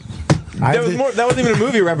 That wasn't even a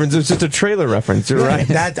movie reference. It was just a trailer reference. You're right.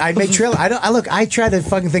 I make trailer. I try to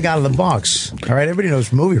fucking think out of the box. All right, everybody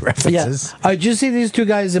knows movie references. Yeah. Did you see these 2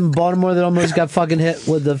 guys in Baltimore that almost got fucking hit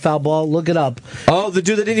with the foul ball? Look it up. Oh, the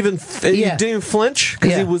dude that didn't even flinch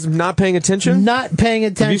because he was not paying attention. Not paying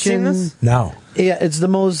attention. Have you seen this? No. Yeah, it's the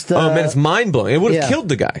most. Oh man, it's mind blowing. It would have killed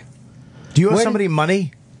the guy. Do you owe somebody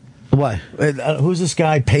money? What? Who's this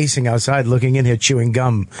guy pacing outside, looking in here, chewing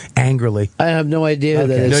gum angrily? I have no idea.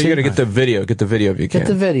 Okay. No, you got to get the video. Get the video if you can. Get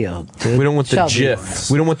the video. Dude. We don't want the GIF.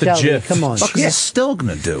 We don't want the GIF. Come on. What is it still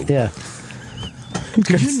going to do? Yeah.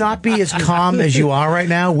 Could you not be as calm as you are right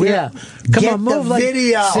now? Come on, move the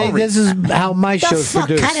video. See, this is how my show's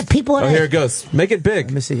produced. What kind of people are here it goes. Make it big.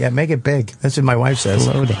 Let me see. Yeah, make it big. That's what my wife says.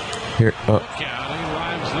 Here.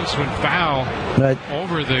 This one foul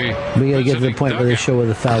over the. We gotta get to the point where they show where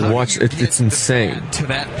the foul. Watch it. It's insane. To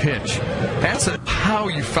that pitch. That's how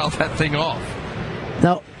you foul that thing off.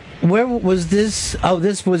 Now, where was this? Oh,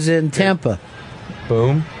 this was in Tampa.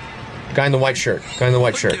 Boom. Guy in the white shirt.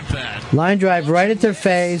 Line drive right at their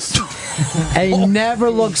face. And he never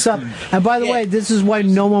looks up. And by the way, this is why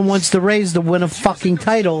no one wants the Rays to win a fucking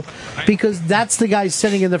title, because that's the guy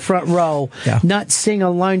sitting in the front row, not seeing a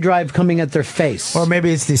line drive coming at their face. Or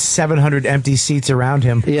maybe it's the 700 empty seats around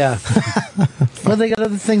him. Yeah. Well, they got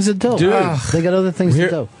other things to do. Dude. They got other things to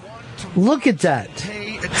do. Look at that.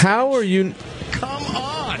 How are you? Come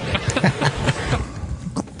on.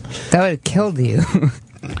 That would have killed you.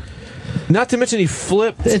 Not to mention he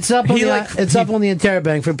flipped. It's up on up on the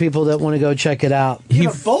Interbank for people that want to go check it out.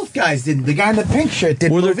 Both guys didn't. The guy in the pink shirt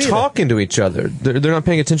didn't. Well, they're move either. talking to each other. They're not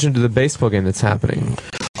paying attention to the baseball game that's happening.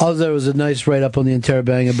 Oh, there was a nice write-up on the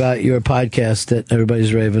Interbank about your podcast that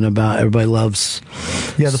everybody's raving about. Everybody loves.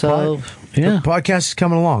 Yeah, the podcast is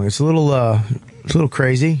coming along. It's a little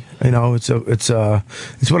crazy. You know, it's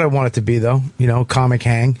what I want it to be, though. You know, comic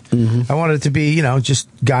hang. I want it to be, you know, just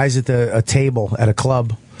guys at a table at a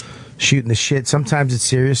club shooting the shit. Sometimes it's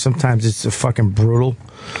serious. Sometimes it's a fucking brutal.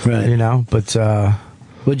 Right. You know, but.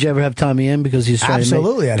 Would you ever have Tommy in because he's trying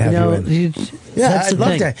absolutely? To I'd have you in. Yeah, I'd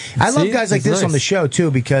love that. I love guys like this on the show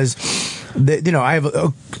too because, you know, I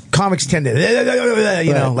have comics tend to,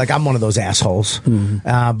 you know, like I'm one of those assholes.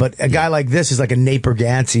 But a guy like this is like a Naper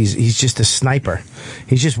Gantz. He's just a sniper.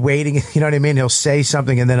 He's just waiting. You know what I mean? He'll say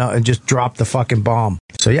something and then just drop the fucking bomb.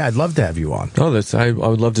 So yeah, I'd love to have you on. Oh, I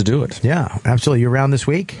would love to do it. Yeah, absolutely. You're around this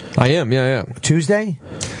week? I am. Yeah. Tuesday?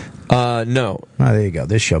 No. Oh, there you go.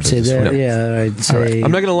 This show. Yeah, I'd say. Right.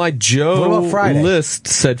 I'm not gonna lie. Joe What about Friday? List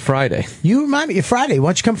said Friday. You remind me. Friday. Why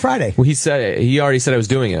don't you come Friday? Well, he already said I was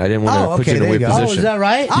doing it. I didn't want to put you in a weird position. Oh, is that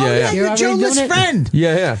right? Oh, Yeah. you're Joe List's friend.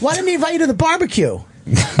 Yeah. Why didn't he invite you to the barbecue?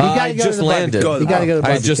 I just landed. You gotta go to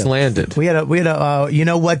the I just landed. We had a you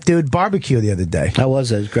know what, dude, barbecue the other day. How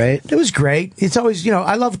was it? Great. It was great. It's always, you know,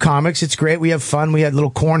 I love comics. It's great. We have fun. We had a little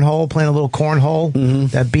cornhole, playing a little cornhole,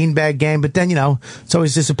 that beanbag game. But then, you know, it's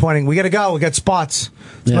always disappointing. We got to go. We got spots.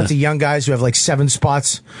 It's a bunch of young guys who have like 7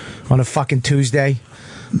 spots on a fucking Tuesday.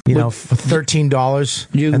 You know, for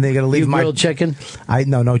 $13, and they got to leave my grilled chicken.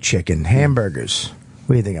 No chicken, hamburgers.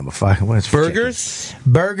 What do you think I'm a fucking? What is Burgers?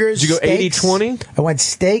 Burgers. Did you go steaks. 80-20? I went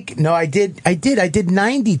steak. No, I did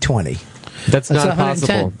 90-20. That's not 110.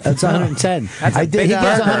 possible. That's 110. I did. He gives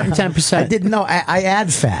 110%. I didn't know. I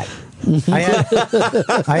add fat. I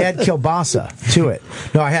had kielbasa to it.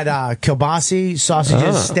 No, I had kielbasi,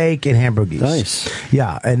 sausages, steak, and hamburgers. Nice.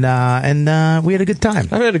 Yeah, and we had a good time.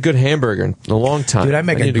 I haven't had a good hamburger in a long time. Dude, I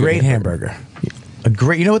make a great hamburger.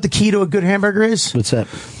 You know what the key to a good hamburger is? What's that?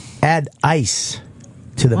 Add ice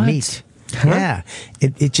to the meat. Huh? Yeah,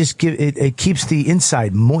 it just it keeps the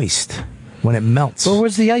inside moist when it melts. Well,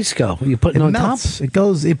 where's the ice go? You put it on melts. top? It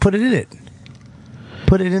goes. You put it in it.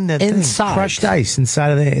 Put it in the inside thing, crushed ice inside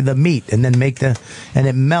of the meat, and then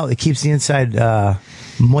it melt. It keeps the inside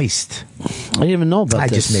moist. I didn't even know about I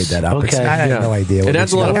this. just made that up. Okay. I had no idea. It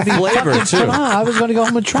adds a lot of flavor too. I was going to go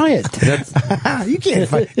home and try it. You can't.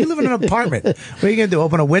 You live in an apartment. What are you going to do?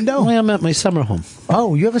 Open a window? I'm at my summer home.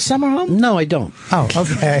 Oh, you have a summer home? No, I don't. Oh,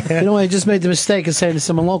 okay. You know, I just made the mistake of saying to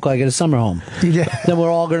someone local, I get a summer home. Yeah. Then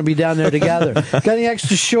we're all going to be down there together. Got any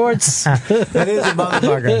extra shorts? That is a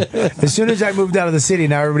motherfucker. As soon as I moved out of the city,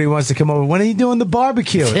 now everybody wants to come over. When are you doing the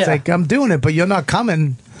barbecue? It's like, I'm doing it, but you're not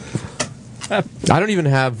coming. I don't even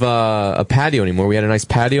have a patio anymore. We had a nice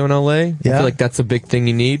patio in LA. I feel like that's a big thing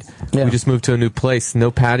you need. Yeah. We just moved to a new place.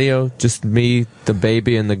 No patio, just me, the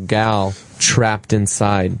baby, and the gal trapped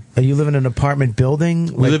inside. Are you living in an apartment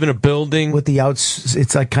building? We live in a building with the outs.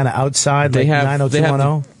 It's like kind of outside, like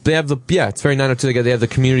 90210. They have the it's very 90210. They have the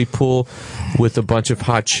community pool with a bunch of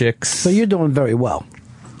hot chicks. So you're doing very well.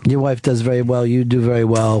 Your wife does very well. You do very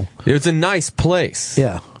well. It's a nice place.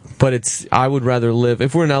 Yeah. But I would rather live,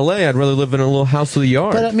 if we're in LA, I'd rather live in a little house with a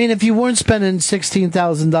yard. But I mean, if you weren't spending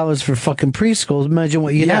 $16,000 for fucking preschool, imagine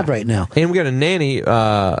what you'd have right now. And we got a nanny,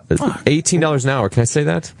 $18 an hour. Can I say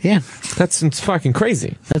that? Yeah. It's fucking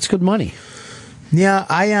crazy. That's good money. Yeah,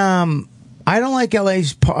 I don't like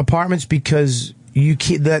LA's apartments because you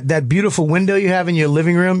keep that beautiful window you have in your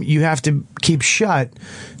living room, you have to keep shut.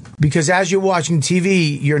 Because as you're watching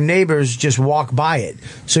TV, your neighbors just walk by it.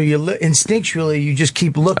 So instinctually, you just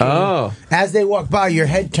keep looking. Oh. As they walk by, your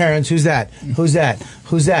head turns. Who's that? Who's that?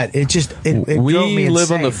 Who's that? It drove me insane. We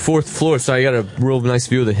live on the 4th floor, so I got a real nice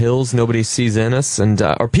view of the hills. Nobody sees in us,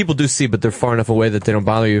 or people do see, but they're far enough away that they don't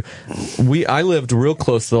bother you. I lived real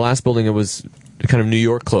close to the last building. It was kind of New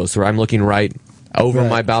York close, where I'm looking right over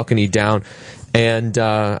my balcony down, and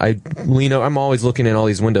I lean over. I'm always looking in all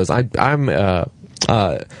these windows. I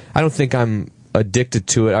don't think I'm addicted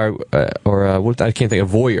to it, or what I can't think of,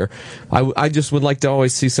 voyeur. I just would like to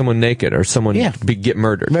always see someone naked or someone get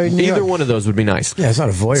murdered. Either one of those would be nice. Yeah, it's not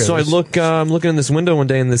a voyeur. So I look, I'm looking in this window one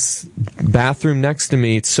day, and this bathroom next to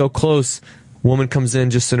me, it's so close. Woman comes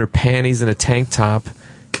in just in her panties and a tank top,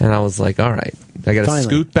 and I was like, all right, I got to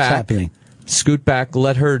scoot back,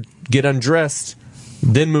 let her get undressed,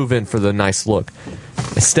 then move in for the nice look.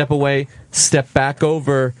 I step away, step back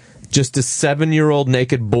over, just a 7-year-old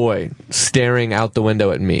naked boy staring out the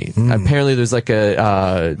window at me. Apparently there's like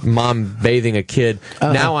a mom bathing a kid.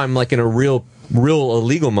 Now I'm like in a real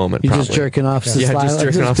illegal moment. You're probably. just jerking off. Just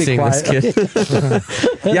jerking off seeing this kid.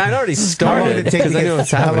 Yeah, I'd already started because I knew it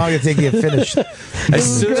was happening. How long did it take you to finish?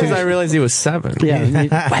 As soon as I realized he was 7.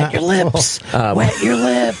 Yeah, wet your lips. Wet your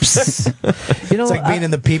lips. You know, it's like being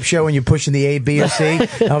in the peep show when you're pushing the A, B, or C.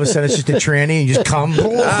 All of a sudden, it's just a tranny, and you just come.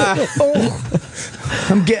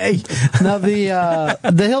 I'm gay. Now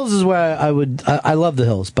the Hills is where I love the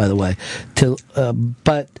Hills, by the way.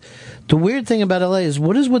 But the weird thing about LA is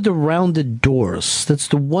what is with the rounded doors? That's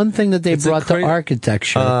the one thing that they brought to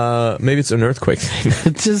architecture. Maybe it's an earthquake thing.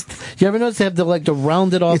 It's just, you ever notice they have the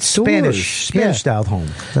rounded off it's doors? Spanish style home.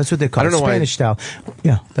 That's what they call it. I don't know Spanish style.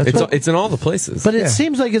 Yeah, it's in all the places. But it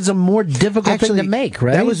seems like it's a more difficult thing to make,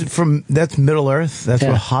 right? That's Middle Earth. That's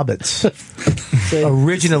where hobbits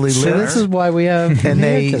originally lived. So this is why we have, and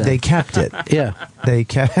they kept it. Yeah, they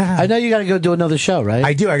kept. I know you got to go do another show, right?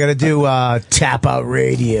 I do. I got to do Tap Out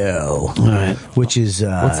Radio. All right, which is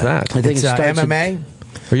what's that? I think it's MMA.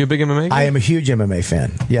 Are you a big MMA guy? I am a huge MMA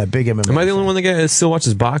fan. Yeah, big MMA. Am I the only one that still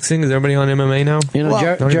watches boxing? Is everybody on MMA now? You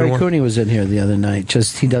know, Jerry Cooney was in here the other night.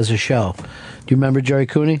 He does a show. Do you remember Jerry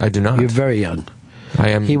Cooney? I do not. You're very young. I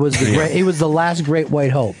am. He was he was the last great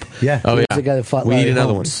white hope. Yeah. Oh, he yeah. was the guy that fought We Larry need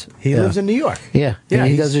another Holmes. one. He lives in New York. Yeah. Yeah.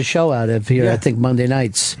 He does a show out of here. I think Monday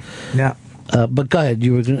nights. Yeah. But go ahead.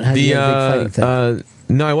 You were going to have a big fighting thing.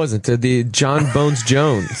 No, I wasn't. The John Bones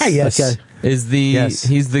Jones. Yes. Okay.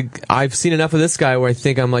 He's I've seen enough of this guy where I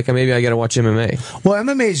think I'm like, maybe I got to watch MMA. Well,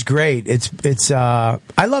 MMA is great. It's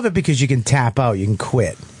I love it because you can tap out, you can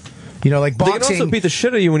quit. You know, like boxing. They can also beat the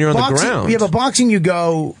shit out of you when you're on the ground. Yeah, but boxing, you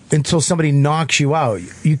go until somebody knocks you out.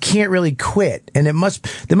 You can't really quit, and there must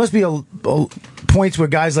be a points where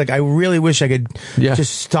guys like, I really wish I could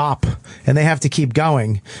just stop, and they have to keep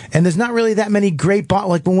going. And there's not really that many great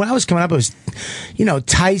like when I was coming up, it was,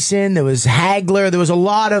 Tyson, there was Hagler, there was a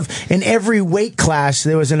lot of, in every weight class,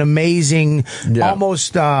 there was an amazing,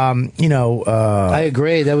 almost, I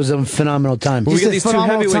agree. That was a phenomenal time. Well, we get these two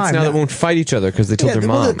heavyweights now that won't fight each other because they told their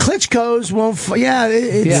mom. The Klitschko's won't fight.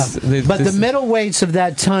 But the middleweights of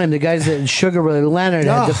that time, the guys that Sugar Ray Leonard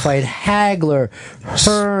had to fight, Hagler,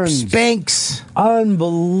 Hearns, Spanks,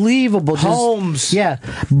 unbelievable. Holmes. Yeah.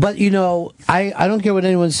 But, I don't care what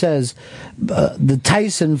anyone says. The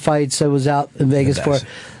Tyson fights I was out in Vegas for,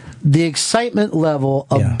 the excitement level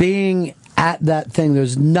of being at that thing,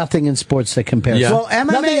 there's nothing in sports that compares. Yeah. Well,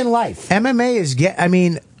 MMA, nothing in life. MMA is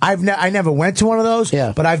I never went to one of those,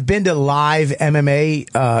 but I've been to live MMA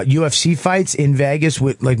UFC fights in Vegas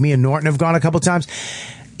with, like, me and Norton have gone a couple times.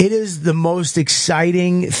 It is the most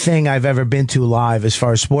exciting thing I've ever been to live as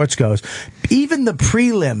far as sports goes. Even the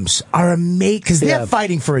prelims are amazing because they're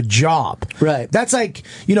fighting for a job. Right. That's like,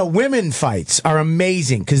 women fights are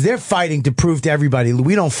amazing because they're fighting to prove to everybody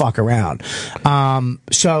we don't fuck around.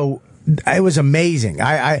 So it was amazing.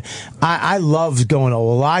 I loved going to a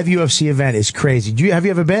live UFC event. It's crazy. Have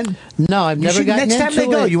you ever been? No, I've never gotten into it. Next time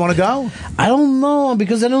they go, you want to go? I don't know,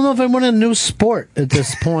 because I don't know if I want a new sport at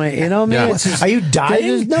this point. You know what I mean? It's just, are you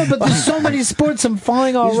dying? No, but there's so many sports I'm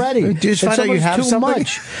following already. Just find out you have too something?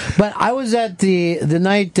 much. But I was at the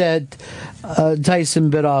night that Tyson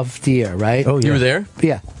bit off the ear, right? Oh, yeah. You were there?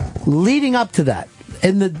 Yeah. Leading up to that,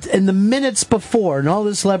 in the minutes before, and all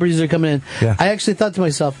the celebrities are coming in, I actually thought to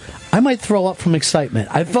myself, I might throw up from excitement.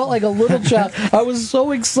 I felt like a little child. I was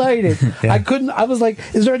so excited. I was like,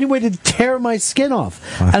 is there any way to tear my skin off?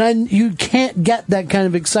 And you can't get that kind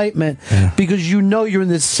of excitement because you're in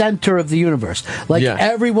the center of the universe. Like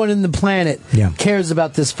everyone in the planet cares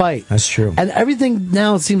about this fight. That's true. And everything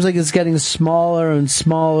now seems like it's getting smaller and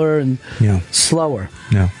smaller and slower.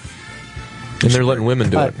 Yeah. And they're letting women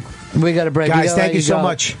do it. We got to break. Guys, thank you so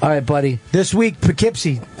much. All right, buddy. This week,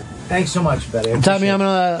 Poughkeepsie Thanks so much, Betty. Tommy, I'm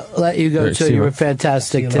going to let you go, Great, too. see You you. were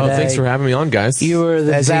fantastic today. Oh, thanks for having me on, guys. You were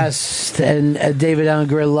the Fezzy. best, and David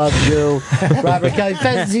Unger loved you. Robert Kelly,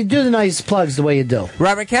 Fezzy, do the nice plugs the way you do.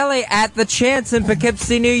 Robert Kelly at the Chance in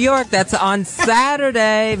Poughkeepsie, New York. That's on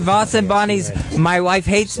Saturday. Voss and Bonnie's My Wife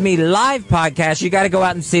Hates Me live podcast. You got to go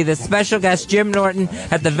out and see this. Special guest Jim Norton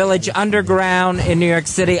at the Village Underground in New York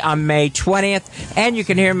City on May 20th. And you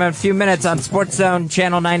can hear him in a few minutes on Sports Zone,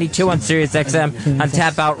 Channel 92 on Sirius XM on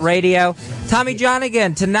Tap Out Radio. Tommy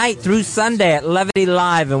Johnigan tonight through Sunday at Levity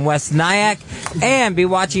Live in West Nyack. And be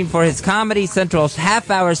watching for his Comedy Central's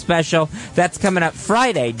half-hour special. That's coming up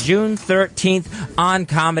Friday, June 13th on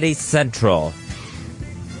Comedy Central.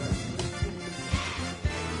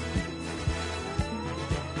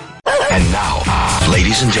 And now,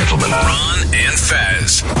 ladies and gentlemen, Ron and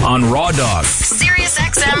Fez on Raw Dog. Sirius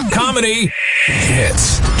XM Comedy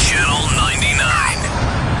Hits. Channel 99.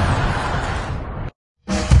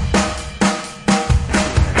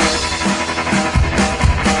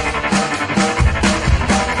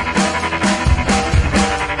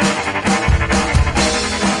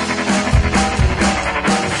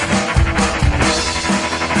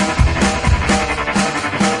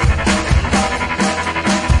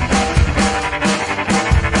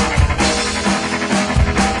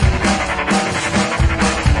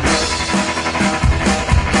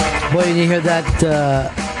 Boy, you hear that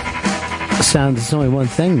sound? It's only one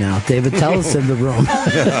thing now. David Tellus in the room.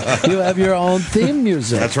 You have your own theme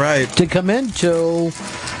music. That's right. To come into,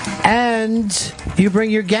 and you bring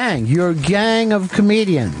your gang of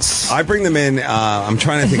comedians. I bring them in. I'm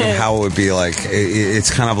trying to think of how it would be like. It's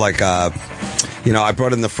kind of like, I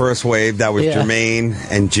brought in the first wave. That was Jermaine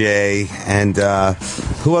and Jay. And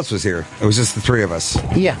who else was here? It was just the three of us.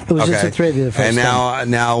 Yeah, it was just the three of you the first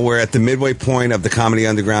And now we're at the midway point of the Comedy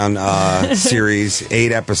Underground series,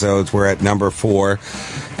 8 episodes. We're at number 4.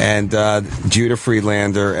 And Judah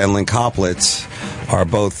Friedlander and Lynn Koplitz are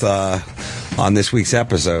both on this week's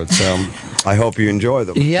episode. So I hope you enjoy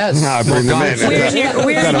them. Yes. I bring them in.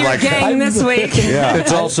 We're in your gang this week. Yeah.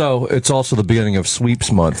 It's also the beginning of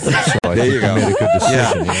sweeps month. So I There think you go. we made a good decision.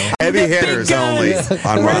 Yeah. You know? Heavy hitters only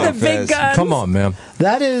on Ron and Fez. Come on, man.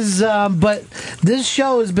 That is, but this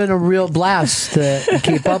show has been a real blast to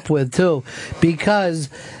keep up with, too, because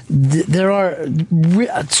there are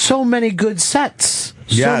so many good sets.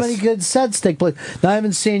 Yes. So many good sets take place. Now, I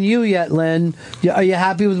haven't seen you yet, Lynn. Are you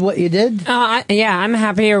happy with what you did? Yeah, I'm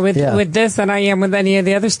happier with this than I am with any of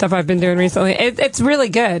the other stuff I've been doing recently. It's really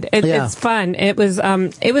good. It's fun. It was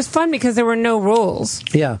fun because there were no rules.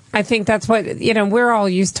 Yeah. I think that's what, we're all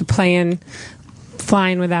used to playing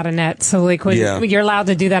flying without a net. So like when you're allowed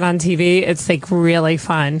to do that on TV, it's like really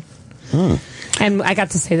fun. And I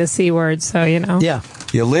got to say the C word, so Yeah.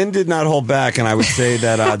 Yeah, Lynn did not hold back, and I would say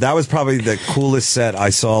that that was probably the coolest set I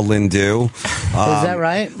saw Lynn do. Is that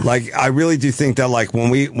right? Like, I really do think that, like, when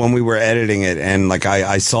we were editing it, and like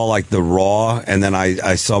I saw like the raw, and then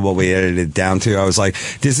I saw what we edited it down to, I was like,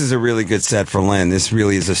 this is a really good set for Lynn. This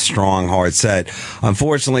really is a strong, hard set.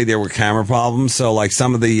 Unfortunately, there were camera problems, so like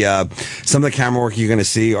some of the camera work you're going to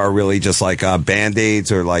see are really just like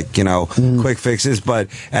Band-Aids or like quick fixes. But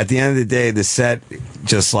at the end of the day, the set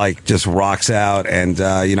just rocks out. And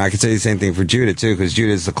I could say the same thing for Judah too, because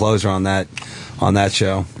Judah's the closer on that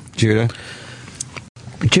show. Judah's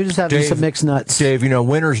having some mixed nuts. Dave,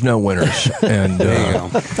 winners know winners, and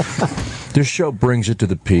this show brings it to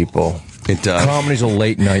the people. It does. Comedy's a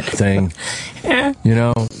late night thing.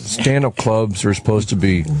 Stand-up clubs are supposed to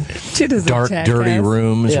be dark, dirty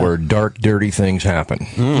rooms where dark, dirty things happen.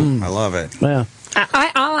 I love it. Yeah.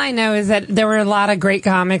 All I know is that there were a lot of great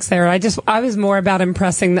comics there. I was more about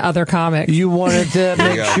impressing the other comics. You wanted to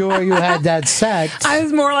make sure you had that set. I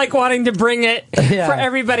was more like wanting to bring it for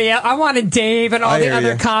everybody else. I wanted Dave and all the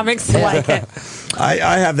other comics to like it.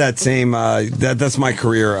 I have that same. That's my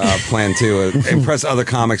career plan too. Impress other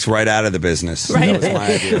comics right out of the business. Right, That's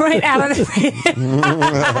my idea. right out of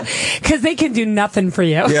the because they can do nothing for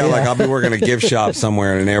you. Yeah, like I'll be working a gift shop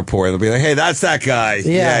somewhere in an airport. They'll be like, "Hey, that's that guy.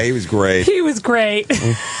 Yeah, he was great. He was great."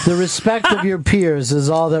 The respect of your peers is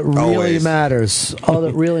all that really Always. matters. All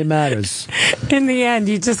that really matters. In the end,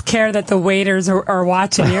 you just care that the waiters are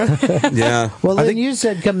watching you. Yeah. Well, Lynn, you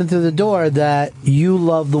said coming through the door that you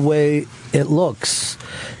love the way it looks.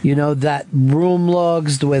 You know, that room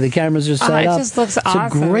looks, the way the cameras are set it up. just looks it's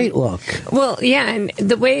awesome. a great look. Well, yeah, and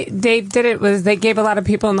the way Dave did it was they gave a lot of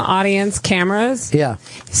people in the audience cameras. Yeah.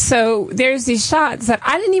 So there's these shots that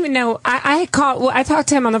I didn't even know. I talked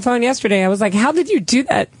to him on the phone yesterday. I was like, "How did you do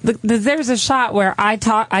that?" There's a shot where I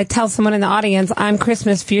tell someone in the audience, "I'm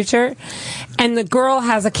Christmas Future," and the girl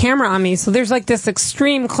has a camera on me. So there's like this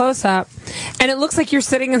extreme close up, and it looks like you're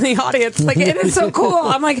sitting in the audience. Like it is so cool.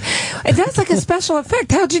 I'm like, that's like a special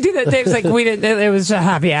effect. How'd you do that? Dave's like, we didn't. It was a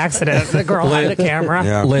happy accident. The girl had the camera.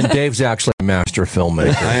 Yeah. Lynn, Dave's actually a master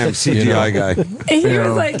filmmaker. I am CGI guy. He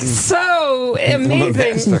was like so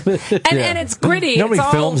amazing, and it's gritty. You know how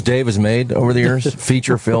many films Dave has made over the years?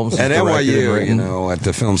 Feature films. At directed and NYU, written. at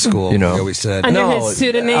the film school, we always said. Under his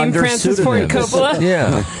pseudonym, Francis Ford Coppola.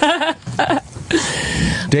 Yeah.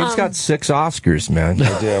 Dave's got 6 Oscars, man.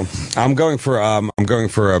 I do. I'm going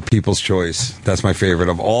for People's Choice. That's my favorite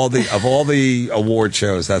of all the award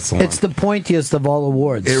shows. That's the one. It's the pointiest of all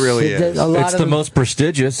awards. It really is. It's the most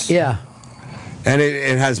prestigious. Yeah. And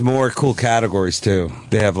it has more cool categories too.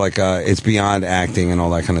 They have like it's beyond acting and all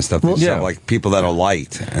that kind of stuff. They just have like people that are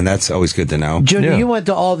light, and that's always good to know. Junior, you went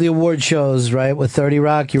to all the award shows, right? With 30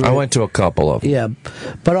 Rock, I went to a couple of them. Yeah,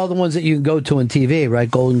 but all the ones that you can go to on TV, right?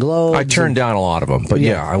 Golden Globe. I turned down a lot of them, but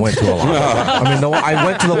I went to a lot of them. I mean, I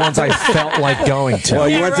went to the ones I felt like going to. Well,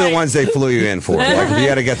 you went to the ones they flew you in for. Like if you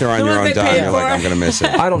had to get there on your own dime, you're like, I'm going to miss it.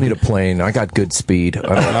 I don't need a plane. I got good speed.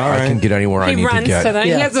 I can get anywhere I need to get. He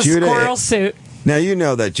has a squirrel suit. Now, you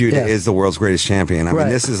know that Judah is the world's greatest champion. I mean,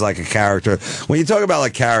 this is like a character. When you talk about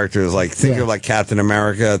like characters, like think of like Captain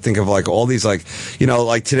America, think of like all these like,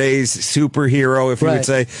 like today's superhero, if you would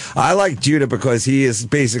say. I like Judah because he is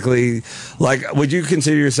basically like, would you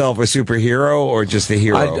consider yourself a superhero or just a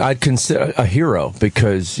hero? I'd consider a hero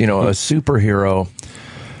because, a superhero.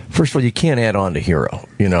 First of all, you can't add on to hero,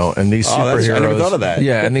 and these superheroes. I never thought of that.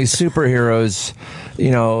 Yeah, and these superheroes,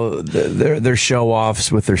 they're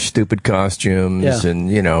show-offs with their stupid costumes and,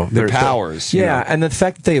 their powers. Yeah, and the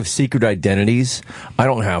fact that they have secret identities, I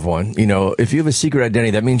don't have one. If you have a secret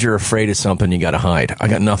identity, that means you're afraid of something you got to hide. I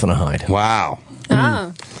got nothing to hide. Wow.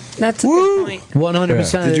 Oh, that's a good point.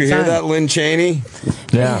 100%. Did you hear that, Lynn Cheney?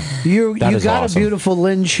 Yeah. You got awesome. a beautiful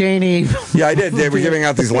Lynn Cheney. Yeah, I did. They were giving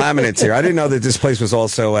out these laminates here. I didn't know that this place was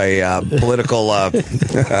also a political. I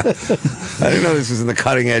didn't know this was in the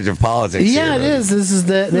cutting edge of politics. Yeah, it is. This is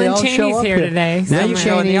they Lynn all Cheney's show up here today. Now Lynn you can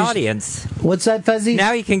go in the Cheney's- audience. What's that, Fezzi?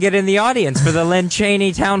 Now you can get in the audience for the Lynn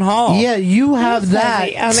Cheney Town Hall. Yeah, you have that.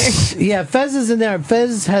 Fezzi? Yeah, Fez is in there.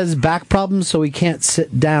 Fez has back problems, so he can't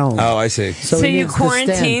sit down. Oh, I see. So he you needs to stand.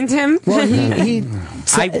 quarantined him? Well, he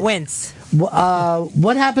I wince.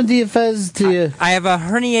 what happened to you, Fez? I have a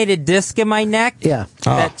herniated disc in my neck. Yeah.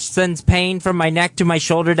 That sends pain from my neck to my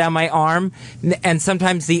shoulder down my arm, and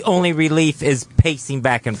sometimes the only relief is pacing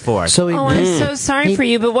back and forth. So I'm so sorry for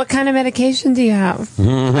you, but what kind of medication do you have?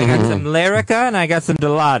 I got some Lyrica and I got some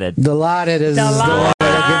Dilaudid. Dilaudid is Dilaudid.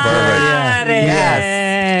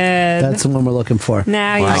 Yes. That's the one we're looking for.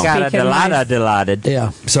 Now you're I got a speaking my- Dilaudid. Yeah.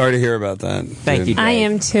 Sorry to hear about that. Thank you, Dave. I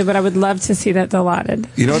am too, but I would love to see that Dilaudid.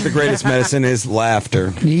 You know what the greatest medicine is?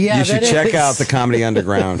 Laughter. Yeah, you should that check is. out the Comedy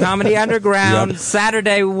Underground. Comedy Underground, Yep.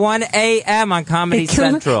 Saturday, 1 a.m. on Comedy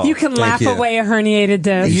Central. You can Thank laugh you. away a herniated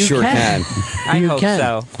disc. You sure can. I You hope can.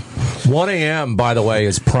 so. 1 a.m., by the way,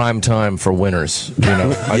 is prime time for winners.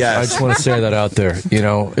 I just want to say that out there.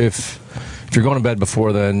 If you're going to bed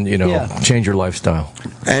before then, change your lifestyle.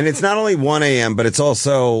 And it's not only 1 a.m., but it's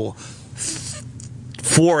also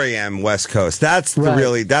 4 a.m. West Coast. That's the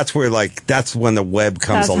Right. that's where that's when the web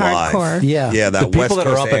comes That's alive. hardcore. Yeah. Yeah, The that people West that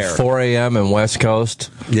Coast are up air. at 4 a.m. in West Coast,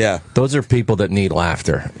 Yeah. those are people that need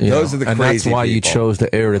laughter. Those are the and crazy that's why you people. chose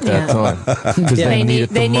to air it at that time. Because they need it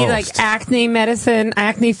the They need most. like acne medicine,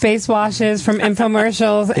 acne face washes from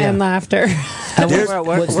infomercials, and laughter. And There's-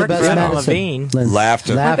 what's the best Greta medicine? Levine. Lynn?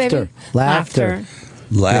 Laughter. Laughter. Laughter.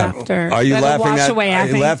 Laughter. Are you That'll laughing wash that? away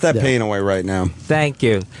acne. Laugh that pain away right now. Thank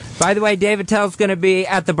you. By the way, David Tell's going to be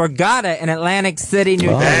at the Borgata in Atlantic City, New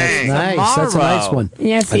Jersey. Nice. Tomorrow. That's a nice one.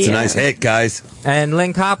 Yes, That's he a nice is. hit, guys. And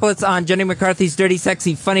Lynn Kopplitz on Jenny McCarthy's Dirty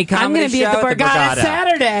Sexy Funny I'm Comedy going to be Show at the Borgata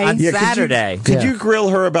Saturday. on Yeah, Saturday. Could you grill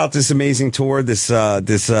her about this amazing tour, this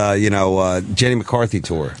Jenny McCarthy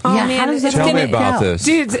tour? Oh, Yeah, man, how does it's it Tell gonna, me about this.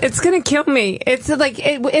 Dude, it's going to kill me. It's like,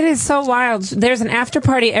 it is so wild. There's an after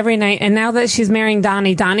party every night, and now that she's marrying Donnie's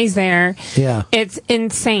there. Yeah. It's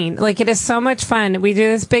insane. Like, it is so much fun. We do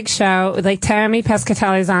this big show. Like, Tammy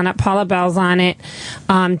Pescatelli's on it, Paula Bell's on it,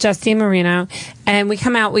 Justine Marino. And we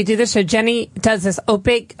come out, we do the show. Jenny does this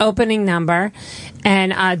opening number,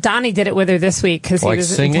 and Donnie did it with her this week because he Like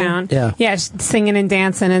was singing? in town. Yeah, singing and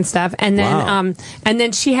dancing and stuff. And then, Wow. and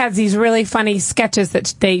then she has these really funny sketches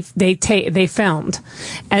that they filmed,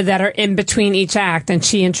 and that are in between each act. And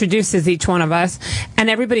she introduces each one of us, and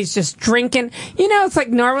everybody's just drinking. You know, it's like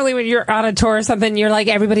normally when you're on a tour or something, you're like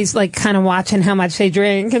everybody's like kind of watching how much they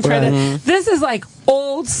drink and try to. This is like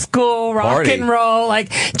old school rock Party. and roll. Like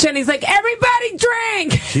Jenny's like, everybody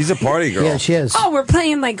drink. She's a party girl. Yeah, she is. Oh, we're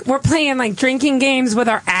playing like drinking games with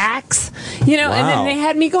our acts, you know. And then Wow. they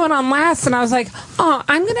had me going on last, and I was like, oh,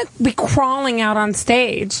 I'm gonna be crawling out on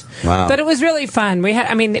stage. Wow. But it was really fun. We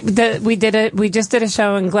just did a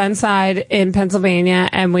show in Glenside in Pennsylvania,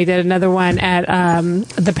 and we did another one at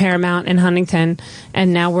the Paramount in Huntington,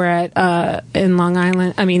 and now we're at in Long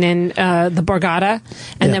Island. I mean, in the Borgata,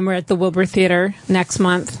 and then we're at the Wilbur Theater next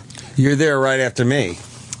month. You're there right after me.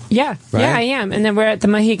 Yeah, Right? yeah, I am. And then we're at the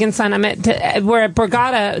Mohegan Sun. We're at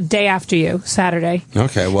Borgata day after you, Saturday.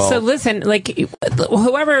 Okay, well. So listen, like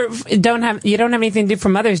whoever you don't have anything to do for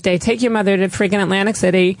Mother's Day, take your mother to freaking Atlantic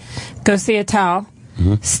City, go see Attell,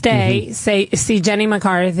 stay, see Jenny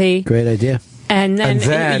McCarthy. Great idea. And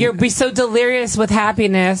then, you'll be so delirious with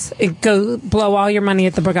happiness, go blow all your money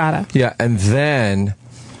at the Borgata. Yeah, and then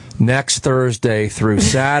next Thursday through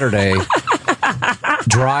Saturday,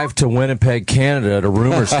 drive to Winnipeg, Canada to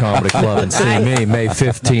Rumors Comedy Club and see me May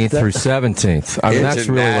 15th through 17th. I mean, that's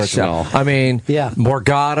really what's International. up. I mean,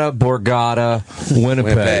 Borgata,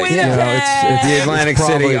 Winnipeg. You know, it's the Atlantic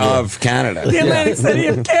City probably of Canada. The Atlantic City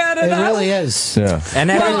of Canada. It really is. Yeah. And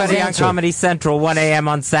everybody on Comedy Central, 1 a.m.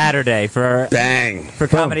 on Saturday for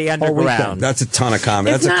Comedy Underground. That's a ton of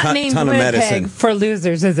comedy. It's That's not a named ton of Winnipeg medicine. for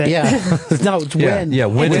losers, is it? Yeah. No, it's Win. Yeah,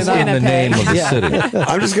 Win is in the name of the city.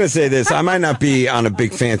 I'm just going to say this. I might not be on a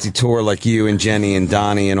big fancy tour like you and Jenny and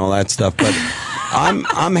Donnie and all that stuff, but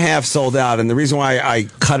I'm half sold out. And the reason why I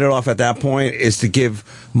cut it off at that point is to give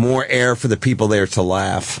more air for the people there to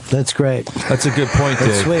laugh. That's great. That's a good point, Dave.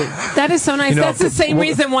 That's sweet. That is so nice. You know, That's the same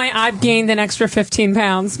reason why I've gained an extra 15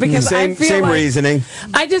 pounds because I feel same like, reasoning.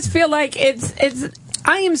 I just feel like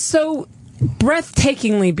I am so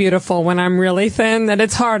breathtakingly beautiful when I'm really thin that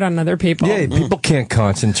it's hard on other people. Yeah, people can't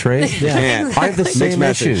concentrate. Yeah. I have the same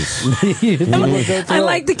issues. I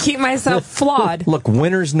like to keep myself flawed. Look,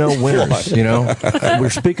 winners know winners, you know? We're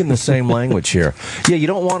speaking the same language here. Yeah, you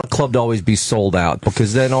don't want a club to always be sold out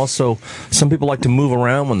because then also some people like to move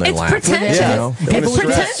around when they It's laugh. pretentious. You know? It's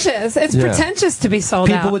pretentious. It's Yeah. pretentious to be sold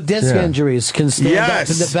People out. with disc injuries can stand up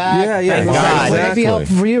in the back. Yeah, And God, would that be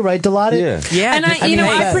helpful for you, right, Dilaudid? Yeah. And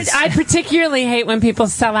I particularly hate when people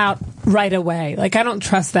sell out right away. Like, I don't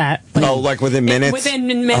trust that. Like within minutes? Within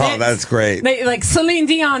minutes. Oh, that's great. They, like Celine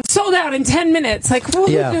Dion sold out in 10 minutes. Like,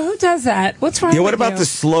 who does that? What's wrong Yeah, what with about you? the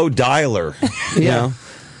slow dialer? You know?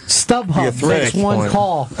 StubHub makes one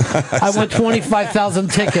call. I want 25,000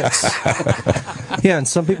 tickets. Yeah, and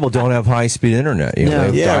some people don't have high-speed internet. You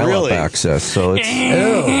know, they have dial-up really. access, so it's What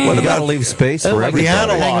you got about to leave space for the everybody.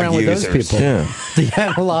 analog users? Yeah. The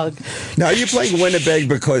analog. Now, are you playing Winnipeg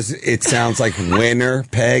because it sounds like winner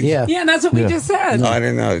peg? Yeah. Yeah, that's what we just said. Oh, I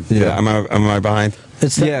don't know. Yeah. Am I behind?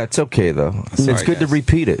 Yeah, it's okay though. It's Sorry, good to guys.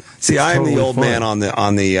 repeat it. See, I am the Totally old fine. man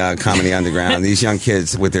on the Comedy Underground. These young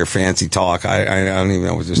kids with their fancy talk, I don't even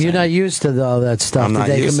know what they're saying. You're not used to all that stuff I'm that not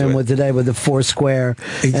they used come to in it. with today with the Foursquare.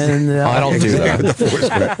 And I don't do that. With the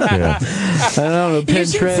Foursquare. Yeah. I don't know, You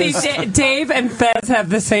should Pinterest. see Dave and Fez have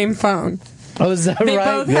the same phone. Oh, is that They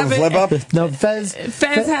right? both have flip up? No, Fez.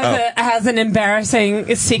 Fez has an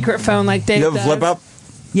embarrassing secret phone like Dave You have a does. flip up?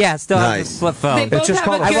 Yeah, still have Nice. a flip phone. They both just have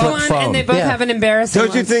called a a good flip one, phone. and they both Yeah. have an embarrassing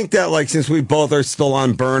Don't you one. think that, like, since we both are still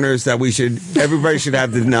on burners, that everybody should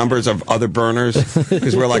have the numbers of other burners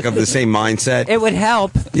because we're like of the same mindset? It would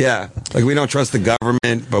help. Yeah, like we don't trust the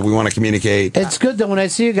government, but we want to communicate. It's good that when I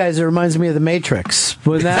see you guys, it reminds me of the Matrix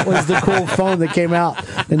when that was the cool phone that came out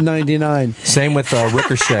in '99. Same with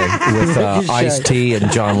Ricochet with Ricochet. Ice-T and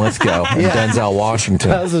John Lithgow and Yeah. Denzel Washington.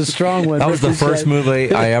 That was a strong one. That was the Ricochet. first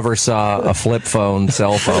movie I ever saw a flip phone,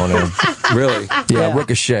 cell phone in. Really? Yeah,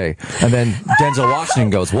 Ricochet. And then Denzel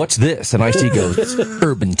Washington goes, "What's this?" And Ice-T goes,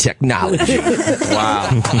 "Urban technology." Wow.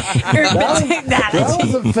 Urban technology. That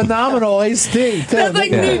was a phenomenal Ice-T. That's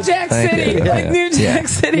like Yeah. New Jack Thank City. you. Like Yeah. New Jack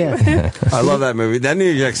City. I love that movie. That New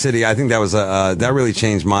York City, I think that was that really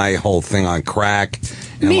changed my whole thing on crack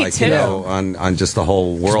and Me like too. you know on just the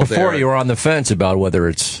whole world Before there. you were on the fence about whether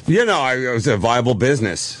it's You know, it was a viable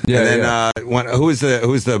business. Yeah, and then yeah. who's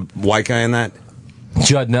the white guy in that?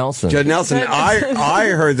 Judd Nelson. Judd Nelson. I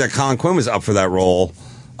heard that Colin Quinn was up for that role.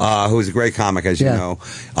 who was a great comic, as you know.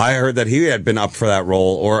 I heard that he had been up for that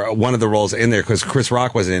role, or one of the roles in there, because Chris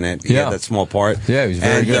Rock was in it. He had that small part. Yeah, he was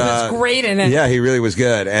very good. He was great in it. Yeah, he really was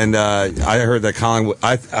good. And I heard that Colin,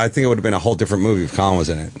 I think it would have been a whole different movie if Colin was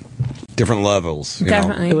in it. Different levels. You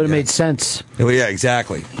Definitely. It would have made sense. Yeah,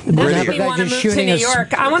 exactly. That made me want to move to New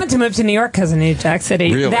York. I wanted to move to New York because of New Jack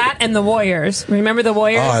City. Really? That and the Warriors. Remember the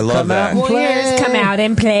Warriors? Oh, I love that. Warriors come out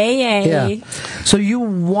and play. Yeah. So you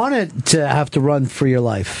wanted to have to run for your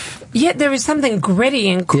life. Yeah, there was something gritty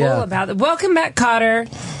and cool about it. Welcome back, Cotter,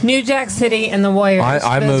 New Jack City, and the Warriors.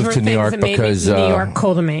 I Those moved were to New things York that made because New York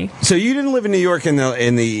cool to me. So you didn't live in New York in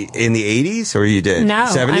the 80s, or you did? No,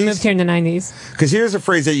 70s? I moved here in the 90s. Because here's a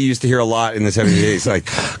phrase that you used to hear a lot in the 70s, like,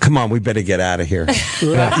 "Come on, we better get out of here."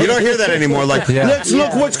 You don't hear that anymore. Like, let's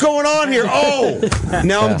look what's going on here. Oh,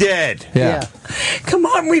 now I'm dead. Yeah. Come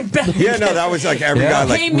on, we better. Yeah, no, that was like every guy,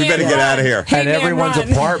 like, Hey, we man, better get out of here. Hey, And man, everyone's run.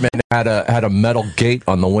 apartment had a metal gate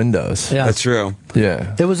on the windows. Yeah. That's true.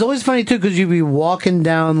 Yeah. It was always funny too because you'd be walking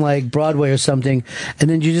down like Broadway or something, and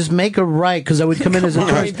then you just make a right because I would come in as a Come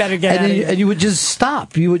on, tourist, we better get and, out then of you, here. and you would just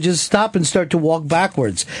stop. You would just stop and start to walk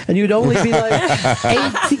backwards, and you'd only be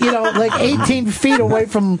like 18 feet away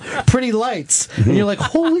from pretty lights, and you're like,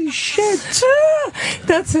 "Holy shit!"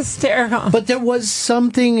 That's hysterical. But there was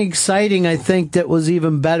something exciting, I think, that was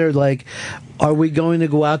even better. Like, are we going to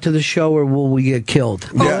go out to the show or will we get killed?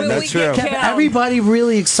 Yeah, that's true. Kept everybody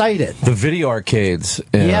really excited. The video arcades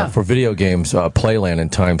Yeah. for video games, Playland in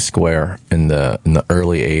Times Square in the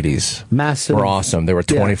early '80s, Massive. were awesome. They were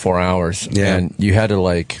 24 hours, and you had to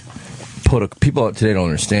like people today don't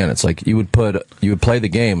understand. It's like you would play the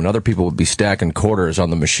game, and other people would be stacking quarters on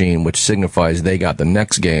the machine, which signifies they got the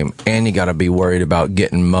next game, and you got to be worried about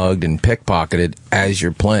getting mugged and pickpocketed as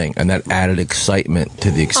you're playing, and that added excitement to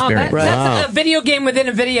the experience. That's a video game within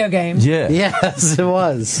a video game. Yeah. Yes, it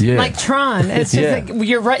was. Yeah. Like Tron. It's just like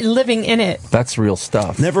you're living in it. That's real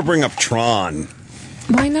stuff. Never bring up Tron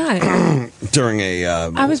Why not? during a.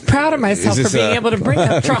 I was proud of myself is for this being able to bring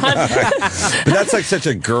up Tron. But that's like such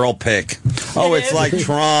a girl pick. Oh, it's like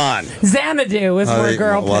Tron. Xanadu was more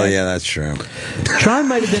girl Well, pick. yeah, that's true. Tron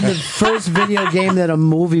might have been the first video game that a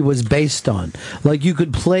movie was based on. Like, you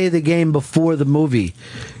could play the game before the movie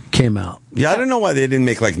came out. Yeah, I don't know why they didn't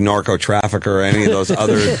make like Narco Trafficker or any of those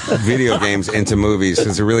other video games into movies,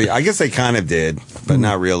 because I guess they kind of did, but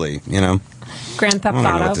not really, you know? Grand Theft I don't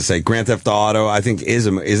know Auto. what to say. Grand Theft Auto, I think,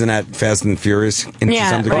 isn't that Fast and Furious to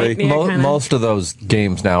some degree? right, yeah, kinda. Most of those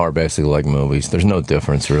games now are basically like movies. There's no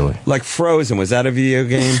difference, really. Like Frozen, was that a video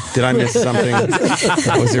game? Did I miss something?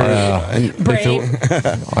 Was there Brave.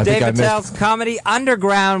 I think Dave I missed. Attell's Comedy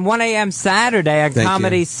Underground, 1 a.m. Saturday at Thank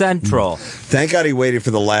Comedy you. Central. Thank God he waited for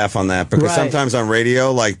the laugh on that, because Right. sometimes on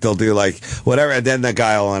radio, like, they'll do like whatever, and then the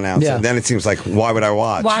guy will announce it. And then it seems like, why would I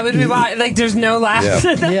watch? Why would we watch? Like, there's no laugh.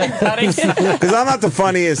 Because I'm not the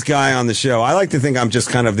funniest guy on the show. I like to think I'm just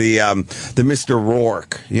kind of the Mr.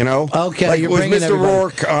 Rourke, you know? Okay, like, you're was bringing Mr. everybody.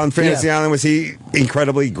 Rourke on Fantasy Yeah. Island, was he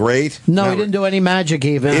incredibly great? No, he didn't do any magic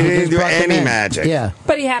even. He didn't Just do brought them any in. magic. Yeah.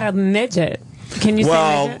 But he had a midget. Can you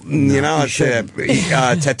Well, say midget? you know,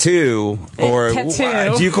 it's tattoo, or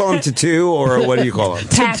Tattoo. do you call him tattoo, or what do you call him?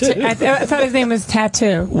 Tattoo. I thought his name was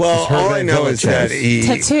Tattoo. Well, all I know is that he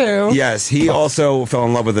Tattoo. Yes, he also fell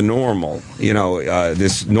in love with a normal,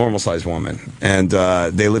 this normal sized woman, and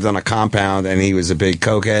they lived on a compound, and he was a big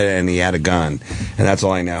cokehead, and he had a gun, and that's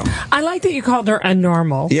all I know. I like that you called her a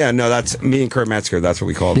normal. Yeah, no, that's me and Kurt Metzger. That's what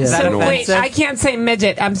we called him. So Normal. wait, I can't say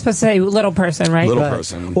midget. I'm supposed to say little person, right? Little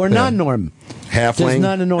person. Or non-norm. Halfling. Just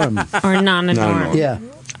not a norm. Or non-norm. Yeah.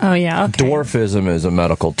 Oh yeah. Okay. Dwarfism is a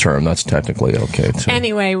medical term. That's technically okay, too.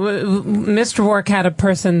 Anyway, Mr. Rourke had a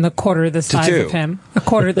person the quarter the size Tattoo. of him. A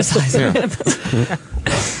quarter the size of him.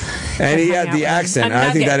 And he had the accent. A and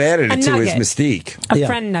I think that nugget. added it A to his nugget. mystique. A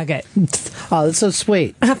friend nugget. Oh, that's so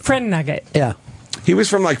sweet. A friend nugget. Yeah. He was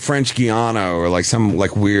from like French Guiana or like some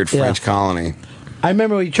like weird French colony. I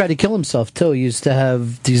remember when he tried to kill himself too. He used to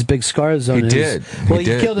have these big scars on He his. did. Well, He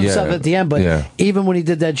he did, killed himself yeah. at the end, but Yeah. even when he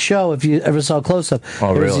did that show, if you ever saw close up,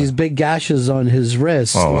 Oh, there was really? these big gashes on his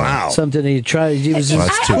wrist. Oh, wow. Something he tried. He was just.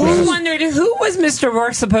 That's too I always bad. wondered who was Mr.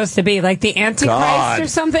 Rourke supposed to be, like the Antichrist God. or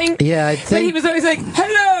something. Yeah, I But he think. was always like,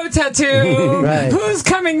 "Hello, Tattoo. Right. Who's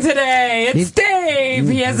coming today? It's Dave.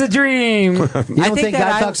 He has a dream." You don't think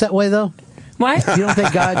God talks that way though? What? You don't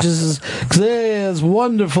think God just is, cause it's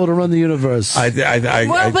wonderful to run the universe? I But I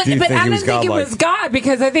do didn't think think he was it godlike. was God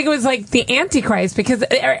because I think it was like the Antichrist. Because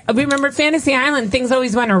remember Fantasy Island, things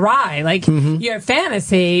always went awry. Like your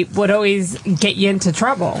fantasy would always get you into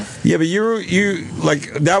trouble. Yeah, but you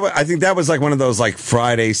like that. I think that was like one of those like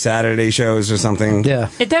Friday, Saturday shows or something. Yeah,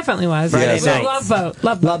 It definitely was. Yeah, It was so- Love Boat.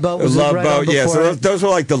 Love Boat. Boat was Love right on Boat. Yeah, before so it. those were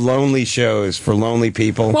like the lonely shows for lonely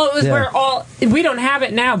people. Well, it was where we don't have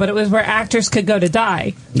it now, but it was where actors could go to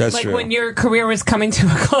die. That's like true. when your career was coming to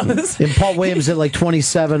a close. And Paul Williams did like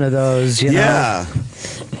 27 of those. You know? Yeah.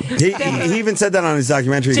 He even said that on his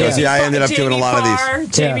documentary. He goes, "Yeah, I ended up doing a lot of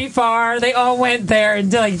these." Jamie Farr, they all went there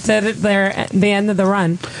and did it there at the end of the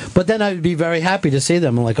run. But then I'd be very happy to see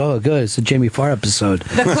them. I'm like, oh, good, it's a Jamie Farr episode.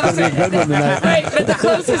 It's gonna be a good one tonight. Right, but the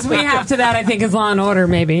closest we have to that, I think, is Law and Order,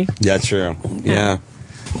 maybe. That's true. Yeah.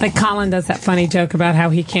 Like Colin does that funny joke about how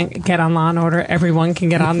he can't get on Law and Order. Everyone can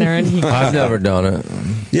get on there, and he. I've never done it.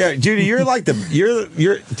 Yeah, Judah, you're like you're.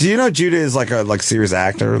 Do you know Judah is like a serious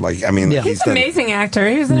actor? Like, I mean, He's an amazing actor.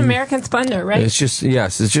 He was an American Splendor, right? It's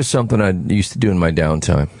just something I used to do in my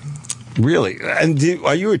downtime. Really? And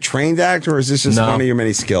are you a trained actor, or is this just No. one of your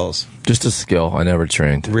many skills? Just a skill. I never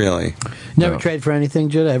trained. Really? Never trade for anything,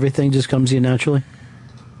 Judah? Everything just comes to you naturally?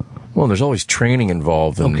 Well, there's always training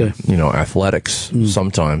involved in, athletics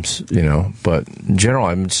sometimes, but in general,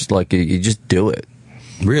 I'm just like, you just do it.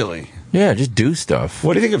 Really? Yeah, just do stuff.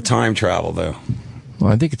 What do you think of time travel, though?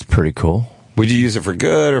 Well, I think it's pretty cool. Would you use it for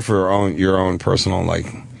good or for your own personal, like...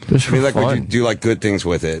 Just for would fun. you do, like, good things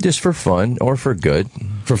with it? Just for fun or for good.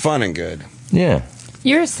 For fun and good. Yeah.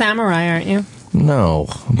 You're a samurai, aren't you? No,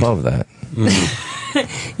 above that.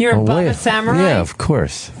 You're above way- a samurai? Yeah, of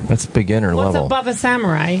course. That's beginner What's level. above a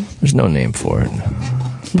samurai? There's no name for it,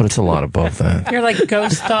 but it's a lot above that. You're like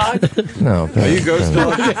Ghost Dog? No. Are you Ghost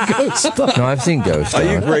Dog? No, I've seen Ghost Are Dog.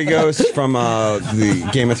 you Grey Ghost from the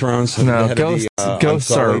Game of Thrones? The No, head of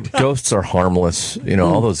the, ghosts are harmless.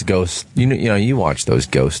 All those ghosts. You watch those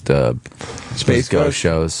Space ghost ghosts?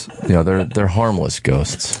 shows. They're harmless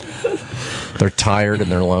ghosts. They're tired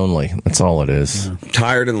and they're lonely. That's all it is.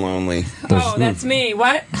 Tired and lonely. Oh, that's me.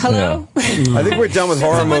 What? Hello? I think we're done with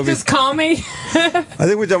horror Someone movies. just call me? I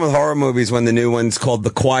think we're done with horror movies when the new one's called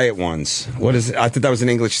The Quiet Ones. What is it? I thought that was an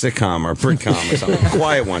English sitcom or Britcom or something.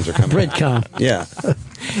 Quiet Ones are coming. Britcom. Yeah.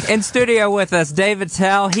 In studio with us, David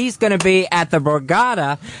Tell. He's going to be at the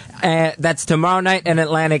Borgata. That's tomorrow night in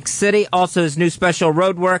Atlantic City. Also, his new special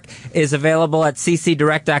road work is available at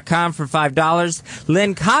ccdirect.com for $5.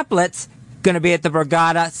 Lynn Coplitz going to be at the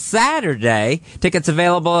Borgata Saturday. Tickets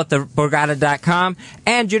available at theborgata.com.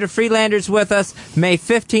 And Judah Freelander's with us May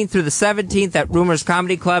 15th through the 17th at Rumors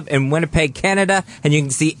Comedy Club in Winnipeg, Canada. And you can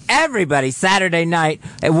see everybody Saturday night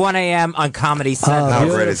at 1 a.m. on Comedy Central. How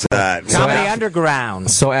great is that? Comedy Underground.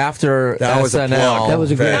 So after That was a SNL, plug. That was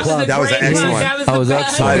a great plug. That was an excellent. I was Tied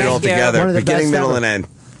outside. it all together. One of the Beginning, best middle, ever. and end.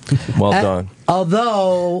 Well done.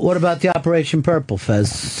 Although, what about the Operation Purple,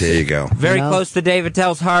 Fez? There you go. Very You know? close to David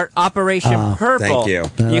Tell's heart, Operation Oh, Purple. thank you.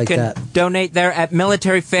 I You like can that. donate there at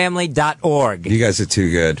militaryfamily.org. You guys are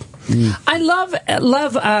too good. I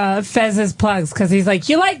love Fez's plugs because he's like,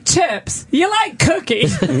 you like chips, you like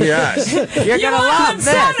cookies. Yes. You're You going to want love on this.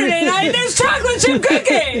 Saturday night, there's chocolate chip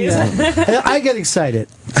cookies. I get excited.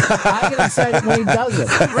 I get excited when he does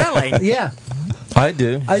it. Really? Yeah. I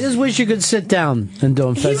do. I just wish you could sit down and do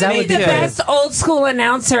them, He Fez. would That be would be the great. best old school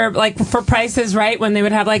announcer, like for Price is Right, when they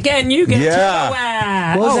would have like, and you get Yeah. to go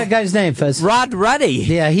at. What was that guy's name, Fez? Rod Ruddy.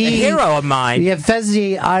 Yeah, a hero of mine. Yeah,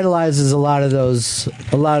 Fezzy idolizes a lot of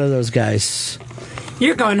those guys.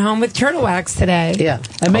 You're going home with turtle wax today. Yeah,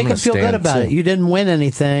 and make gonna him feel good stand about too. it. You didn't win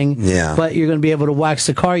anything. Yeah. but you're going to be able to wax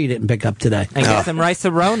the car you didn't pick up today. And get some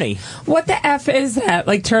rice-a-roni. What the F is that?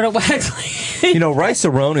 Like turtle wax?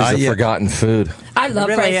 Rice-A-Roni is a yeah. forgotten food. I love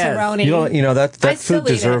It really is. rice-a-roni. That I still food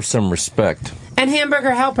eat deserves it. some respect. And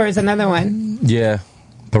hamburger helper is another one. Yeah,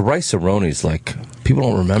 but rice-a-roni's like people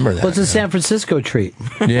don't remember that. Well, it's a San Francisco treat.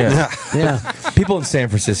 Yeah, Yeah, people in San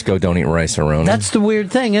Francisco don't eat rice-a-roni. that's the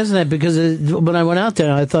weird thing, isn't it? Because when I went out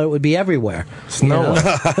there, I thought it would be everywhere. It's nowhere.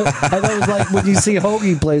 I thought it was like when you see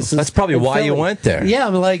hoagie places. That's probably in why you Philly. went there. Yeah,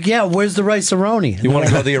 I'm like, where's the rice-a-roni? You want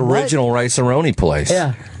to go to the What? original rice-a-roni place?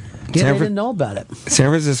 Yeah. Yeah, San they Fran- didn't know about it. San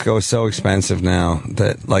Francisco is so expensive now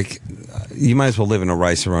that, like, you might as well live in a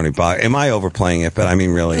rice-a-roni box. Am I overplaying it? But I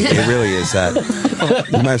mean, really, it really is that.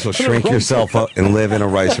 You might as well shrink yourself up and live in a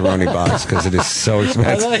rice-a-roni box because it is so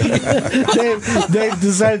expensive. Dave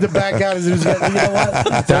decided to back out as he was getting, you know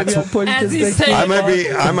what?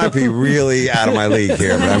 I might be really out of my league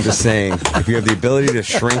here, but I'm just saying, if you have the ability to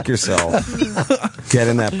shrink yourself, get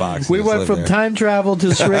in that box. We went from time travel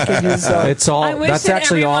to shrinking yourself. It's all. That's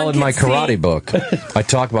actually all in my karate book. I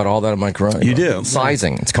talk about all that in my karate. You book. do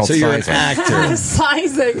Sizing. It's called so you're sizing. an actor.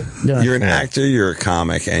 Sizing. You're an actor. You're a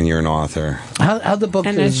comic, and you're an author. How the book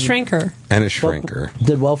And a shrinker. And a shrinker.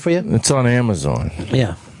 Did well for you? It's on Amazon.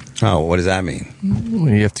 Yeah. Oh, what does that mean?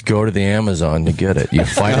 You have to go to the Amazon to get it. You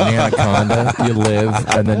fight an anaconda, you live,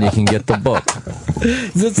 and then you can get the book.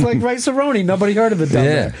 It's like rice-a-roni. Nobody heard of it down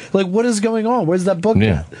there. Like, what is going on? Where's that book?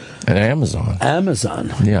 Yeah, at Amazon.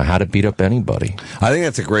 Amazon. Yeah, how to beat up anybody. I think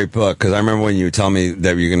that's a great book because I remember when you tell me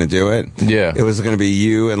that you're going to do it. Yeah, it was going to be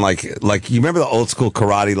you and like you remember the old school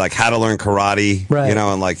karate, like how to learn karate, right? You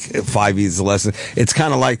know, and like 5 E's the lesson. It's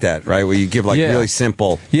kind of like that, right? Where you give like really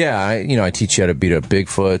simple. Yeah, I teach you how to beat up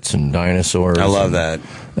Bigfoots and dinosaurs. I love that.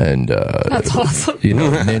 And that's awesome.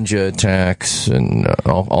 Ninja attacks and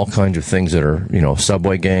all kinds of things that are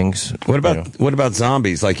subway gangs. What about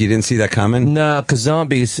zombies? Like you didn't see that coming? No, because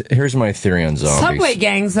zombies. Here's my theory on zombies. Subway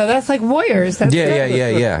gangs, though. That's like warriors. That's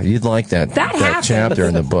Yeah. You'd like that happened. chapter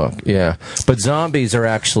in the book. Yeah, but zombies are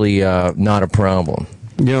actually not a problem.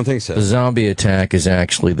 You don't think so? The zombie attack is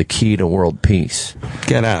actually the key to world peace.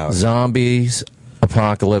 Get out. Zombies.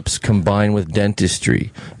 Apocalypse combined with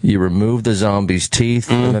dentistry. You remove the zombie's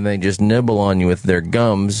teeth, and then they just nibble on you with their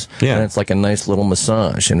gums, and it's like a nice little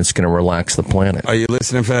massage, and it's going to relax the planet. Are you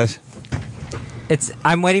listening, Fez?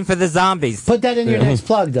 I'm waiting for the zombies. Put that in your next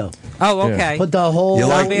plug, though. Oh, okay. Put the whole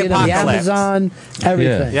Zombie the apocalypse. Amazon,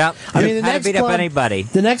 everything. Yep. I mean, the How to next beat plug, up anybody.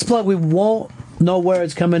 The next plug, we won't know where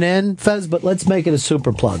it's coming in, Fez, but let's make it a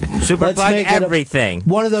super plug. Super plug everything.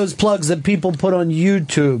 One of those plugs that people put on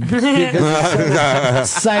YouTube because it's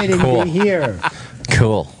so exciting to hear.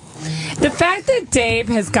 Cool. The fact that Dave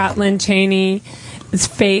has got Lynn Cheney's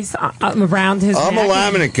face around his I'm neck. a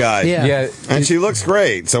laminate guy. Yeah. And she looks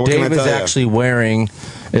great. So what Dave can I tell is you? actually wearing,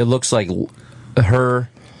 it looks like her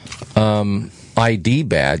ID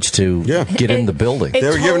badge to get in the building. They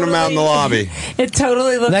were giving them out in the lobby. It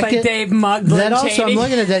totally looks like Dave mugged Lynn That also, Cheney. I'm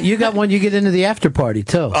looking at that. You got one you get into the after party,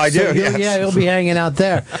 too. I do, yes. Yeah, he'll be hanging out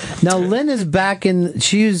there. Now, Lynn is back in,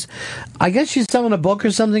 I guess she's selling a book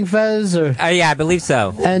or something, Fez? Or yeah, I believe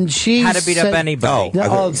so. And she How to beat up anybody.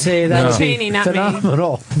 See, that would be Cheney, not me.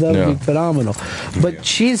 phenomenal. That would be phenomenal. But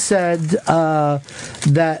she said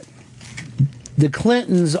that the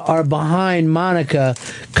Clintons are behind Monica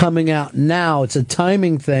coming out now. It's a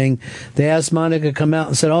timing thing. They asked Monica to come out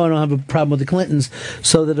and said, I don't have a problem with the Clintons,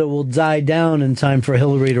 so that it will die down in time for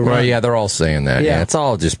Hillary to run. Right, yeah, they're all saying that. Yeah, it's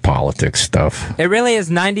all just politics stuff. It really is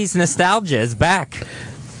 90s nostalgia is back.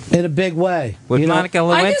 In a big way. With Monica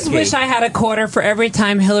Lewinsky. I just wish I had a quarter for every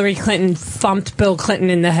time Hillary Clinton thumped Bill Clinton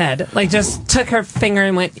in the head. Like, just took her finger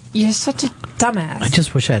and went, you're such a dumbass. I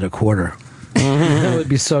just wish I had a quarter. That would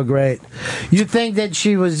be so great. You think that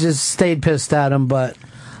she was just stayed pissed at him, but...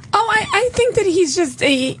 Oh, I think that he's just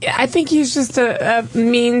a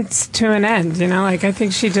means to an end, you know? Like, I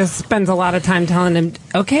think she just spends a lot of time telling him,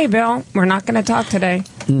 okay, Bill, we're not going to talk today.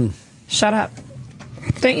 Shut up.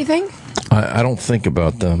 Don't you think? I don't think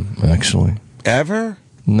about them, actually. Ever?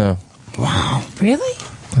 No. Wow. Really?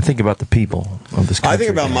 I think about the people of this country. I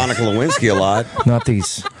think about Monica Lewinsky a lot. Not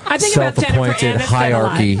these I think about Jennifer self-appointed Aniston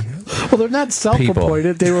hierarchy. Well, they're not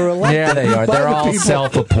self-appointed. They were elected. Yeah, they are. by They're the all people.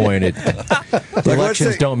 self-appointed.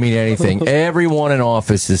 Elections don't mean anything. Everyone in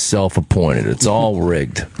office is self-appointed. It's all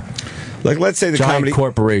rigged. Like, let's say the Giant comedy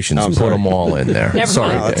corporations put them all in there. Never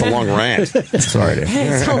Sorry, mind. That's a long rant. Sorry, Dave.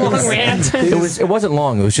 It's a long rant. It wasn't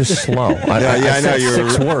long. It was just slow. I know. said You were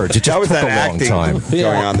 6 words. It just that was took that a long acting time.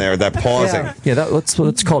 going on there. That pausing. Yeah, that's what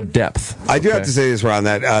it's called depth. I do have to say this, Ron,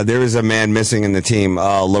 that there is a man missing in the team.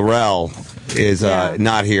 Laurel is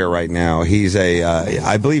not here right now. He's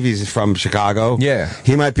I believe he's from Chicago. Yeah.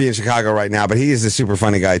 He might be in Chicago right now, but he is a super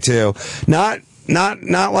funny guy, too. Not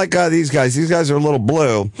like these guys. These guys are a little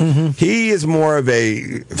blue. Mm-hmm. He is more of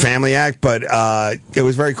a family act, but it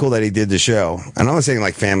was very cool that he did the show. And I'm not saying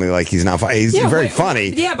like family, like he's not funny. He's very funny,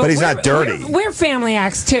 Yeah, but he's not dirty. We're family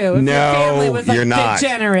acts too. If No, your family was like you're not.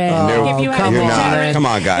 degenerate. No, like if you had you're a not. degenerate, Come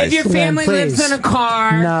on, guys. If your family Lynn, lives in a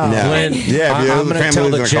car, No. Lynn, Yeah, if your I'm going to family tell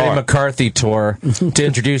lives the in a Jenny car. McCarthy tour to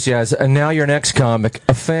introduce you as, and now your next comic,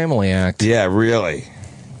 a family act. Yeah, really.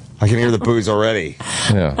 I can hear the boos already.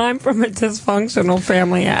 Yeah. I'm from a dysfunctional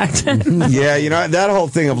family act. Yeah, you know that whole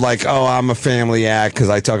thing of like, oh, I'm a family act because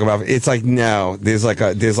I talk about. It's like no, there's like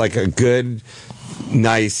a good,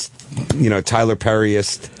 nice, Tyler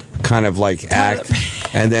Perryist kind of like act,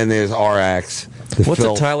 and then there's our acts. What's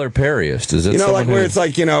a Tyler Perryist? Is it like where it's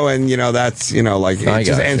like that's like it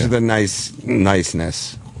just ends with a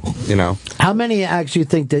niceness. How many acts you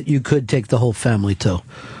think that you could take the whole family to?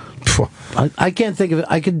 I can't think of it.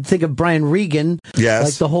 I can think of Brian Regan. Yes.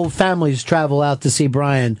 Like the whole families travel out to see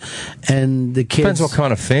Brian, and the kids. Depends what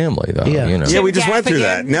kind of family, though. Yeah, Yeah, we just went through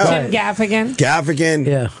that. No. Jim Gaffigan. Gaffigan.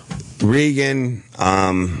 Yeah. Regan.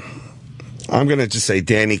 I'm going to just say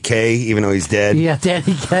Danny Kaye, even though he's dead. Yeah,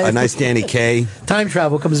 Danny Kaye. A nice Danny Kaye. Time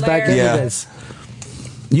travel comes back into this.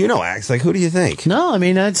 Acts. Like, who do you think? No, I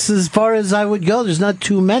mean, that's as far as I would go. There's not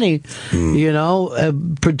too many,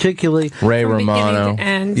 particularly. Ray Romano.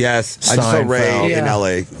 Yes, I just saw Ray in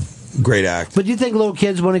L.A. Great act. But do you think little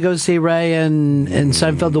kids want to go see Ray and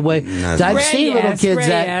Seinfeld the way? I've seen little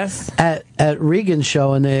kids at Regan's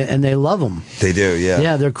show, and they love him. They do, yeah.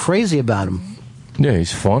 Yeah, they're crazy about him. Yeah,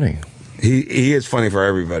 he's funny. He is funny for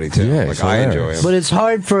everybody too. Yeah, like I enjoy him. But it's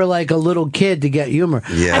hard for like a little kid to get humor.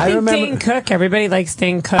 Yeah, I think Dane Cook. Everybody likes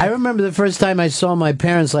Dane Cook. I remember the first time I saw my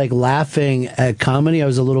parents like laughing at comedy. I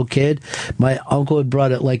was a little kid. My uncle had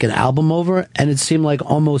brought it like an album over, and it seemed like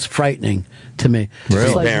almost frightening to me. Really?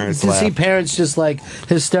 Just, like, Parents to laugh. see parents just like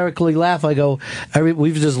hysterically laugh. I go,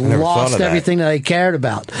 we've just never thought lost of that. everything that I cared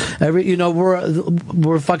about.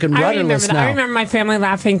 We're fucking I remember rudderless that. now. I remember my family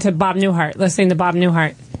laughing to Bob Newhart, listening to Bob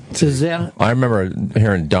Newhart. I remember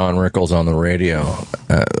hearing Don Rickles on the radio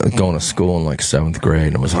going to school in like 7th grade,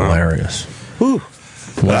 and it was hilarious.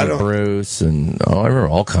 Lenny Bruce, and I remember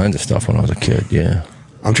all kinds of stuff when I was a kid, yeah.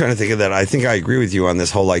 I'm trying to think of that. I think I agree with you on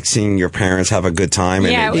this whole like seeing your parents have a good time.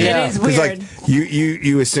 Yeah, it is weird. Like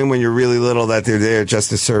you assume when you're really little that they're there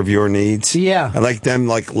just to serve your needs. Yeah, I like them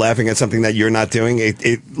like laughing at something that you're not doing. You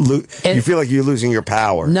feel like you're losing your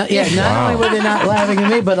power. Not only were they not laughing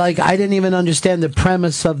at me, but like I didn't even understand the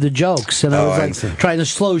premise of the jokes, and I was like trying to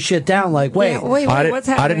slow shit down. Like, wait, what's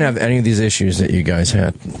happening? I didn't have any of these issues that you guys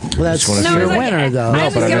had. Well, that's your winner, though. I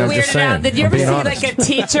was just getting weirded out. Did you ever see like a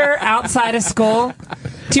teacher outside of school?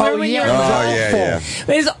 Do you remember when you were yeah.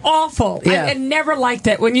 It was awful. Yeah. I never liked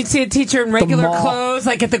it. When you'd see a teacher in regular clothes,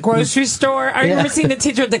 like at the grocery store. I remember seeing the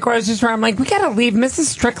teacher at the grocery store. I'm like, we gotta leave. Mrs.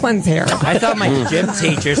 Strickland's here. I thought my gym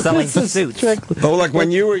teacher selling suits. Oh, like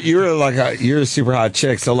when you were like you're a super hot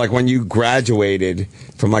chick. So like when you graduated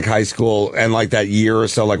from like high school and like that year or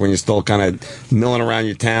so, like when you're still kind of milling around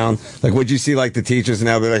your town, like would you see like the teachers and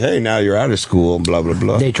now be like, hey, now you're out of school, blah blah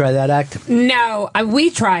blah. They try that act. No,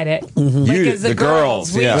 we tried it. Mm-hmm. Because the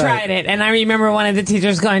girls, we tried it, and I remember one of the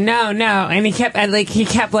teachers going, no, and he kept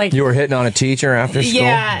like You were hitting on a teacher after school?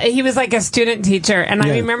 Yeah, he was like a student teacher, and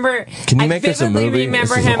I remember. Can you make this a movie?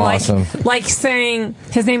 Remember this is him awesome. like saying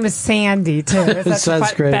his name was Sandy too. That's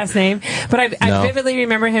That's great. Best name. But I vividly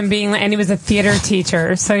remember him being like, and he was a theater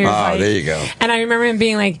teacher, so you're like, there you go. And I remember him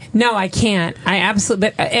being like, no, I can't. I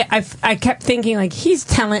absolutely. But I kept thinking like he's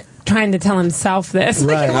trying to tell himself this.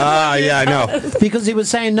 Right. Yeah, I know. Because he was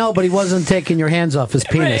saying no, but he wasn't taking your hands off his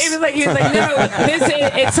penis. He was like, no,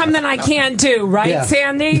 it's something I can't do, right,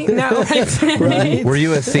 Sandy? No, right, Sandy? Right. Were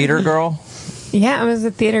you a theater girl? Yeah, I was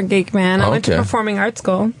a theater geek, man. I went to performing arts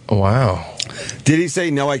school. Wow. Did he say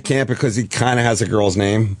no, I can't because he kind of has a girl's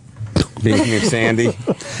name, being named Sandy?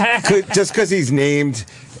 Just because he's named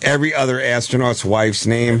every other astronaut's wife's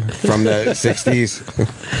name from the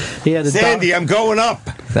 60s. Yeah, Sandy, I'm going up.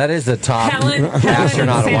 That is the top Helen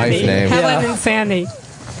astronaut and wife Sandy. name. Helen and Sandy.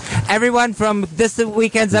 Everyone from this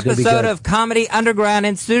weekend's It's gonna be episode good. of Comedy Underground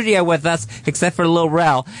in studio with us, except for Lil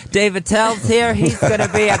Rel. David Tell's here. He's going to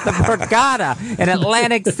be at the Borgata in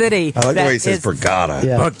Atlantic City. I like the way he That says is- Borgata.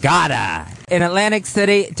 Yeah. Borgata in Atlantic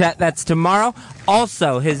City. That's tomorrow.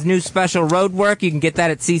 Also, his new special road work. You can get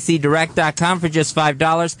that at ccdirect.com for just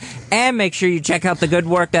 $5. And make sure you check out the good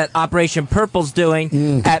work that Operation Purple's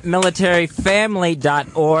doing at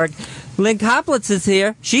militaryfamily.org. Lynn Koplitz is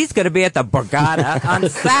here. She's going to be at the Borgata on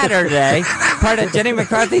Saturday, part of Jenny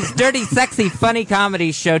McCarthy's Dirty, Sexy, Funny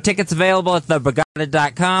Comedy Show. Tickets available at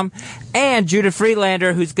theborgata.com. And Judah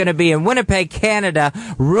Freelander, who's going to be in Winnipeg, Canada,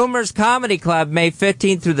 Rumors Comedy Club, May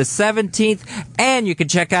 15th through the 17th. And you can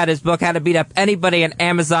check out his book, How to Beat Up Anybody, on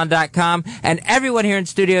Amazon.com. And everyone here in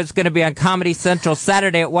studio is going to be on Comedy Central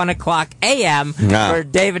Saturday at 1 o'clock a.m. for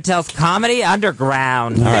David Tell's Comedy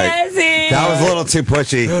Underground. All right. That was a little too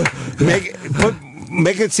pushy.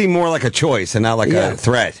 Make it seem more like a choice and not like a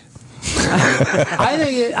threat.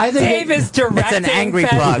 I think Dave is directing. It's an angry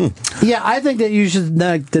Fez. plug. Yeah, I think that you should.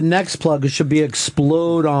 The next plug should be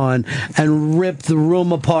explode on and rip the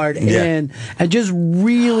room apart and just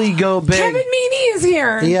really go big. Kevin Meaney is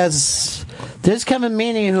here. Yes, there's Kevin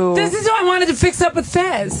Meaney who. This is who I wanted to fix up with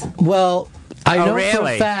Fez. Well, I know for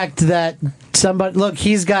really? a fact that somebody. Look,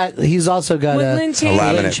 he's also got With a Lynn Chaney.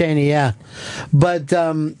 Lynn Chaney, yeah. But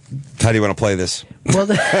How do you want to play this? well,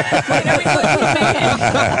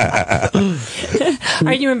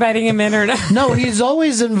 Are you inviting him in or not? no, he's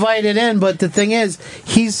always invited in. But the thing is,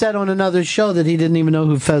 he said on another show that he didn't even know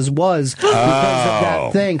who Fez was because of that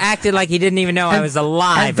thing. Acted like he didn't even know I was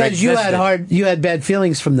alive. And Fez, you had bad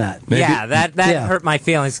feelings from that. Yeah, that hurt my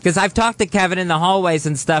feelings because I've talked to Kevin in the hallways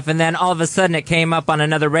and stuff, and then all of a sudden it came up on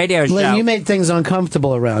another radio show. Lynn, you made things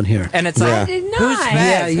uncomfortable around here. And it's like, who's Fez?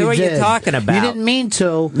 Yeah, Who are did. you talking about? You didn't mean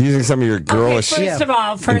to. Using some of your girlish First of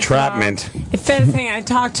all, entrapment. if anything, I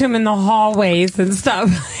talked to him in the hallways and stuff.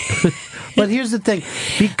 But here's the thing,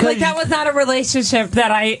 because like that was not a relationship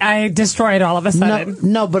that I destroyed all of a sudden.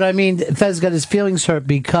 No, but I mean, Fez got his feelings hurt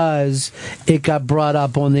because it got brought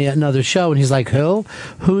up on another show, and he's like, "Who?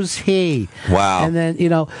 Who's he?" Wow. And then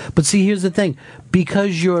but see, here's the thing: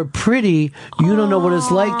 because you're pretty, you don't know what it's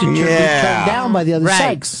like to be turned down by the other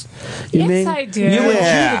sex. You Yes, I do. You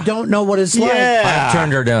and Judah don't know what it's like. I've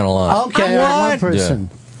turned her down a lot. Okay, one person.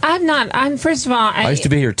 I'm not. I'm first of all. I used to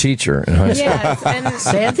be your teacher in high school. Yes, and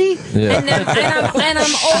Sandy. Yeah. and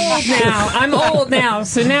I'm old now. I'm old now,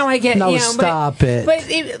 so now I get. No, stop it. But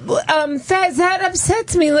Fez, that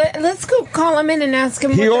upsets me. Let's go call him in and ask him.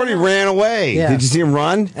 He already ran away. Yeah. Did you see him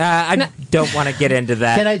run? I don't want to get into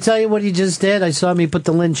that. Can I tell you what he just did? I saw him. He put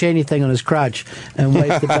the Lynn Chaney thing on his crotch and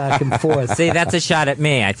waved it back and forth. See, that's a shot at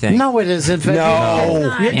me, I think. No, it isn't.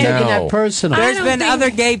 No. You're taking that personal. There's been other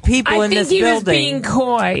gay people in this he building. was being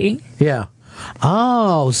coy. Yeah.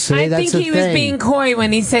 Oh, see, I that's think the he thing. was being coy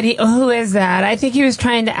when he said, "Who is that?" I think he was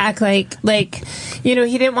trying to act like he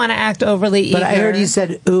didn't want to act overly eager. But I heard he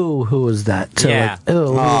said, "Ooh, who was that?" Too. Yeah. Like, ooh,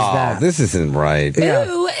 who was that? This isn't right. Ooh,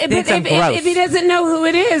 but if he doesn't know who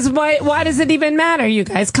it is, why does it even matter? You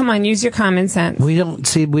guys, come on, use your common sense. We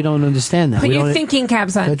don't understand that. Put We your don't- thinking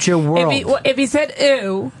caps on. That's your world. If he said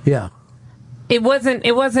 "ooh," Yeah. it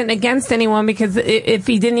wasn't against anyone because if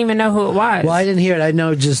he didn't even know who it was. Well, I didn't hear it. I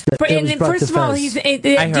know just that But it was brought first to of all, Fez. do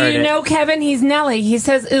you know Kevin? He's Nelly. He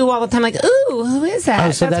says "ooh" all the time, like "ooh, who is that?"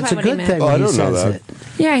 Oh, so that's a probably good what he thing meant. Oh, I when he don't know says that. it.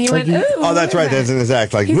 Yeah, he went Like "ooh." Oh, that's who right. is That's that?" in his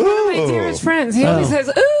act. Like, He's one of my "Ooh." dearest friends. He always says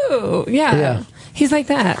 "ooh." Yeah. He's like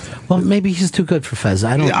that. Well, maybe he's too good for Fez.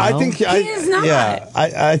 I don't know. I think He is not. Yeah,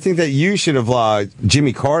 I think that you should have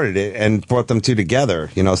Jimmy Cartered it and brought them two together.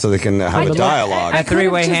 So they can have a dialogue. A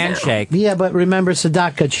three-way handshake. Yeah, but remember,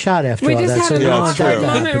 Sadat got shot after We all just that. had so an you don't awkward want that to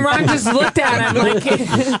moment. happen. Ron just looked at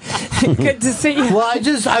him like, "Good to see you." Well,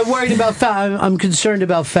 I'm worried about Fez. I'm concerned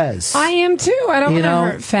about Fez. I am too. I don't You want to know?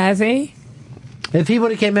 hurt Fezzy. If he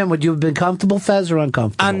would have came in, would you have been comfortable, Fez, or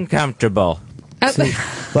uncomfortable? Uncomfortable.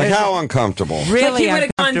 Like how uncomfortable? Really Like he would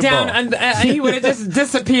have gone down uncomfortable. and he would have just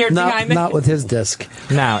disappeared behind the. Not with his disc.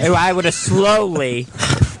 No, I would have slowly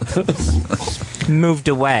moved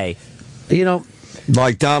away.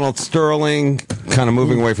 Like Donald Sterling, kind of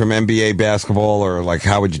moving away from NBA basketball, or like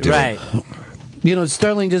how would you do Right. it?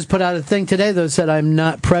 Sterling just put out a thing today that said, "I'm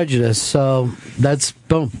not prejudiced." So that's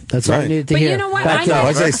boom. That's all I Right. needed to But hear. you know what? Back I up.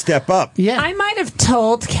 I say step up. Yeah. I might have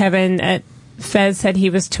told Kevin that Fez said he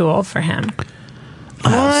was too old for him.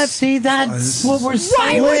 What? See, that's what we're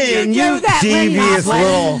saying. Why would you do you that, devious Lynn?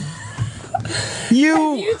 little.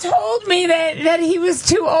 You told me that he was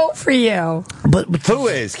too old for you. But Who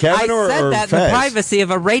is Kevin I or said that in the Fez? privacy of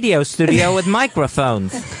a radio studio with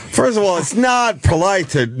microphones. First of all, it's not polite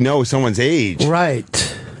to know someone's age.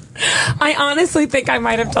 right. I honestly think I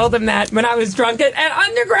might have told him that when I was drunk at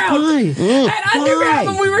Underground. Why? At Underground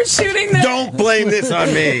when we were shooting the. Don't blame this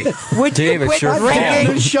on me. Would you David, quit sure.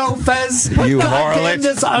 drinking? This show, Fez. You God damn harlot.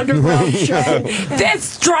 this underground show.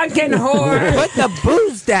 This drunken whore. Put the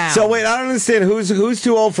booze down. So wait, I don't understand who's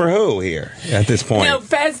too old for who here at this point. No,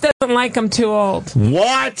 Fez doesn't like him too old.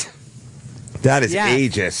 What? That is Yes.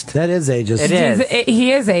 ageist. That is ageist. It is.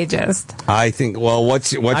 He is ageist. I think. Well,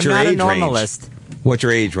 what's I'm your not a age range? normalist. What's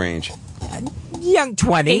your age range? Young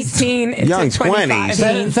 20s. 18 to Young 25.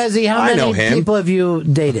 20s. Fezzy, how I know many him. people have you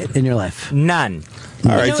dated in your life? None.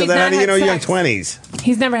 All right, know so he's then how not do you had know young sex. 20s?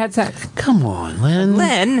 He's never had sex. Come on, Lynn.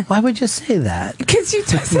 Lynn? Why would you say that? Because you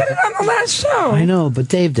just said it on the last show. I know, but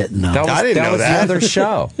Dave didn't know. I didn't know was that. the other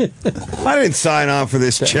show. I didn't sign on for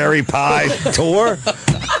this cherry pie tour.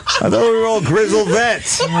 I thought we were all grizzled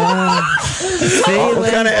vets.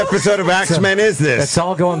 What kind of episode of X-Men is this? It's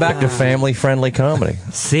all going back to family-friendly comedy.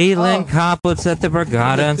 See Lynn Coplitz at the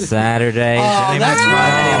Borgata on Saturday.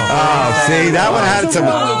 Oh, see, that one had some.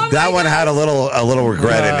 That one had a little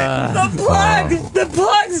regret in it. The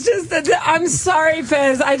plugs just. I'm sorry,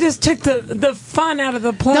 Fez. I just took the fun out of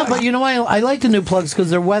the plug. No, but you know, I like the new plugs because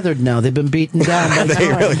they're weathered now. They've been beaten down by They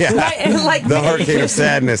time. really have. Like The me. hurricane of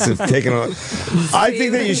sadness has taken on. I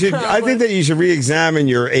think that you should re-examine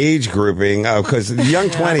your age grouping because young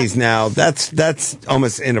 20s now. That's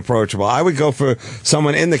almost inapproachable. I would go for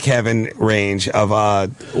someone in the Kevin range of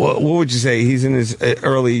what would you say? He's in his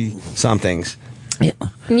early somethings.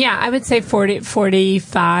 Yeah, I would say 40,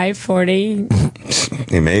 45, 40.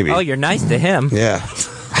 Yeah, maybe. Oh, you're nice to him. Yeah.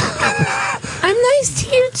 I'm nice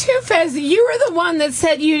to you too, Fez. You were the one that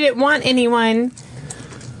said you didn't want anyone.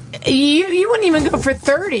 You wouldn't even go for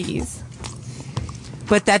 30s.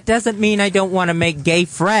 But that doesn't mean I don't want to make gay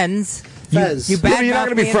friends. Fez. You Yeah, but you're not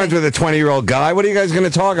going to be friends with a 20-year-old guy. What are you guys going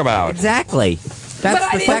to talk about? Exactly. But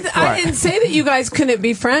I didn't say that you guys couldn't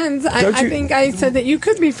be friends. I think I said that you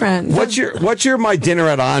could be friends. What's your My Dinner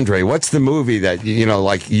at Andre? What's the movie that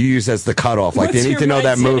like you use as the cutoff? Like What's they need to your know My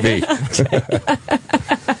that movie.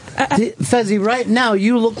 Fezzi, right now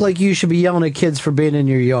you look like you should be yelling at kids for being in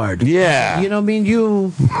your yard. Yeah. You know what I mean?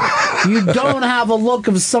 You don't have a look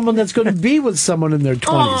of someone that's going to be with someone in their 20s.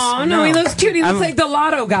 Oh, no, he looks cute. He looks like the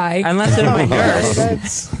lotto guy. Unless it'll be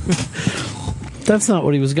yours. That's not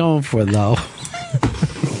what he was going for, though.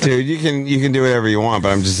 Dude, you can do whatever you want, but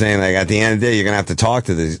I'm just saying, like, at the end of the day, you're gonna have to talk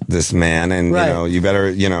to this man, and Right. you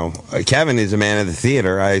better, Kevin is a man of the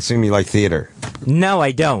theater. I assume you like theater. No,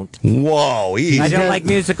 I don't. Whoa, easy. I don't like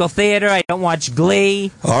musical theater. I don't watch Glee.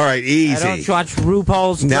 All right, easy. I don't watch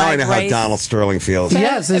RuPaul's Now I Drag know how Race. Donald Sterling feels.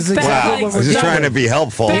 Yes, it's exactly I what was we're just doing. trying to be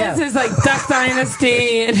helpful. Fez is like Duck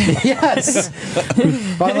Dynasty. Yes.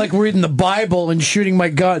 I like reading the Bible and shooting my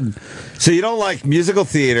gun. So you don't like musical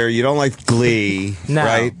theater, you don't like Glee, No.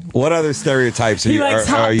 right? What other stereotypes are He you? likes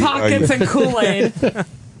are Hot you- Pockets and Kool-Aid.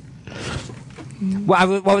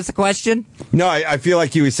 What was the question? No, I feel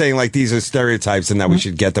like you were saying like these are stereotypes and that we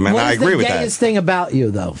should get them, and What I is agree the with that. gayest thing about you,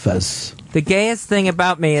 though, Fez? The gayest thing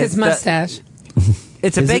about me is His mustache.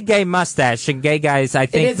 It's a big gay mustache, and gay guys, I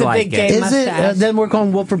think, is a like big gay it. Is it? mustache. Then we're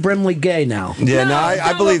calling Wilford Brimley gay now. Yeah, no,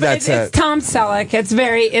 I believe that's it's Tom Selleck. It's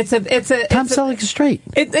very. It's a. Tom Selleck is straight.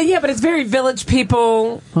 Yeah, but it's very Village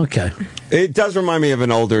People. Okay. It does remind me of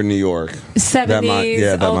an older New York. 70s,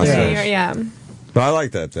 that older mustache. New York, yeah. But I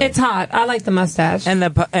like that. Though. It's hot. I like the mustache. and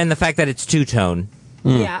the fact that it's two tone.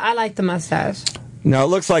 Yeah, I like the mustache. Now it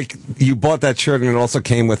looks like you bought that shirt, and it also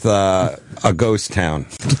came with a ghost town.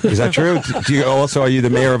 Is that true? Are you the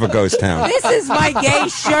mayor of a ghost town? This is my gay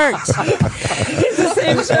shirt. It's the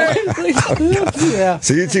same shirt. Yeah.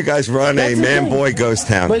 So you two guys run That's a the man thing. boy ghost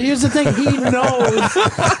town. But here's the thing: he knows.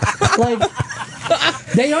 Like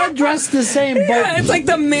they are dressed the same. But Yeah, it's like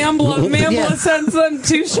the Mambla. Mambla Yeah. sends them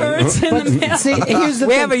two shirts in the mail. But see, here's the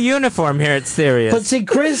We thing. have a uniform here at Sirius. But see,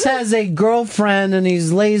 Chris has a girlfriend, and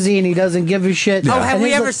he's lazy, and he doesn't give a shit. Oh, have And we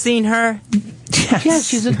he's ever like- seen her? Yeah,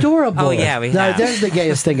 she's adorable. Oh, yeah, we Now, have. there's the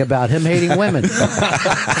gayest thing about him hating women.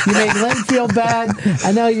 You made Len feel bad,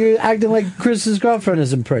 and now you're acting like Chris's girlfriend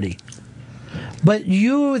isn't pretty. But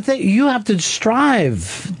you think you have to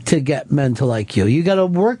strive to get men to like you. You got to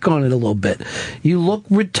work on it a little bit. You look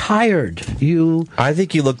retired. I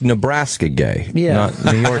think you look Nebraska gay, Yeah. not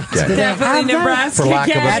New York gay. Definitely Nebraska For lack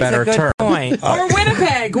of a gay. better That's a term. good point. Or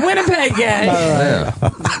Winnipeg gay.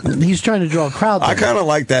 He's trying to draw a crowd. I kind of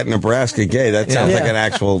like that Nebraska gay. That sounds like an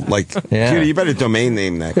actual Yeah. Judy, you better domain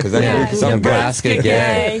name that because that Yeah. could be something Nebraska good.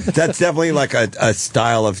 gay. That's definitely like a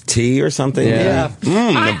style of tea or something. Yeah.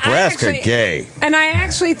 Nebraska actually- gay. And I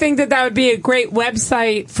actually think that would be a great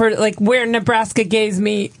website for like where Nebraska gays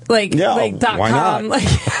meet, like Yeah, like why .com. not? Like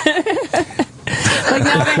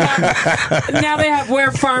now they have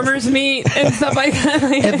where farmers meet and stuff like that.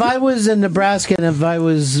 Like, If I was in Nebraska and if I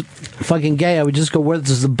was fucking gay, I would just go,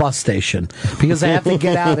 where's the bus station? Because I have to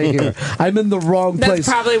get out of here. I'm in the wrong That's place.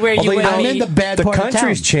 probably where you Although, would I'm meet. in the bad The part of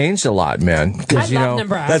country's town. changed a lot, man. I Because love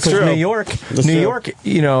Nebraska. That's true. New York, That's New true. York.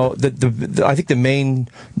 I think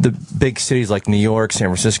the big cities like New York, San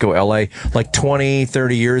Francisco, L.A. like 20,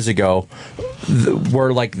 30 years ago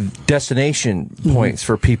were like destination points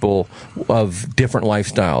for people of different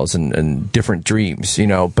lifestyles and different dreams.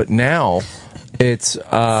 But now It's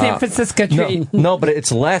San Francisco treat. No, but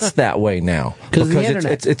it's less that way now 'Cause of the because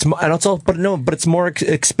internet. it's and it's all, but it's more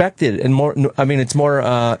expected and more. I mean, it's more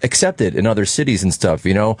accepted in other cities and stuff.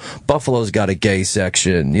 You know, Buffalo's got a gay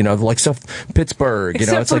section. You know, like stuff. Pittsburgh. You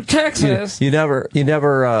know, Except it's for like Texas. You never.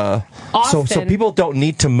 So Austin. people don't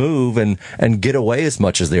need to move and get away as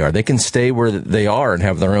much as they are. They can stay where they are and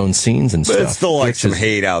have their own scenes and But stuff. it's still like which some is-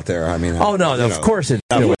 hate out there. I mean, Oh no, you of know, course it.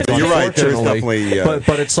 You're right. There's unfortunately, definitely.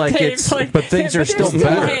 but it's like Dave's like, but things "Yeah, are but still there's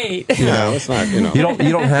still better. hate." you know, it's not. You know,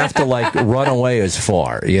 You don't have to like run away as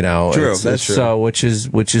far. You know, True, that's true. So which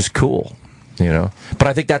is cool. You know, but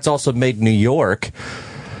I think that's also made New York.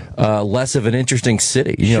 Less of an interesting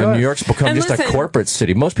city. You know, Sure. New York's become And just a listen- corporate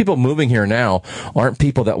city. Most people moving here now aren't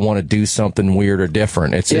people that want to do something weird or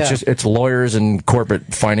different. It's it's lawyers and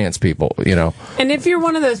corporate finance people, you know. And if you're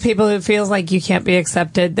one of those people who feels like you can't be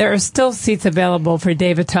accepted, there are still seats available for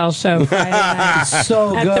Dave Attell's show Friday night.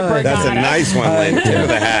 So At the good. that's a Borgata. nice one, Lynn. Tip of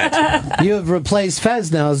the hat. You have replaced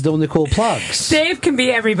Fez now as doing the cool plugs. Dave can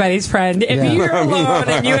be everybody's friend. If Yeah. you're alone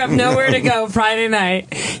and you have nowhere to go Friday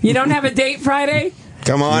night, you don't have a date Friday,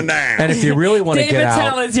 Come on down. And if you really want to Dave get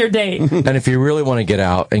Attell out, is your date. and if you really want to get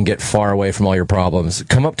out and get far away from all your problems,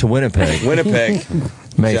 come up to Winnipeg, Winnipeg.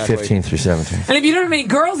 May Exactly. 15th through 17th. And if you don't have any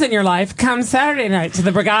girls in your life, come Saturday night to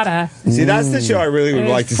the Borgata. See, that's the show I really would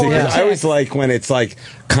There's like to see. 'Cause four I always chicks. like when it's like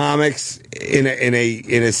comics in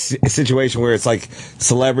a situation where it's like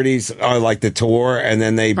celebrities are like the tour, and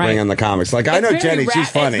then they bring Right. on the comics. Like I It's know very Jenny, she's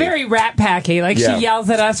funny. It's very Rat Packy. Like Yeah. she yells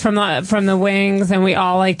at us from the wings, and we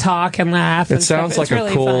all like talk and laugh. It and sounds stuff. like It's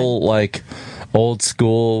really a cool, like old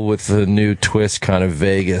school with a new twist, kind of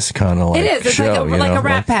Vegas, kind of like It is. It's show. like you know? a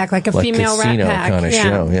Rat Pack, like a female Rat casino Pack. kind of yeah.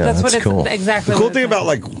 show. Yeah, that's what that's it's cool. exactly. The cool what thing it's about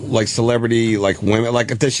like celebrity like women,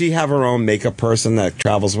 like does she have her own makeup person that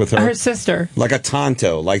travels with her? her sister. Like a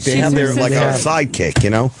Tonto, like they She's have her their like a sister. sidekick,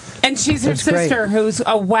 you know. And she's her That's great. sister, who's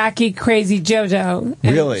a wacky, crazy JoJo.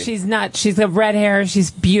 And Really? She's not. She's got red hair.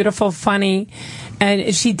 She's beautiful, funny,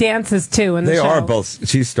 and she dances too in the They show. are both.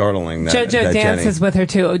 She's startling. That, JoJo that dances Jenny. with her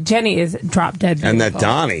too. Jenny is drop dead beautiful. And that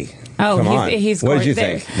Donnie. Oh, Come on. he's What did you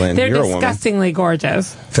gorgeous. think, Lynn? They're You're a woman. disgustingly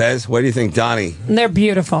gorgeous. Fez, what do you think, Donnie? They're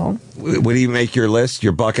beautiful. Would he make your list,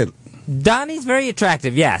 your bucket? Donnie's very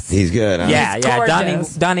attractive, yes. He's good, huh? Yeah, He's yeah,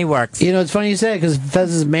 gorgeous. Donnie works. You know, it's funny you say it because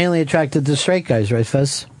Fez is mainly attracted to straight guys, right,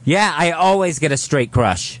 Fez? Yeah, I always get a straight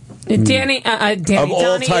crush. Danny, Of all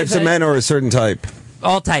Donnie types is of men or a certain type?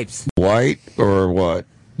 All types. White or what?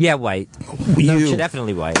 Yeah, white. You.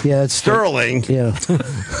 Definitely white. Yeah, it's Sterling. Yeah.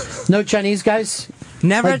 No Chinese guys?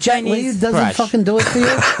 Never like Jet Li Chinese doesn't crush. fucking do it for you?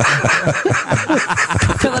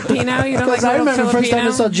 Filipino. You don't like Because I little remember the first time I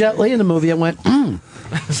Filipino? saw Jet Li in the movie, I went,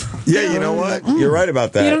 Yeah, you know what? You're right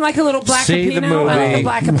about that. You don't like a little black See the Capino? I love movie. the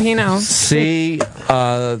black Capino. See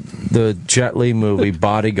the Jet Li movie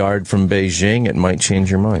Bodyguard from Beijing. It might change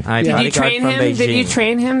your mind. Did you train him? Did you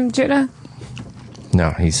train him, Judah?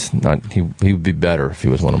 No, he's not. He would be better if he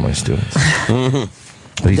was one of my students.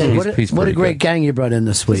 But he's, Dave, he's, what a, he's what a pretty great gang you brought in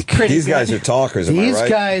this week. These guys are talkers, am I These right?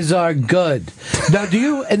 guys are good. Now, do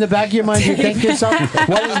you, in the back of your mind, you think to yourself,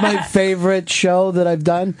 what is my favorite show that I've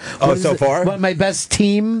done? Oh, What is so far? What my best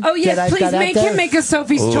team? Oh yes, that I've please got out make there? him make a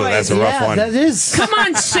Sophie's Ooh, Choice. that's a rough Yeah, one. that is. Come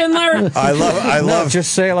on, Schindler. I love. No,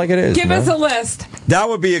 just say it like it is. Give man. us a list. That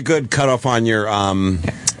would be a good cutoff on your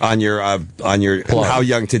how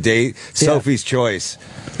young to date. Sophie's Choice.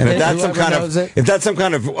 And if that's some Whoever kind knows of it. if that's some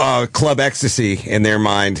kind of club ecstasy in their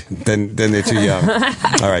mind, then they're too young.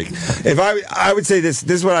 All right. If I would say this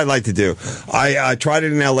is what I'd like to do. I tried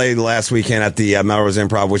it in L.A. last weekend at the Melrose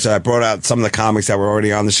Improv, which I brought out some of the comics that were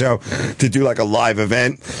already on the show to do like a live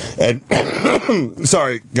event. And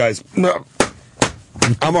sorry guys. No.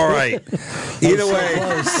 I'm all right. Either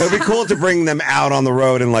way, it'd be cool to bring them out on the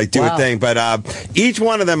road and like do a thing. But each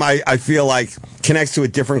one of them, I feel like connects to a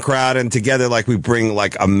different crowd, and together, like we bring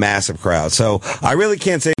like a massive crowd. So I really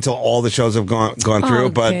can't say until all the shows have gone through.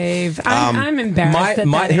 But Dave, I'm embarrassed. at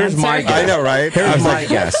that here's my answer. guess. I know, right? I Here's was my like,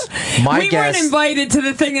 guess. My we guess. weren't invited to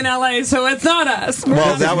the thing in LA, so it's not us. We're well,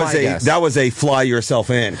 not- that was my a guess. that was a fly yourself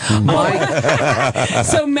in.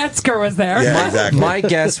 so Metzger was there. Yeah, exactly. My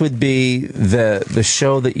guess would be the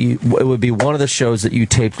show that you. It would be one of the shows that you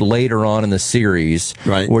taped later on in the series,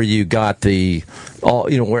 Right. Where you got the all,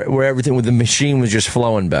 where everything with the machine was just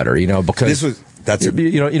flowing better, because This was that's a,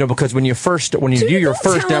 because when you do your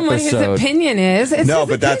first Tell him what his episode. opinion is. It's no, his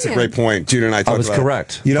but that's a opinion. great point. Judah and I talked was about it.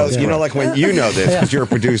 correct. You know, I was correct. like when you know this because you're a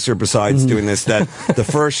producer. Besides doing this, that the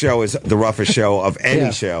first show is the roughest show of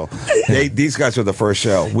any show. These guys were the first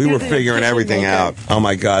show. We were figuring everything out. Oh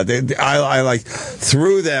my god! I like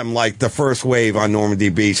threw them like the first wave on Normandy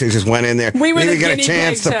Beach. They just went in there. We were they the didn't get a guinea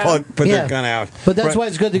chance pig to show. put their gun out. But that's why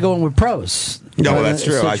it's good to go in with pros. No, well, that's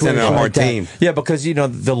true. I sent in a hard team. Yeah, because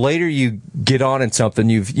the later you get on in something,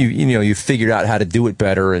 you've figured out how to do it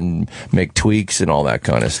better and make tweaks and all that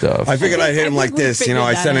kind of stuff. I figured I'd hit him like this.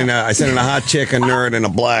 I sent in a hot chick, a nerd, and a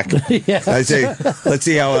black. I say, let's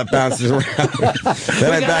see how that bounces around.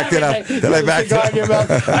 Then I backed it up. Then I backed it up.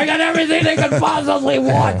 I got everything they could possibly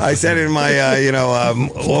want. I sent in my,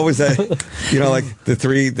 what was that? Like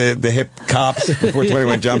the hip cops before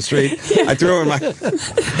 21 Jump Street. I threw in a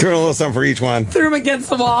little something for each one. Threw him against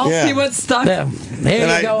the wall. Yeah. See what's stuck.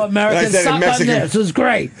 Here you go, American. Suck on this. This is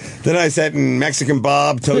great. Then I sent in Mexican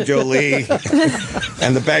Bob, Tojo Lee,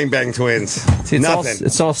 and the Bang Bang Twins. See,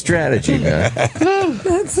 it's all strategy, man.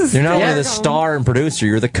 You're not only the star and producer,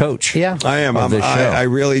 you're the coach. Yeah, I am. I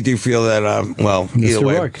really do feel that,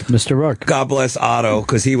 Mr. Rourke. God bless Otto,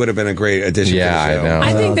 because he would have been a great addition to the show. I know.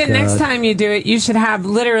 I think that next time you do it, you should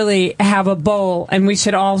literally have a bowl, and we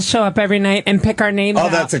should all show up every night and pick our names out. Oh,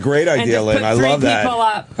 that's a great idea, Lynn. I love that.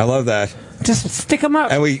 I love that. Just stick them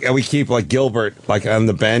up. And we keep like Gilbert on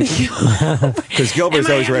the bench because Gilbert's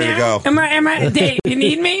always ready to go. Am I Dave? You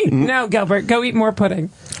need me? No, Gilbert. Go eat more pudding.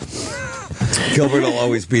 Gilbert will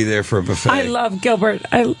always be there for a buffet. I love Gilbert.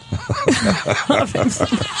 I love him so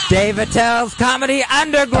much. Dave Attell's Comedy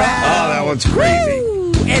Underground. Oh, that one's crazy.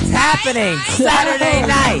 It's happening Saturday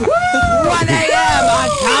night, 1 a.m. on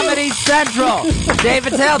Comedy Central. Dave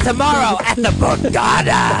Attell tomorrow at the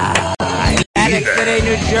Borgata. Atlantic City,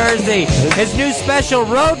 New Jersey. His new special,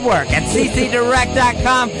 Roadwork, at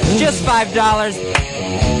ccdirect.com. Just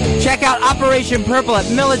 $5. Check out Operation Purple at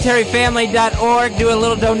militaryfamily.org. Do a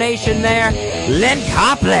little donation there. Lynn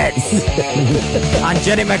Coplitz on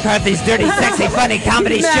Jenny McCarthy's Dirty, Sexy, Funny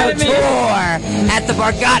Comedy Show Tour at the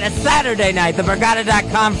Borgata Saturday night.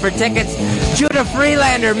 TheBorgata.com for tickets. Judah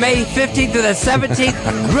Freelander, May 15th to the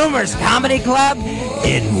 17th. Rumors Comedy Club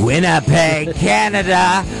in Winnipeg,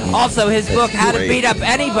 Canada. Also, his book, How to Beat Up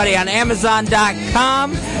Anybody, on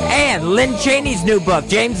Amazon.com. And Lynn Cheney's new book,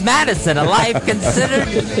 James Madison, A Life Considered,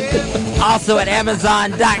 also at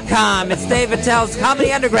Amazon.com. It's Dave Attell's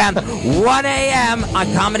Comedy Underground, 1 a.m.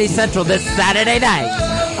 on Comedy Central this Saturday night.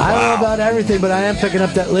 I don't know about everything, but I am picking up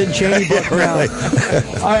that Lynn Cheney book now.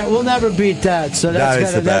 All right, we'll never beat that. So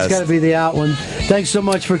that's got to be the out one. Thanks so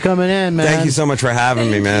much for coming in, man. Thank you so much for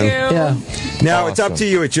having me, man. Yeah. Now, it's up to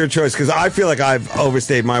you. It's your choice, because I feel like I've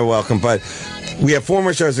overstayed my welcome, but we have 4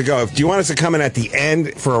 more shows to go. Do you want us to come in at the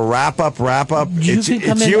end for a wrap-up? It's you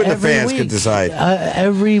and the fans could decide.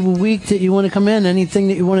 Every week that you want to come in, anything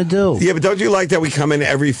that you want to do. Yeah, but don't you like that we come in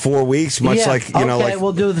every 4 weeks? Okay,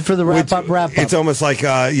 we'll do it for the wrap-up. It's almost like,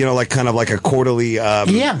 kind of like a quarterly,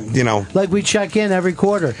 like we check in every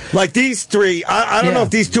quarter. Like these 3, I don't know if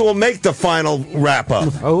these 2 will make the final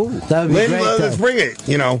wrap-up. Oh, that would be great. Let's bring it,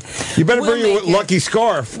 You better bring your lucky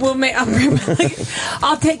scarf.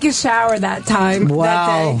 I'll take a shower that time.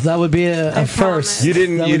 Wow, that would be a first. You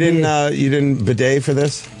didn't bidet for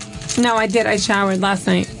this? No, I did. I showered last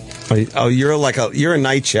night. Oh, you're a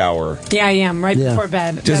night shower. Yeah, I am before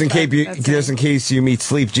bed. Just in case you meet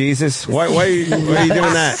Sleep Jesus. Why are you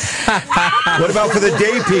doing that? What about for the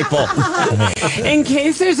day people? In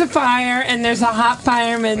case there's a fire and there's a hot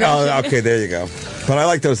fireman. Oh, okay, there you go. But I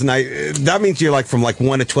like those night. That means you're from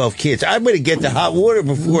 1 to 12 kids. I better get the hot water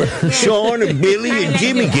before Sean and Billy and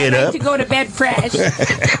Jimmy get up. To go to bed fresh.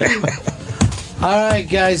 All right,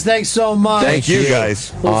 guys. Thanks so much. Thank you,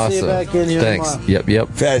 guys. We'll awesome. see you back in here Thanks. tomorrow. Yep.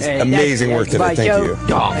 Fez, amazing work today. Thank you.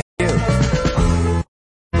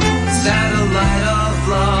 Satellite of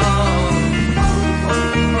love.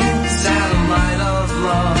 Satellite of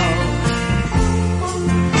love.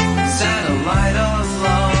 Satellite of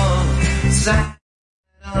love. Satellite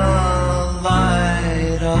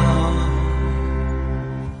of.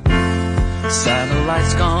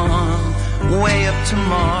 Satellite's gone way up to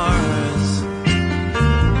Mars.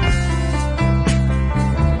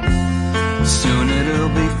 Soon it'll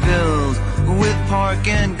be filled with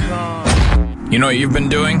parking cars. You know what you've been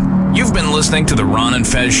doing? You've been listening to the Ron and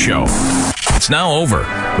Fez Show. It's now over,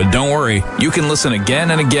 but don't worry, you can listen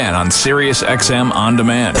again and again on SiriusXM On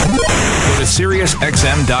Demand. Go to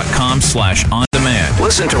SiriusXM.com/on-demand.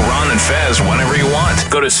 Listen to Ron and Fez whenever you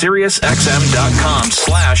want. Go to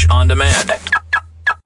SiriusXM.com/on-demand.